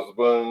her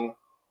husband,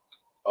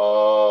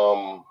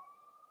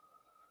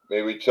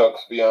 maybe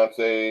Chuck's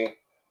fiance,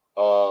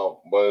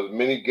 but as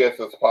many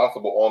guests as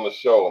possible on the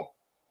show.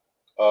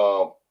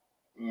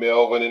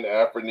 Melvin and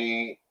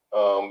Afrani,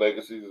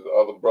 Legacy's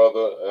other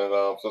brother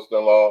and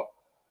sister-in-law,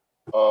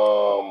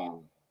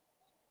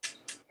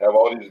 have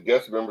all these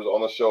guest members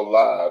on the show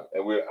live,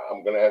 and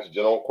I'm going to ask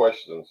general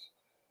questions,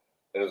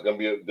 and it's going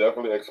to be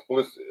definitely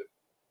explicit.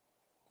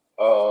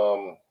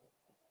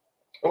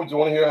 I just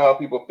want to hear how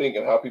people think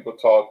and how people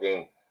talk,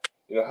 and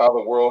how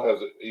the world has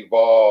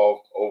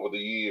evolved over the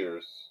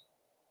years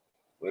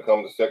when it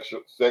comes to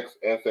sex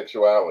and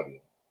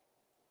sexuality.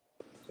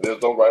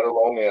 There's no right or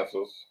wrong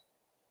answers,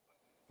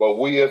 but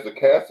we as the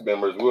cast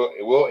members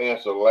will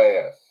answer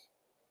last.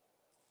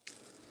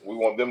 We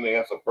want them to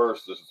answer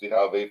first just to see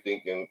how they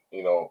think and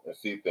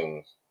see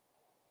things.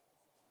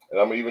 And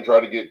I'm gonna even try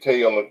to get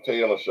Tay on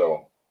the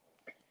show.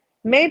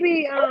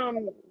 Maybe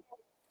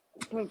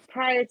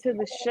prior to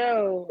the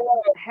show,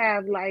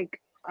 have like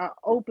an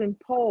open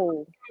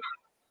poll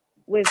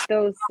with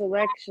those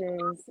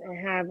selections and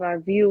have our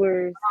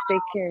viewers, they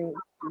can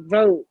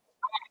vote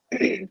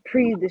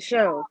pre the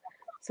show.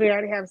 So we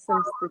already have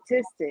some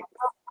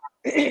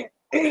statistics.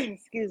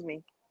 Excuse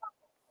me.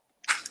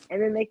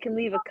 And then they can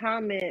leave a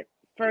comment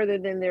further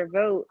than their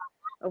vote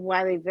of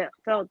why they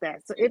felt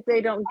that. So if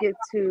they don't get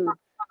to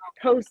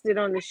post it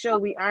on the show,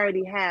 we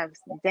already have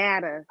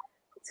data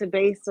to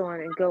base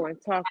on and go and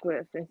talk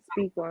with and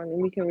speak on,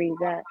 and we can read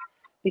that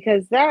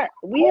because that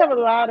we have a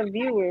lot of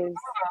viewers,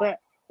 but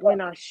when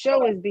our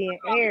show is being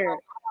aired,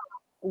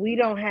 we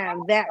don't have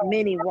that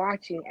many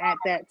watching at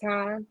that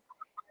time.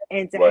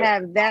 And to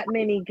have that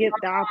many get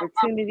the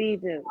opportunity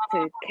to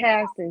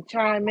cast and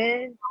chime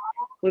in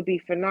would be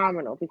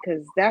phenomenal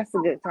because that's a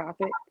good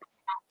topic,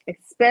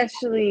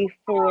 especially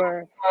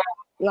for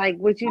like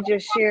what you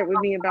just shared with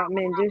me about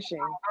men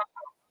dishing.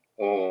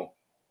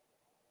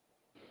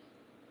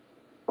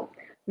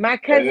 My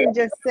cousin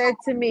just said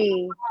to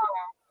me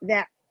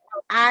that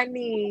I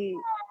need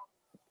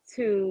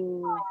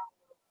to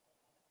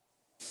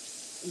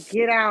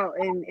get out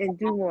and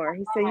do more.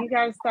 He said, you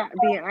got to stop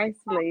being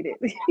isolated.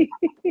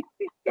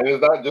 And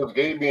it's not just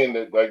gay men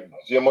that, like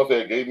GMO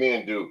said, gay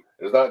men do.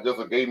 It's not just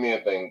a gay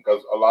man thing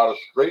because a lot of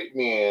straight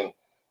men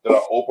that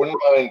are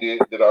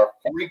open-minded, that are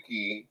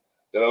freaky,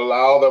 that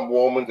allow them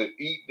woman to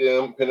eat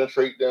them,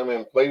 penetrate them,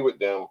 and play with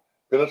them.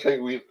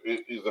 Penetrate with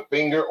is a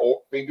finger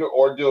or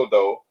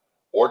dildo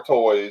or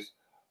toys,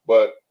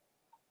 but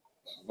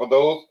for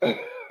those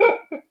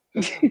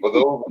for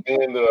those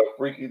men that are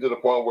freaky to the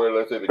point where,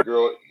 let's say, the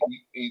girl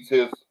eats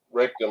his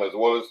rectum as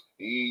well as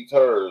he eats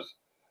hers,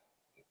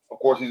 of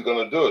course he's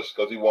gonna douche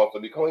because he wants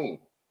to be clean.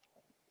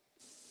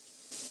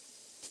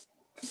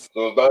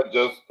 So it's not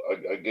just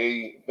a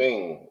gay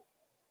thing.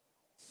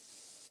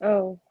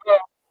 Oh.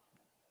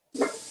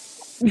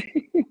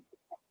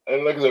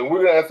 And like I said,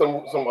 we're gonna ask a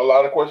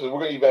lot of questions. We're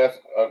gonna even ask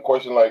a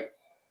question like,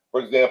 for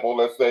example,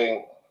 let's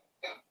say,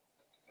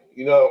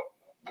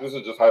 this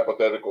is just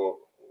hypothetical.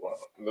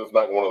 This is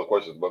not one of the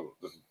questions, but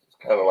this is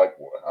kind of like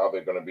how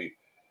they're gonna be.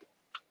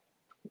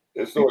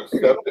 It's so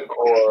accepted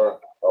for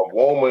a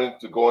woman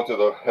to go into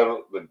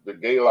the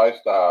gay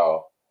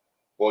lifestyle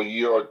for a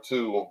year or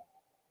two,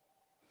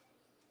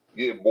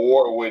 get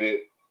bored with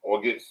it,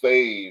 or get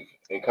saved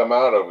and come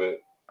out of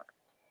it.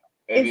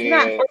 And it's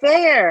not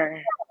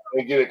fair.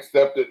 And get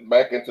accepted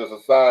back into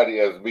society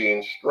as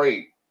being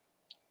straight.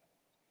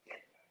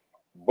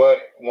 But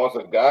once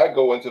a guy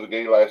go into the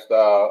gay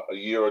lifestyle a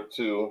year or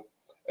two,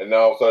 and now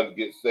all of a sudden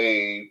get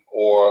saved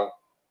or,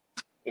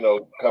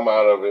 come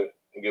out of it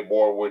and get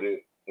bored with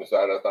it, and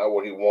decide that's not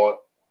what he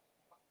wants,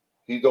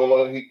 he's no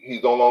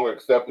longer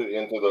accepted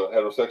into the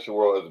heterosexual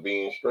world as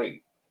being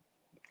straight.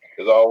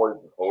 It's always,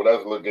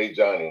 that's a little gay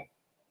Johnny.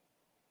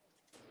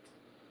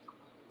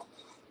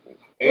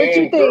 What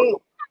you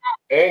think?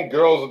 And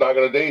girls are not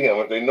going to date him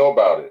if they know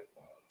about it.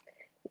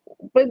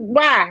 But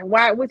why?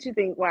 Why? What you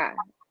think? Why?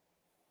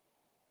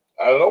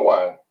 I don't know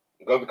why.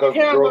 Because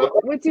Pamela,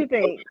 what you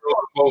think?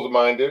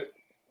 Closed-minded.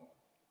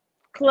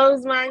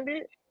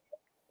 Closed-minded?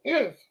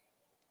 Yes.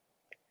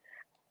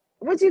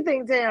 What you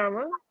think,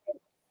 Tamara?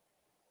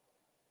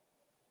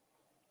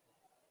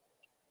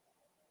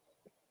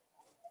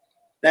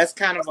 That's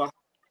kind of a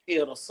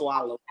pill to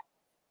swallow.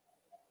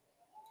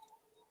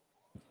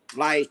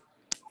 Like,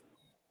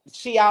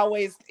 she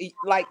always,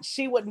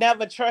 she would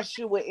never trust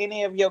you with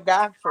any of your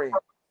guy friends.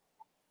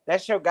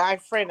 That's your guy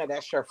friend or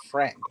that's your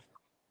friend.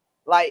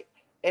 Like,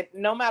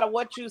 no matter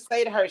what you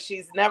say to her,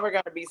 she's never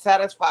going to be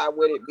satisfied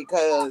with it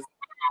because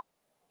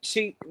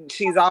she's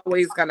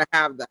always going to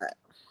have that.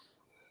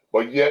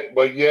 But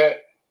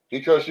yet,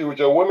 he trusts you with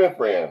your women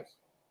friends.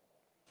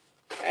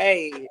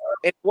 Hey,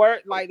 it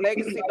worked like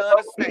Legacy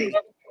loves to say.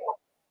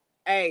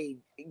 Hey,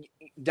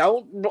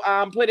 don't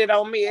put it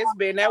on me. It's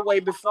been that way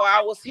before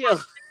I was here.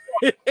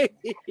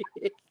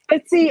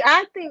 But see,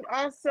 I think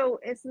also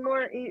it's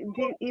more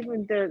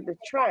even the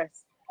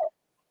trust.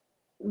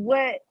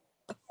 What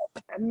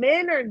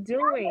men are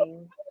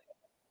doing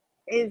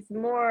is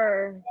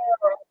more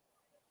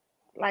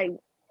like,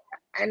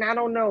 and I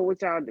don't know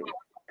what y'all do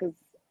because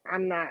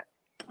I'm not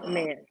a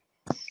man,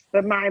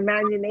 but my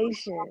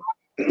imagination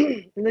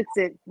looks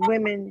at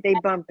women, they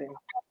bumping.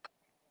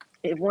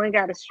 If one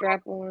got a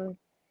strap on,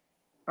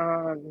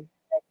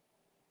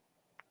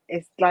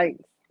 it's like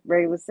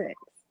regular sex.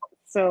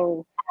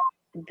 So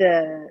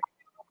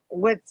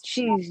what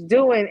she's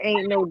doing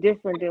ain't no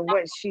different than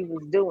what she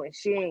was doing.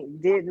 She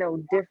ain't did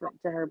no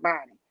different to her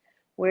body.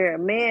 Where a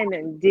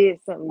man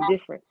did something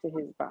different to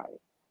his body,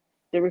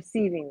 the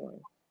receiving one.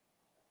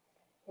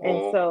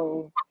 And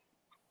so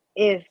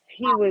if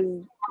he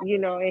was,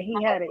 and he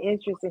had an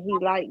interest and he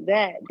liked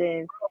that,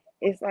 then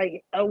it's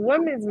like a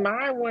woman's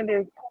mind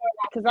wonders,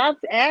 because I've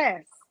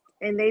asked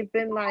and they've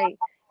been like,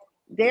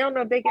 they don't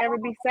know if they can ever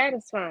be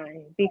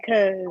satisfying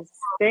because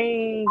they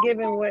ain't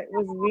given what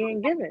was being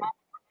given.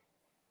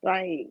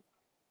 Like,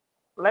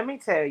 let me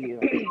tell you,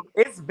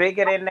 it's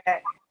bigger than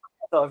that.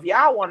 So if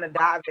y'all want to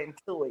dive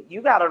into it,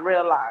 you got to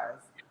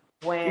realize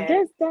when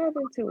just dive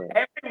into it.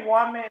 Every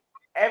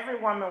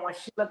woman, when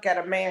she look at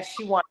a man,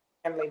 she wants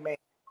a manly man.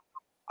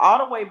 All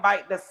the way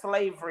back to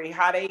slavery,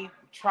 how they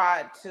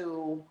tried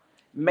to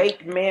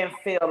make men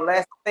feel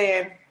less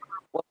than,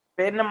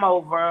 bend them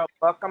over,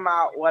 buck them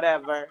out,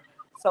 whatever.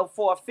 So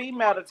for a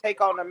female to take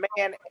on a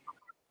man,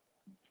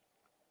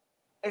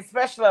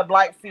 especially a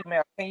black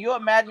female, can you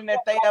imagine if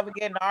they ever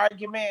get in an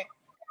argument?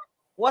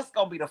 What's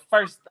gonna be the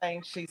first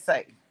thing she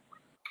say?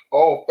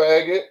 Oh,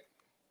 faggot.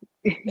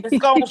 It's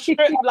gonna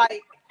strip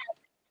like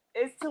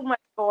it's too much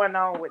going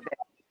on with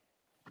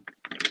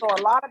that. So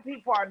a lot of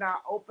people are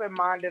not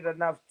open-minded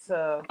enough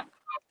to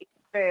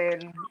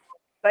even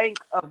think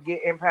of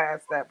getting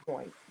past that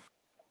point.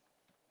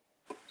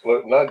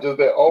 Look, not just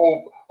that.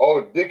 Oh,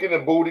 dick in the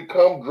booty,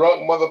 come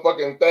drunk,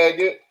 motherfucking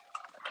faggot.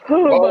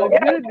 Oh my Oh,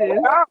 goodness.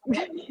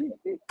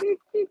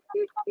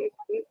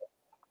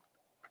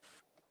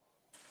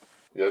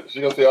 yeah,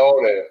 she gonna say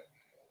all that.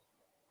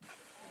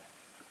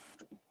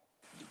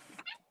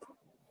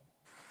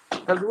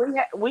 Because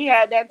we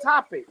had that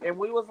topic, and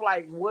we was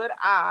like, would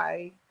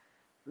I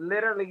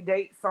literally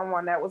date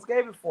someone that was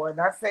gay before? And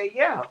I say,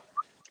 yeah,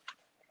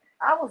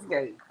 I was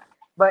gay,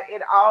 but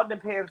it all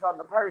depends on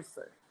the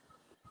person.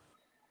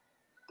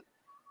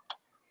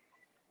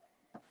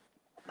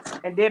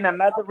 And then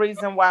another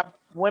reason why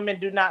women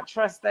do not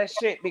trust that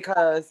shit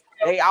because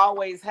they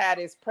always had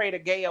is pray the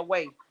gay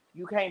away.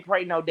 You can't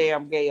pray no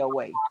damn gay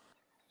away.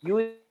 You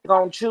either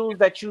gonna choose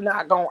that you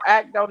not gonna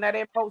act on that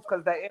impulse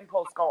because that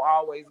impulse gonna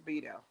always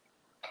be there.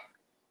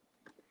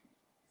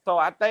 So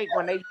I think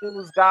when they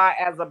use God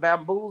as a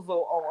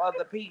bamboozle on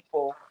other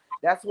people,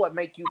 that's what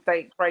make you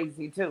think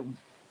crazy too.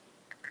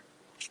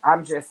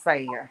 I'm just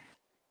saying.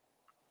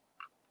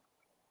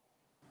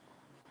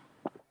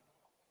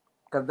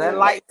 Cause that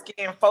light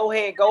skinned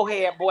forehead, go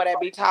ahead, boy,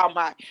 that be talking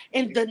about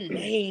in the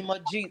name of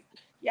Jesus.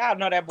 Y'all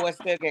know that boy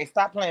still gay.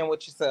 Stop playing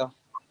with yourself.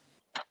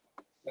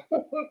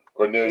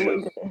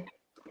 Cornelius.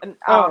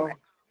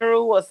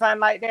 Drew or something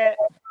like that.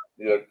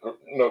 Yeah,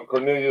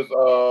 Cornelius.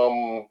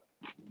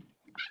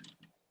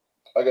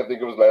 I can't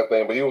think of his last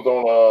name, but he was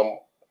on.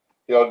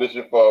 He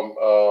auditioned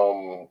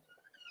for.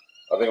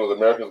 I think it was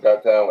America's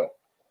Got Talent.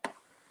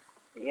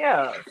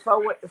 Yeah.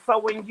 So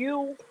when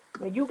you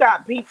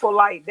got people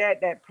like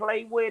that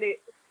play with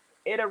it,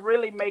 it'll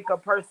really make a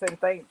person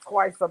think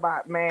twice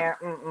about man.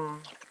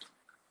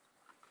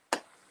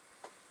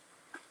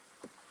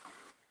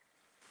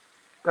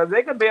 Because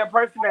it could be a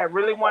person that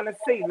really want to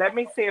see. Let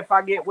me see if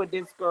I get with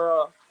this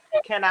girl.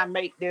 Can I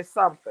make this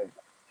something?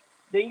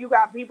 Then you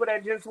got people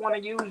that just want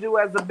to use you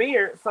as a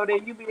beard. So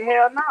then you be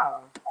hell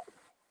nah.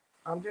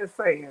 I'm just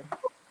saying.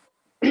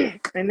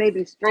 And they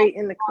be straight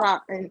in the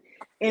closet,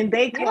 in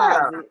they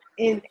closet,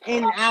 in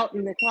out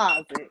in the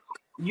closet.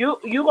 You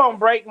gonna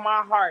break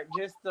my heart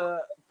just to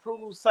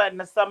prove something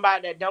to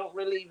somebody that don't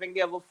really even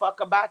give a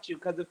fuck about you.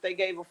 Because if they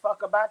gave a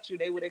fuck about you,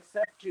 they would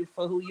accept you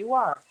for who you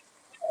are.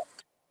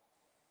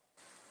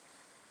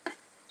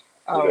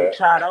 Oh,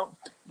 child,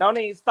 don't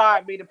even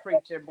start me the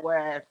preacher,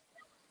 boy.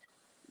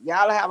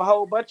 Y'all have a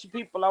whole bunch of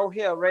people out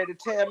here ready to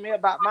tell me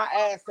about my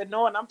ass and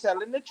knowing I'm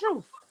telling the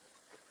truth.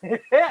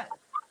 Because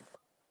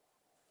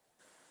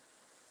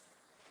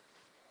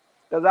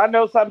I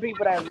know some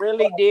people that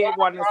really did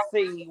want to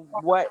see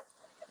what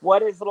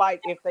it's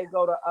like if they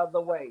go the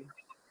other way.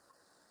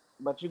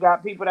 But you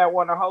got people that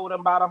want to hold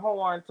them by the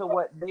horn to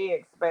what they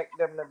expect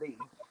them to be.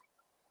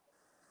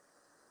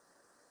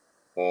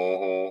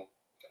 Mm-hmm.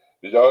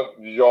 Did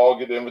y'all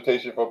get the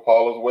invitation for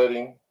Paula's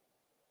wedding?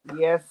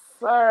 Yes,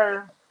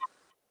 sir.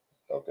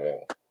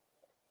 Okay.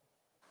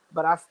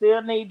 But I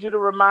still need you to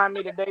remind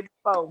me the day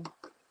before.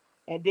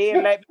 And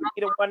then let me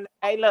be the one.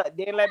 Hey, look,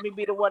 then let me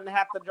be the one to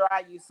have to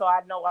drive you so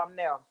I know I'm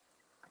there.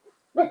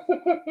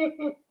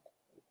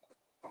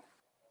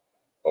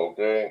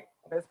 Okay.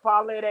 Miss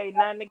Paula, it ain't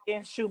nothing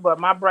against you, but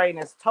my brain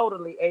is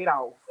totally ate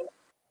off.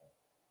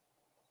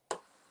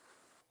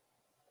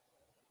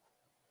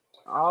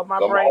 All my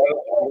brain.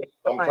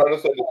 I'm trying to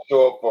set the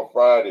show up for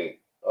Friday.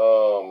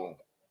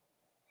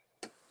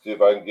 See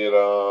if I can get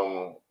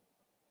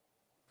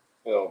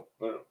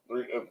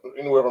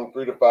anywhere from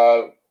 3 to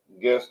 5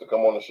 guests to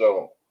come on the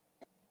show.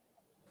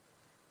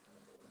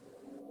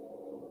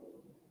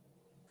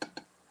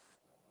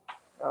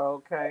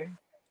 Okay.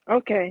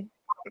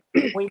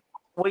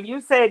 When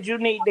you said you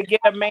need to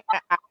get a man,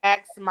 I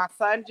asked my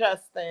son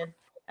Justin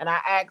and I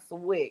asked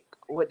Wick,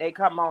 would they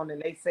come on, and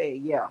they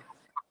said yeah.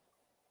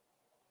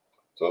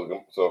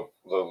 So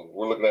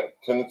we're looking at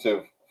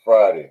tentative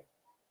Friday.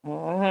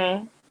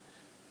 Mm-hmm.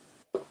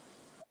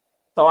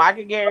 So I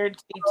can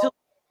guarantee 2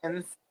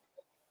 things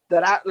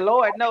that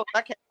Lord knows,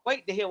 I can't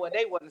wait to hear what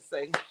they want to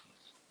say.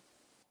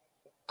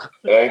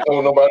 And I ain't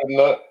told nobody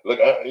nothing. Look,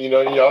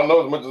 y'all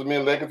know as much as me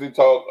and Legacy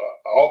talk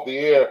off the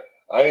air.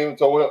 I ain't even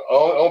told him. I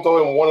only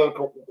told him one of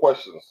the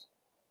questions.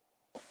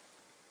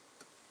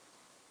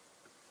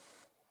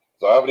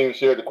 So I haven't even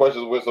shared the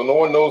questions with. So no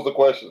one knows the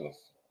questions.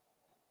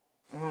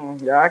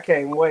 Yeah, I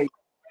can't wait.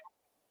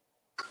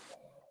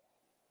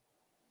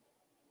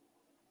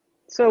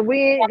 So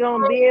we ain't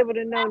gonna be able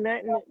to know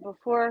nothing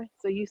before.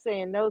 So you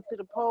saying no to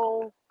the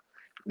poll?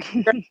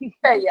 Hey,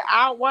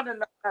 I don't want to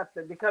know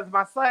nothing because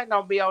my son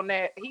gonna be on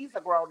that. He's a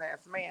grown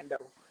ass man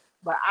though,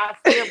 but I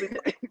still be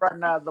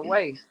running the other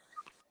way.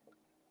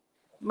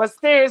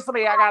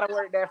 Mysteriously, I gotta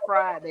work that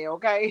Friday.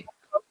 Okay.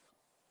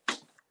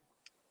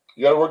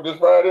 You gotta work this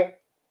Friday?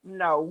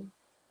 No.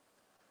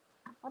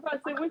 I'm about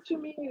to say, what you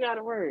mean you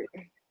gotta work?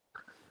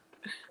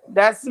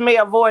 That's me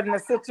avoiding the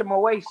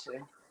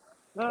situation.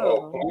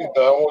 Oh, please,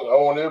 I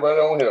want everybody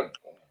on here.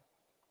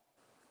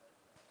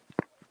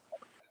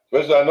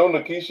 Especially, I know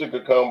Nikisha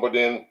could come, but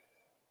then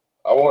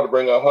I want her to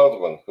bring her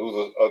husband,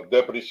 who's a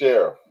deputy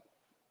sheriff.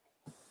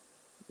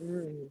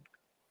 Mm.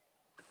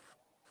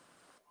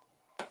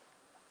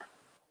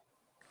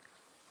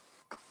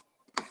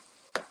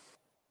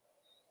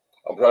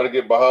 I'm trying to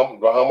get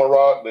Bahama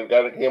Rock. They've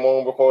got it came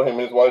on before him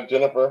and his wife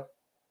Jennifer.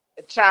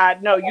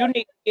 Child, no, you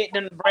need to get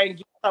them to bring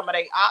you some of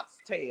their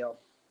oxtail.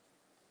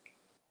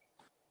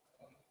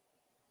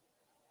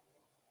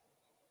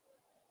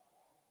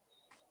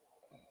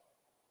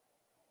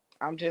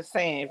 I'm just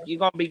saying, if you're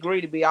gonna be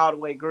greedy, be all the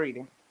way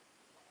greedy.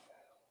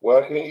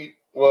 Well, I can't eat.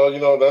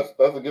 Well, that's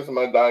against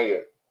my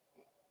diet.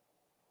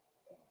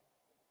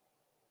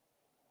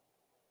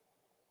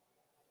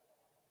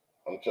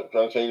 I'm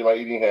trying to change my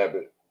eating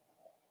habit.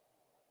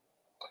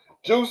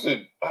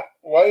 Juicy,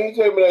 why didn't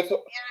you tell me that?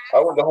 I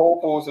went to Whole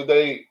Foods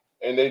today,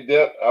 and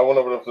I went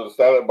over to the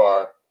salad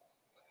bar.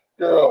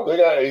 Girl, they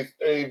got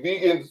a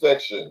vegan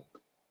section.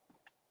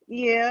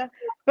 Yeah,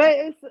 but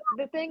it's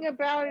the thing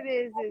about it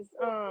is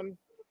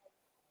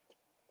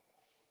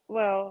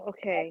well,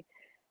 okay.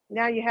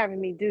 Now you're having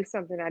me do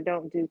something I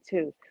don't do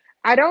too.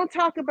 I don't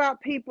talk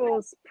about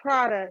people's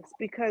products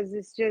because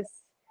it's just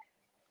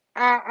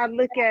I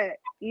look at,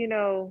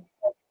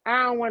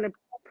 I don't want to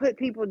put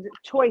people's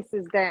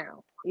choices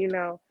down,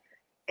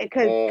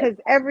 because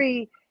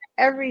every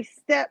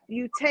step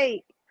you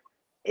take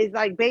is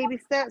like baby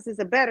steps is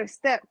a better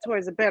step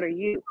towards a better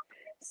you.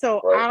 So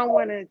Right. I don't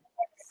want to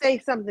say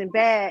something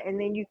bad and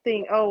then you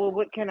think, oh, well,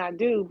 what can I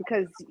do?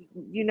 Because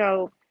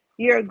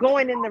you're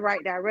going in the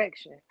right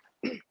direction.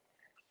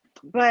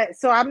 But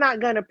so I'm not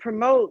going to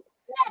promote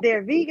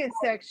their vegan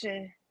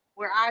section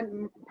where I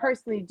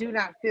personally do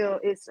not feel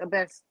it's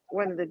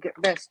one of the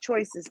best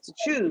choices to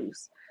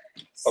choose.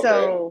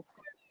 So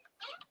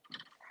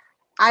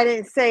I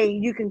didn't say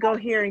you can go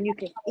here and you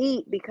can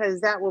eat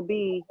because that will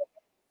be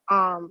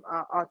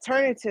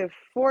alternative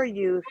for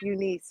you if you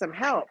need some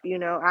help.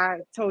 I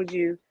told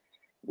you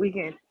we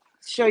can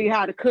show you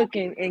how to cook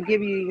and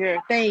give you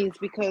your things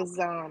because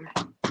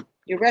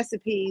your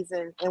recipes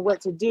and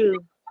what to do.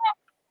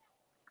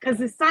 Because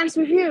it starts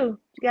with you.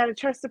 You got to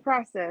trust the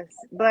process.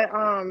 But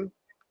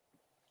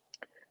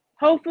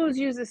Whole Foods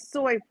uses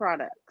soy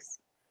products.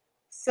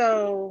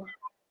 So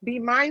be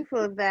mindful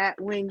of that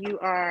when you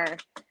are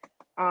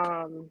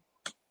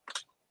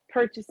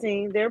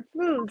purchasing their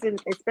foods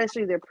and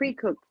especially their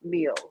pre-cooked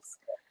meals.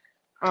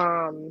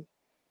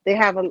 They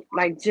have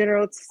like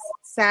General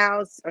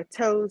Tso's or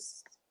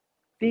toast,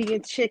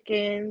 vegan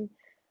chicken.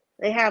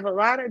 They have a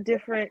lot of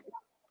different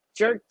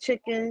jerk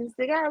chickens.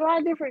 They got a lot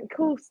of different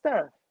cool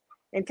stuff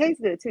and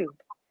tastes good too.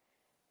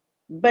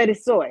 But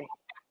it's soy.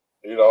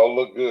 It all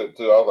looked good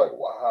too. I was like,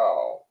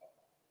 wow.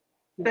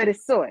 But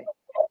it's soy.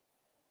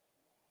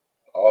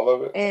 All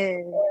of it?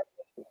 And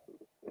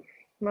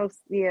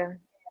yeah.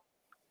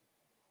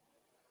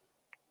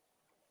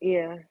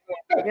 Yeah.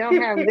 They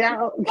don't have that.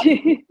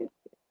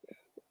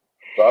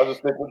 So I just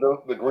stick with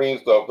the green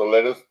stuff, the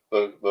lettuce,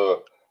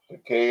 the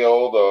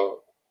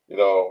kale,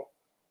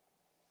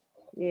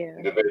 Yeah.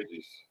 the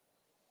veggies.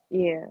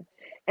 Yeah.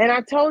 And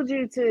I told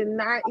you to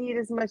not eat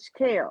as much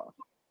kale.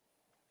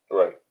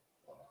 Right.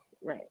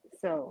 Right.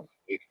 So.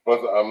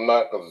 Plus, I'm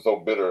not because it's so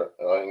bitter.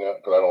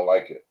 Because I don't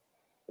like it.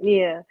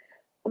 Yeah.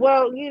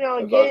 Well,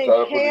 And so I again, try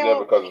to put it in there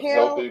because it's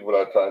healthy, but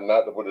I try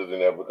not to put it in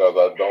there because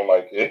I don't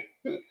like it.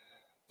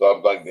 So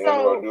I'm like, damn if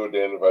I do it,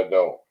 damn if I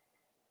don't.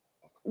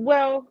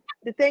 Well,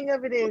 the thing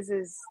of it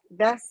is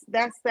that's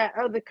that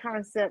other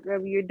concept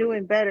of you're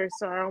doing better,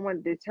 so I don't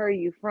want to deter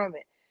you from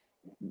it.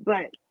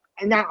 But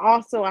and now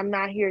also I'm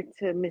not here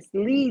to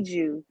mislead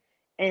you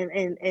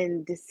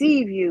and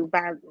deceive you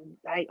by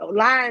like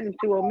lying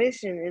through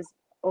omission is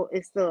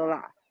still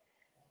a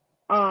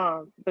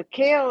lie. But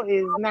kale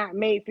is not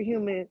made for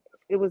human.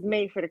 It was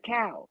made for the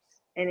cows,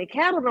 and the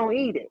cattle don't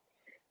eat it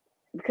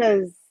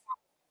because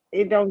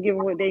it don't give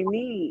them what they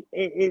need.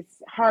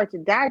 It's hard to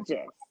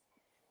digest.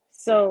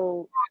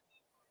 So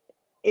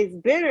it's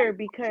bitter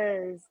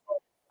because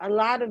a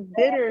lot of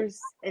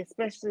bitters,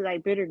 especially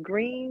like bitter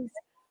greens,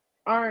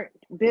 aren't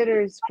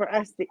bitters for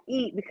us to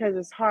eat because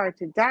it's hard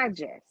to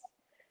digest.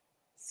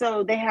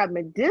 So they have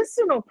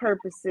medicinal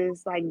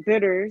purposes like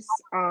bitters,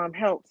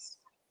 helps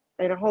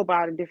in a whole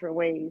lot of different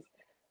ways.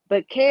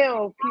 But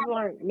kale, people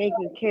aren't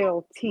making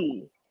kale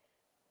tea.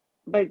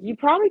 But you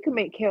probably could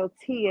make kale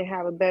tea and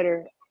have a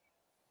better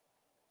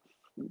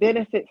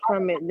benefit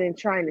from it than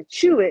trying to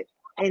chew it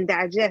and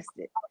digest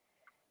it.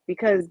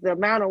 Because the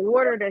amount of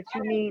water that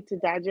you need to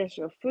digest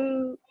your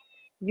food,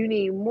 you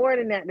need more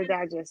than that to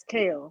digest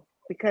kale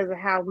because of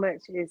how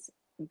much it's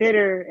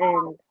bitter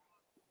and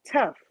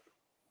tough.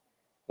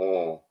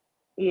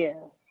 Yeah.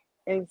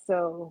 And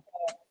so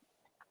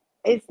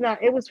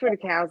it was for the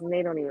cows and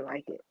they don't even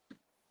like it.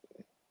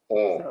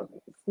 So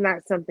it's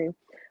not something,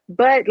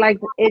 but like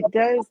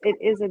it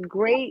is a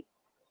great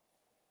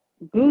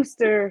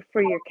booster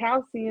for your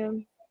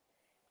calcium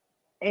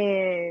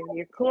and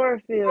your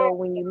chlorophyll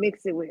when you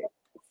mix it with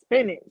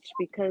spinach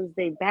because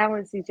they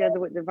balance each other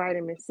with the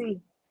vitamin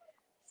C.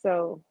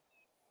 So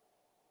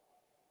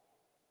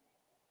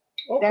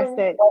that's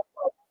that.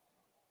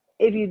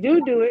 if you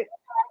do it,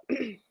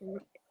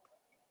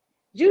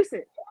 juice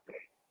it.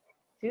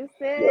 Juice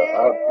I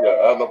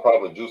have no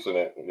problem juicing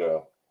it. Yeah.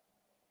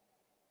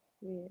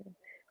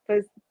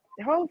 Because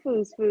Whole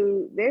Foods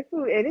food, their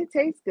food, and it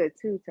tastes good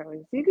too,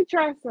 Tony. So you could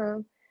try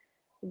some,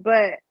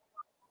 but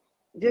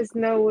just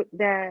know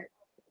that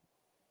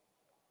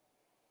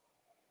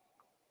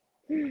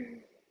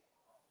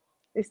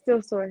it's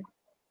still soy.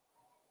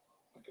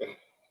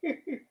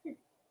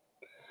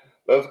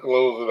 Let's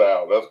close it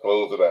out. Let's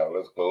close it out.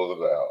 Let's close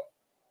it out.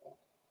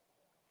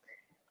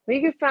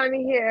 You can find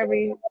me here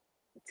every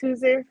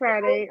Tuesday and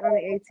Friday on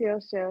the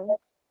ATL show.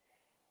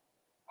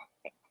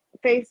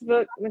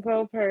 Facebook,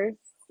 Nicole Purse.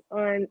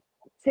 On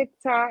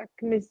TikTok,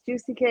 Miss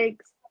Juicy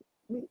Cakes.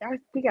 We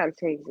gotta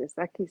change this.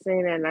 I keep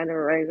saying that and I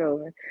never write it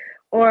over.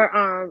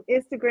 Or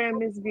Instagram,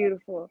 Miss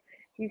Beautiful.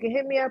 You can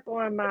hit me up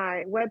on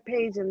my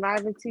webpage,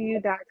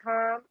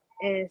 enliventoyou.com,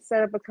 and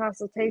set up a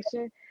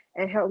consultation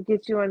and help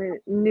get you on a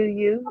new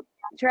you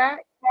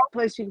track.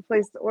 Plus, you can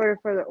place the order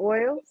for the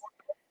oils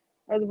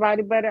or the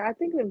body butter. I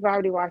think the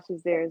body wash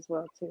is there as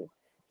well, too.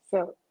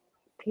 So,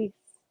 peace.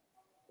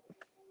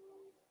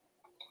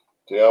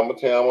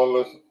 Tiama,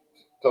 let's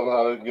tell them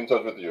how to get in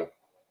touch with you.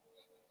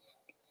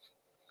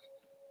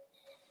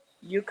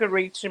 You can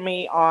reach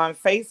me on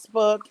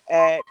Facebook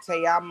at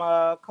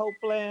Tayama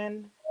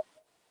Copeland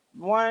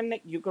 1.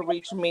 You can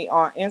reach me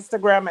on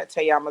Instagram at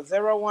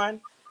Tayama01.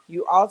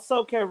 You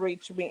also can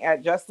reach me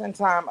at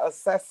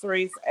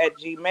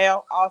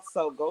justintimeaccessories@gmail.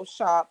 Also, go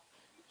shop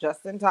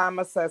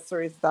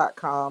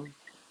justintimeaccessories.com.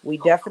 We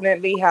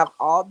definitely have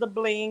all the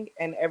bling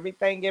and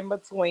everything in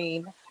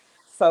between.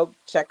 So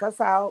check us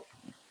out.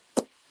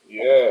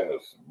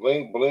 Yes,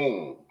 bling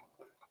bling.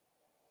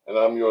 And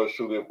I'm yours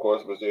truly, of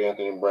course, Mr.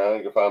 Anthony Brown.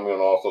 You can find me on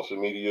all social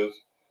medias.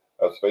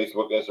 That's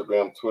Facebook,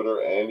 Instagram,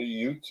 Twitter, and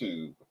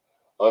YouTube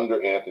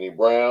under Anthony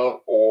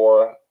Brown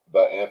or The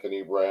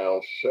Anthony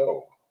Brown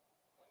Show.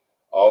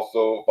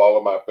 Also,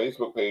 follow my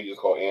Facebook page. It's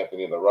called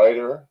Anthony the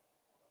Writer.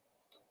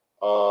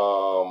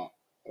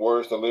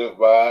 Words to live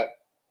by,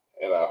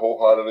 and I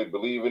wholeheartedly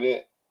believe in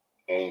it,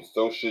 and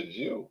so should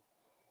you.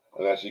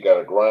 And that's you got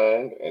to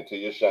grind until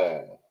you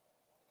shine.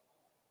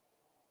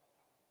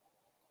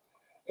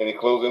 Any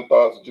closing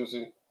thoughts,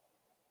 Juicy?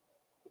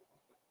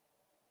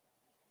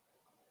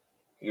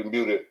 You're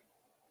muted.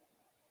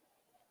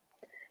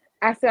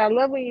 I said, I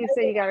love when you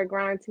say you got to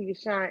grind till you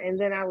shine. And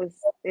then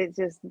it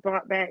just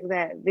brought back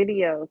that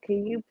video.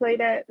 Can you play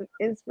that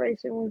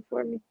inspiration one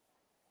for me?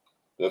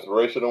 The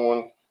inspirational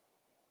one?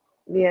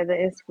 Yeah, the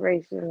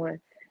inspiration one.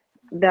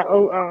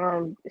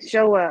 The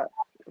show up.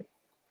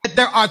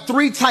 There are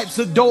 3 types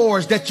of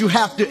doors that you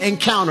have to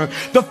encounter.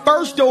 The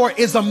first door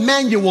is a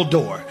manual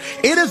door.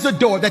 It is a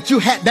door that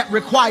that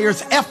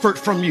requires effort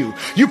from you.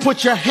 You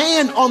put your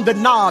hand on the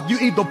knob. You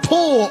either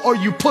pull or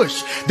you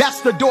push.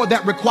 That's the door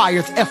that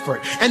requires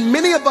effort. And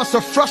many of us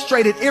are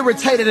frustrated,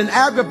 irritated, and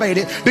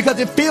aggravated because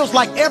it feels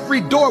like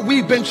every door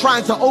we've been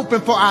trying to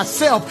open for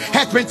ourselves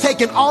has been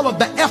taking all of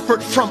the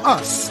effort from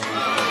us.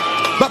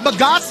 But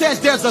God says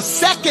there's a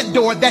second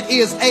door that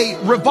is a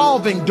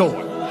revolving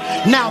door.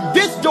 Now,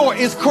 this door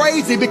is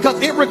crazy because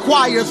it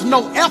requires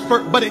no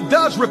effort, but it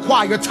does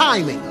require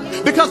timing.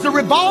 Because the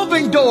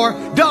revolving door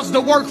does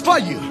the work for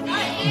you.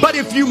 But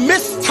if you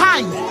miss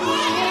timing,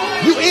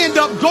 you end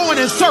up going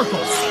in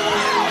circles.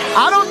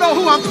 I don't know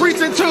who I'm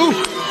preaching to,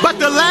 but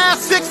the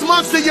last 6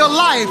 months of your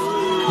life,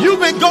 you've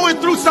been going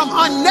through some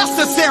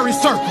unnecessary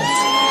circles.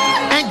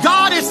 And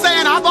God is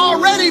saying, I've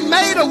already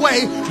made a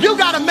way. You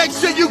got to make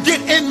sure you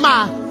get in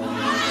mine.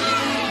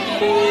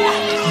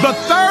 The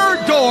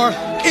third door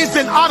is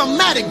an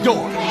automatic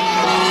door.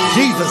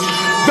 Jesus.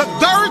 The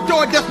third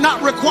door does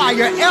not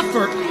require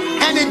effort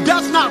and it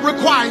does not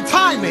require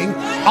timing.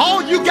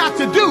 All you got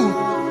to do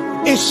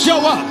is show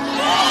up.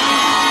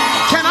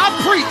 Can I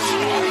preach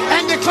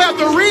and declare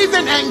the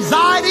reason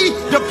anxiety,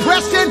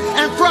 depression,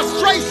 and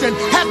frustration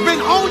has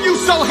been on you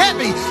so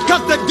heavy?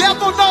 Because the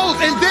devil knows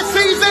in this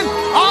season,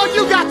 all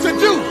you got to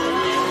do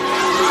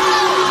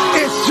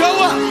is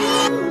show up.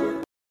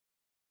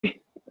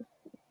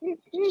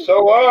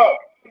 Show up.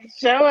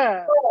 Show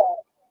up.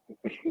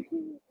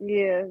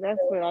 Yeah, that's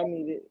what I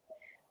needed.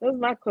 Those are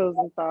my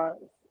closing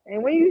thoughts.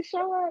 And when you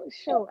show up,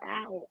 show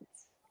out.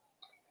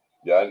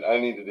 Yeah, I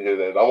needed to hear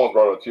that. I almost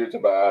brought a tear to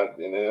my eye.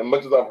 And as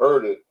much as I've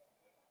heard it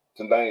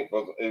tonight,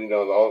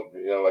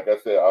 like I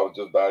said, I was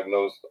just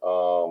diagnosed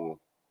or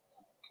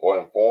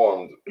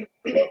informed 3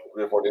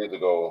 or 4 days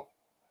ago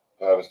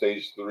to have a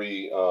stage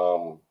 3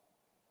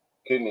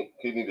 kidney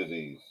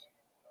disease.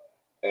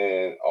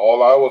 And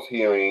all I was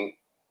hearing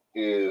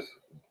is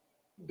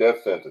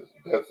death sentence.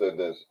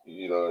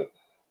 You're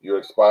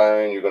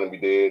expiring. You're going to be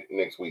dead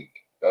next week.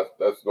 That's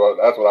what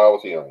I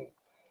was hearing.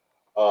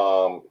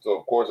 So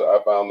of course I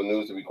found the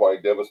news to be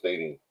quite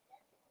devastating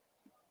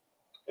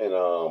and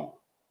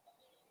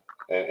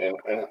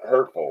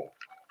hurtful.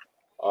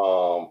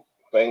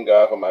 Thank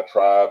God for my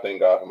tribe. Thank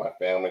God for my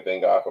family.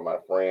 Thank God for my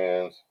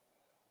friends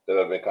that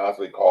have been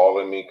constantly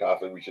calling me,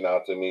 constantly reaching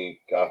out to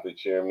me, constantly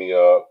cheering me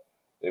up.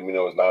 Let me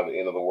know it's not the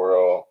end of the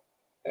world.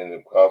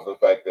 And because of the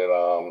fact that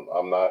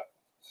I'm not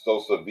so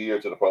severe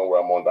to the point where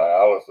I'm on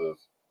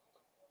dialysis,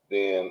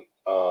 then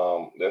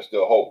there's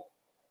still hope.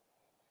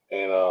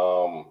 And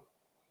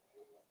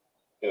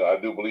I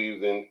do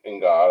believe in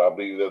God. I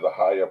believe there's a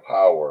higher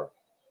power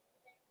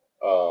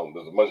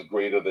that's much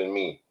greater than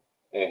me,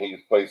 and He's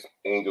placed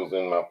angels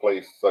in my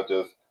place, such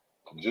as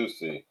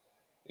Juicy,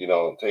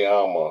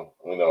 Teama,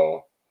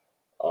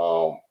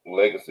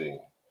 Legacy,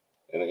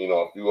 and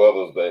a few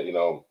others that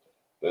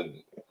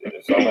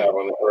some have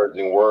an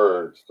encouraging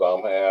word,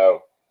 some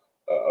have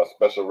a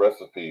special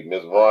recipe.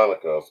 Miss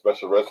Veronica, a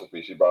special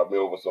recipe. She brought me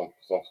over some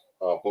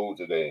food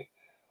today.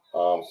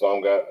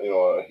 Some got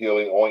a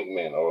healing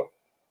ointment or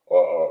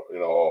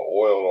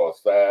oil or a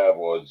salve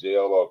or a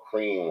gel or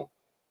cream,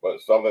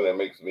 but something that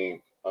makes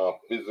me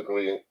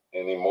physically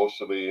and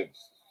emotionally,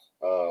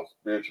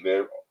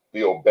 spiritually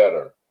feel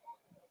better.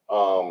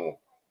 So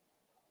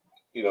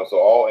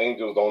all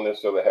angels don't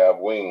necessarily have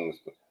wings.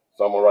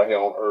 Some are right here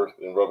on earth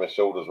and rubbing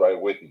shoulders right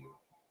with you.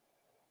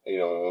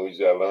 And we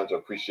just gotta learn to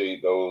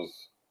appreciate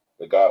those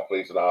that God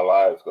placed in our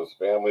lives, because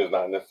family is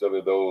not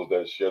necessarily those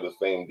that share the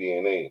same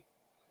DNA.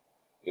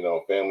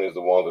 Family is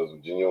the ones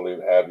that genuinely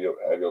have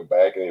your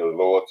back and your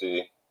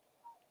loyalty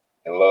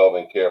and love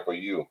and care for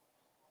you.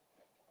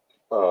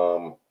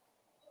 And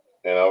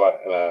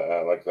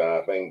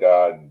I thank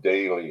God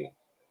daily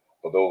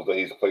for those that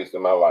He's placed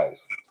in my life.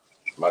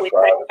 My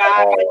tribe is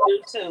small.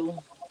 You too.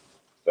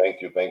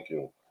 Thank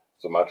you.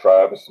 So my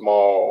tribe is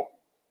small,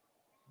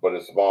 but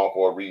it's small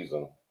for a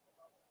reason.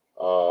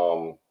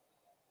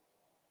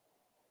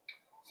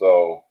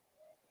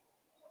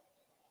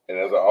 And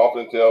as I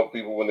often tell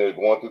people when they're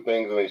going through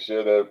things and they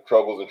share their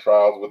troubles and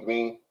trials with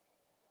me,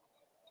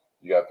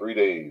 you got 3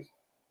 days.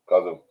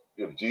 Because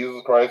if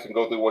Jesus Christ can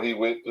go through what He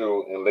went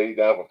through and laid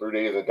down for 3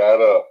 days and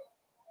got up,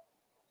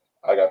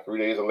 I got 3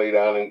 days to lay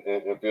down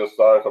and feel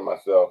sorry for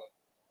myself.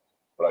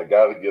 But I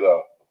got to get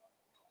up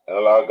and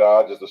allow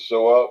God just to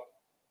show up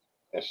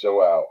and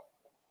show out.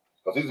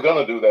 Because He's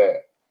going to do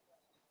that.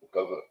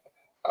 Because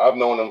I've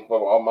known Him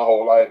for all my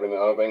whole life, and the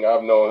only thing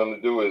I've known Him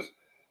to do is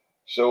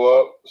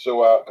show up,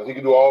 show out, because He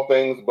can do all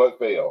things but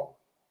fail.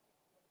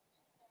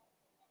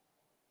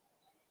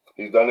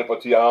 He's done it for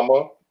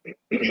Tiama.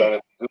 He's done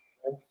it for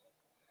Duke.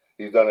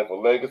 He's done it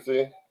for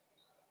Legacy.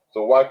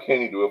 So why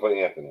can't He do it for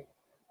Anthony?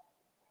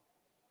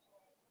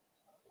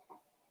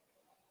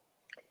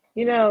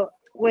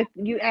 With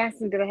you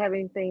asking, did I have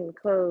anything to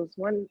close?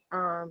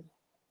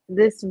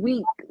 This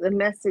week, the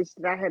message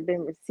that I had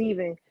been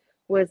receiving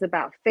was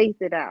about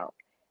faith it out.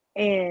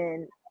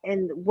 And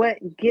what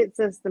gets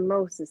us the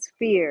most is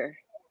fear.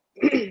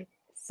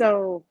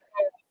 So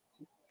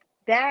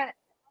that,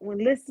 when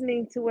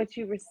listening to what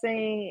you were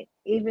saying,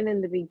 even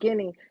in the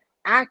beginning,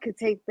 I could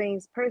take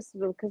things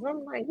personal, because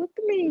I'm like, what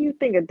do you mean you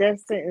think a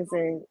death sentence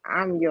and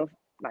I'm your,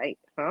 like,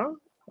 huh?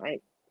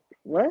 Like,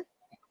 what?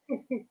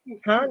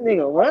 Huh,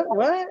 nigga, what?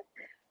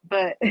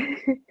 But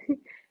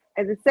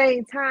at the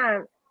same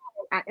time,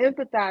 I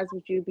empathize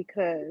with you,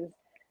 because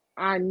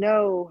I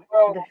know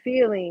the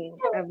feeling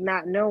of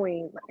not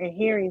knowing and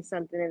hearing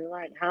something and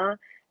like, huh?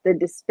 The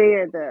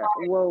despair,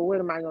 whoa, what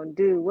am I going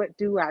to do? What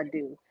do I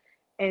do?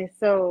 And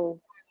so,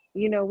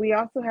 we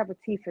also have a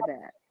T for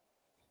that.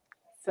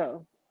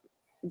 So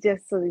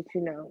just so that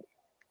you know,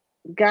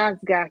 God's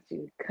got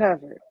you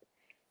covered.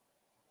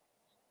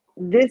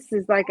 This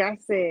is, like I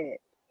said,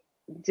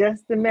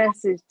 just the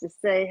message to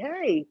say,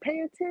 hey,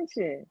 pay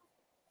attention.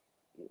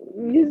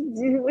 You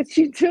do what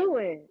you're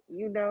doing,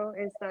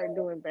 and start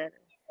doing better.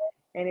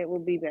 And it will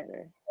be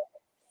better.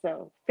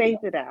 So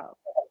faith it out.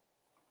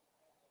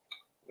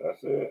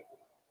 That's it.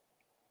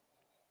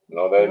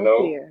 No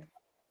fear.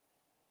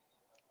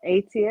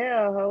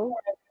 ATL, ho.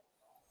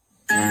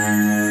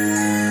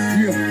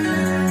 Yeah.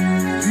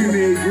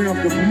 28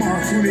 grams of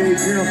moss, 28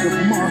 grams of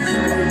moss.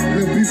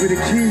 Little people the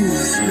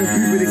kings, little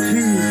people the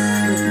kings.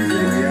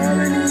 Y'all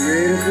ain't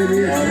ready for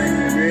this, y'all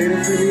ain't ready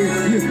for this.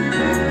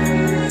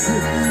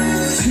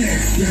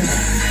 Yeah.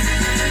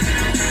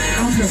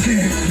 I'm the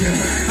champion,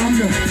 I'm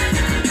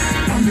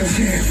the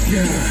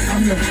champion,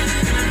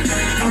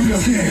 I'm the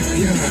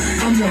champion,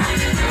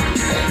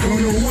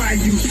 don't know why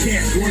you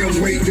can't wanna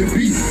wait to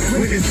be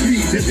with the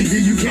speed just to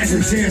give you cats a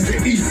chance to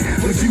eat.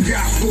 What you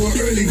got for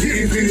early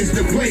didn't finish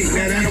the plate.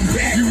 Now that I'm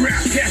back, you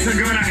rap cats are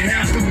gonna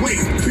have to wait.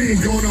 Been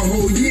gone a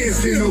whole year,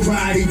 still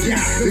nobody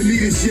got the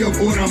leadership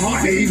or the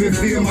heart to even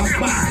feel my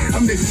spot.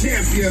 I'm the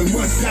champion,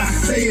 must I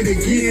say it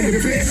again? The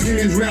best in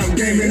this rap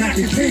game, and I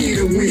continue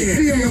to win.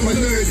 See, I'm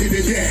allergic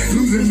to that,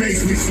 losing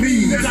makes me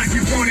sneeze. They're like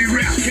you phony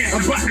rap cat,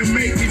 about to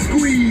make me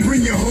squeeze.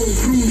 Bring your whole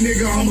crew,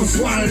 nigga, I'ma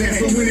swallow that.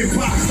 So when it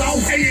pops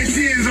off,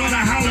 is on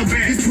a holler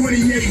back. It's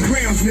 28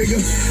 grams, nigga.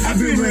 I've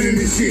been running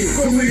this shit.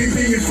 So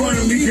anything in front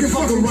of me can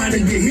fuck around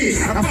and get hit.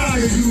 I follow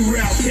you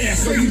rap cats,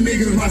 so you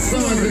niggas my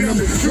sons, and I'm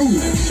the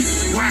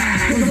truth. Why?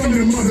 Cause I'm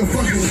the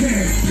motherfucking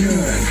champion.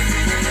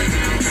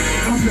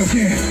 I'm the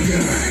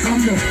champion.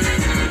 I'm the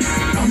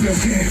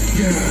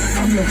champion.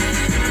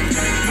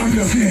 I'm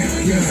the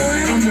champion.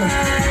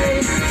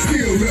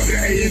 Still rep the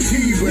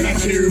A&T, but I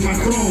carry my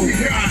throne.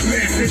 God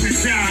bless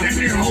this child that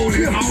didn't hold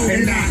it home.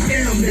 And I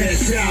am that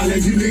child,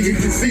 as you niggas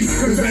can see.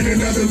 Cause ain't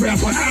another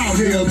rapper out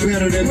here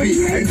better than me.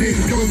 And this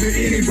goes to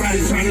anybody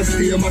trying to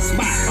steal my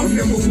spot. I'm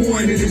number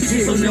one in this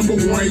shit, so number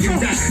one you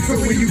got. So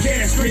when you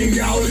can't scream,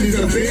 y'all is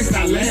the best,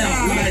 I laugh.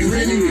 Like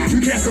really, you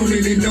cats don't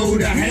really know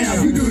the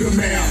how. You do the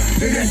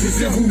math, and that's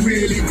yourself who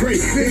really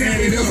great. Then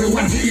add it up and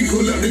watch it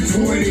equal up to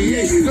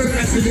 28. So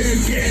that's the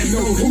little cats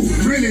know who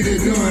really the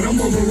done. I'm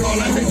overall,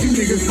 I let you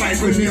niggas fight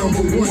for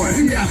number one.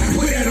 See, I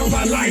put that on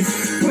my life,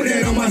 put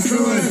that on my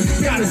son.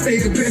 Gotta stay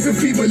the best of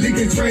people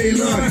licking Trey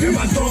Lund. And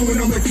my throne and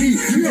I'm the key.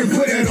 You can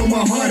put that on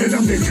my heart and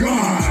I'm the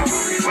God.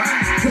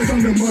 Cause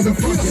I'm the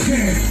motherfucker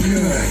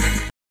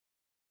champion.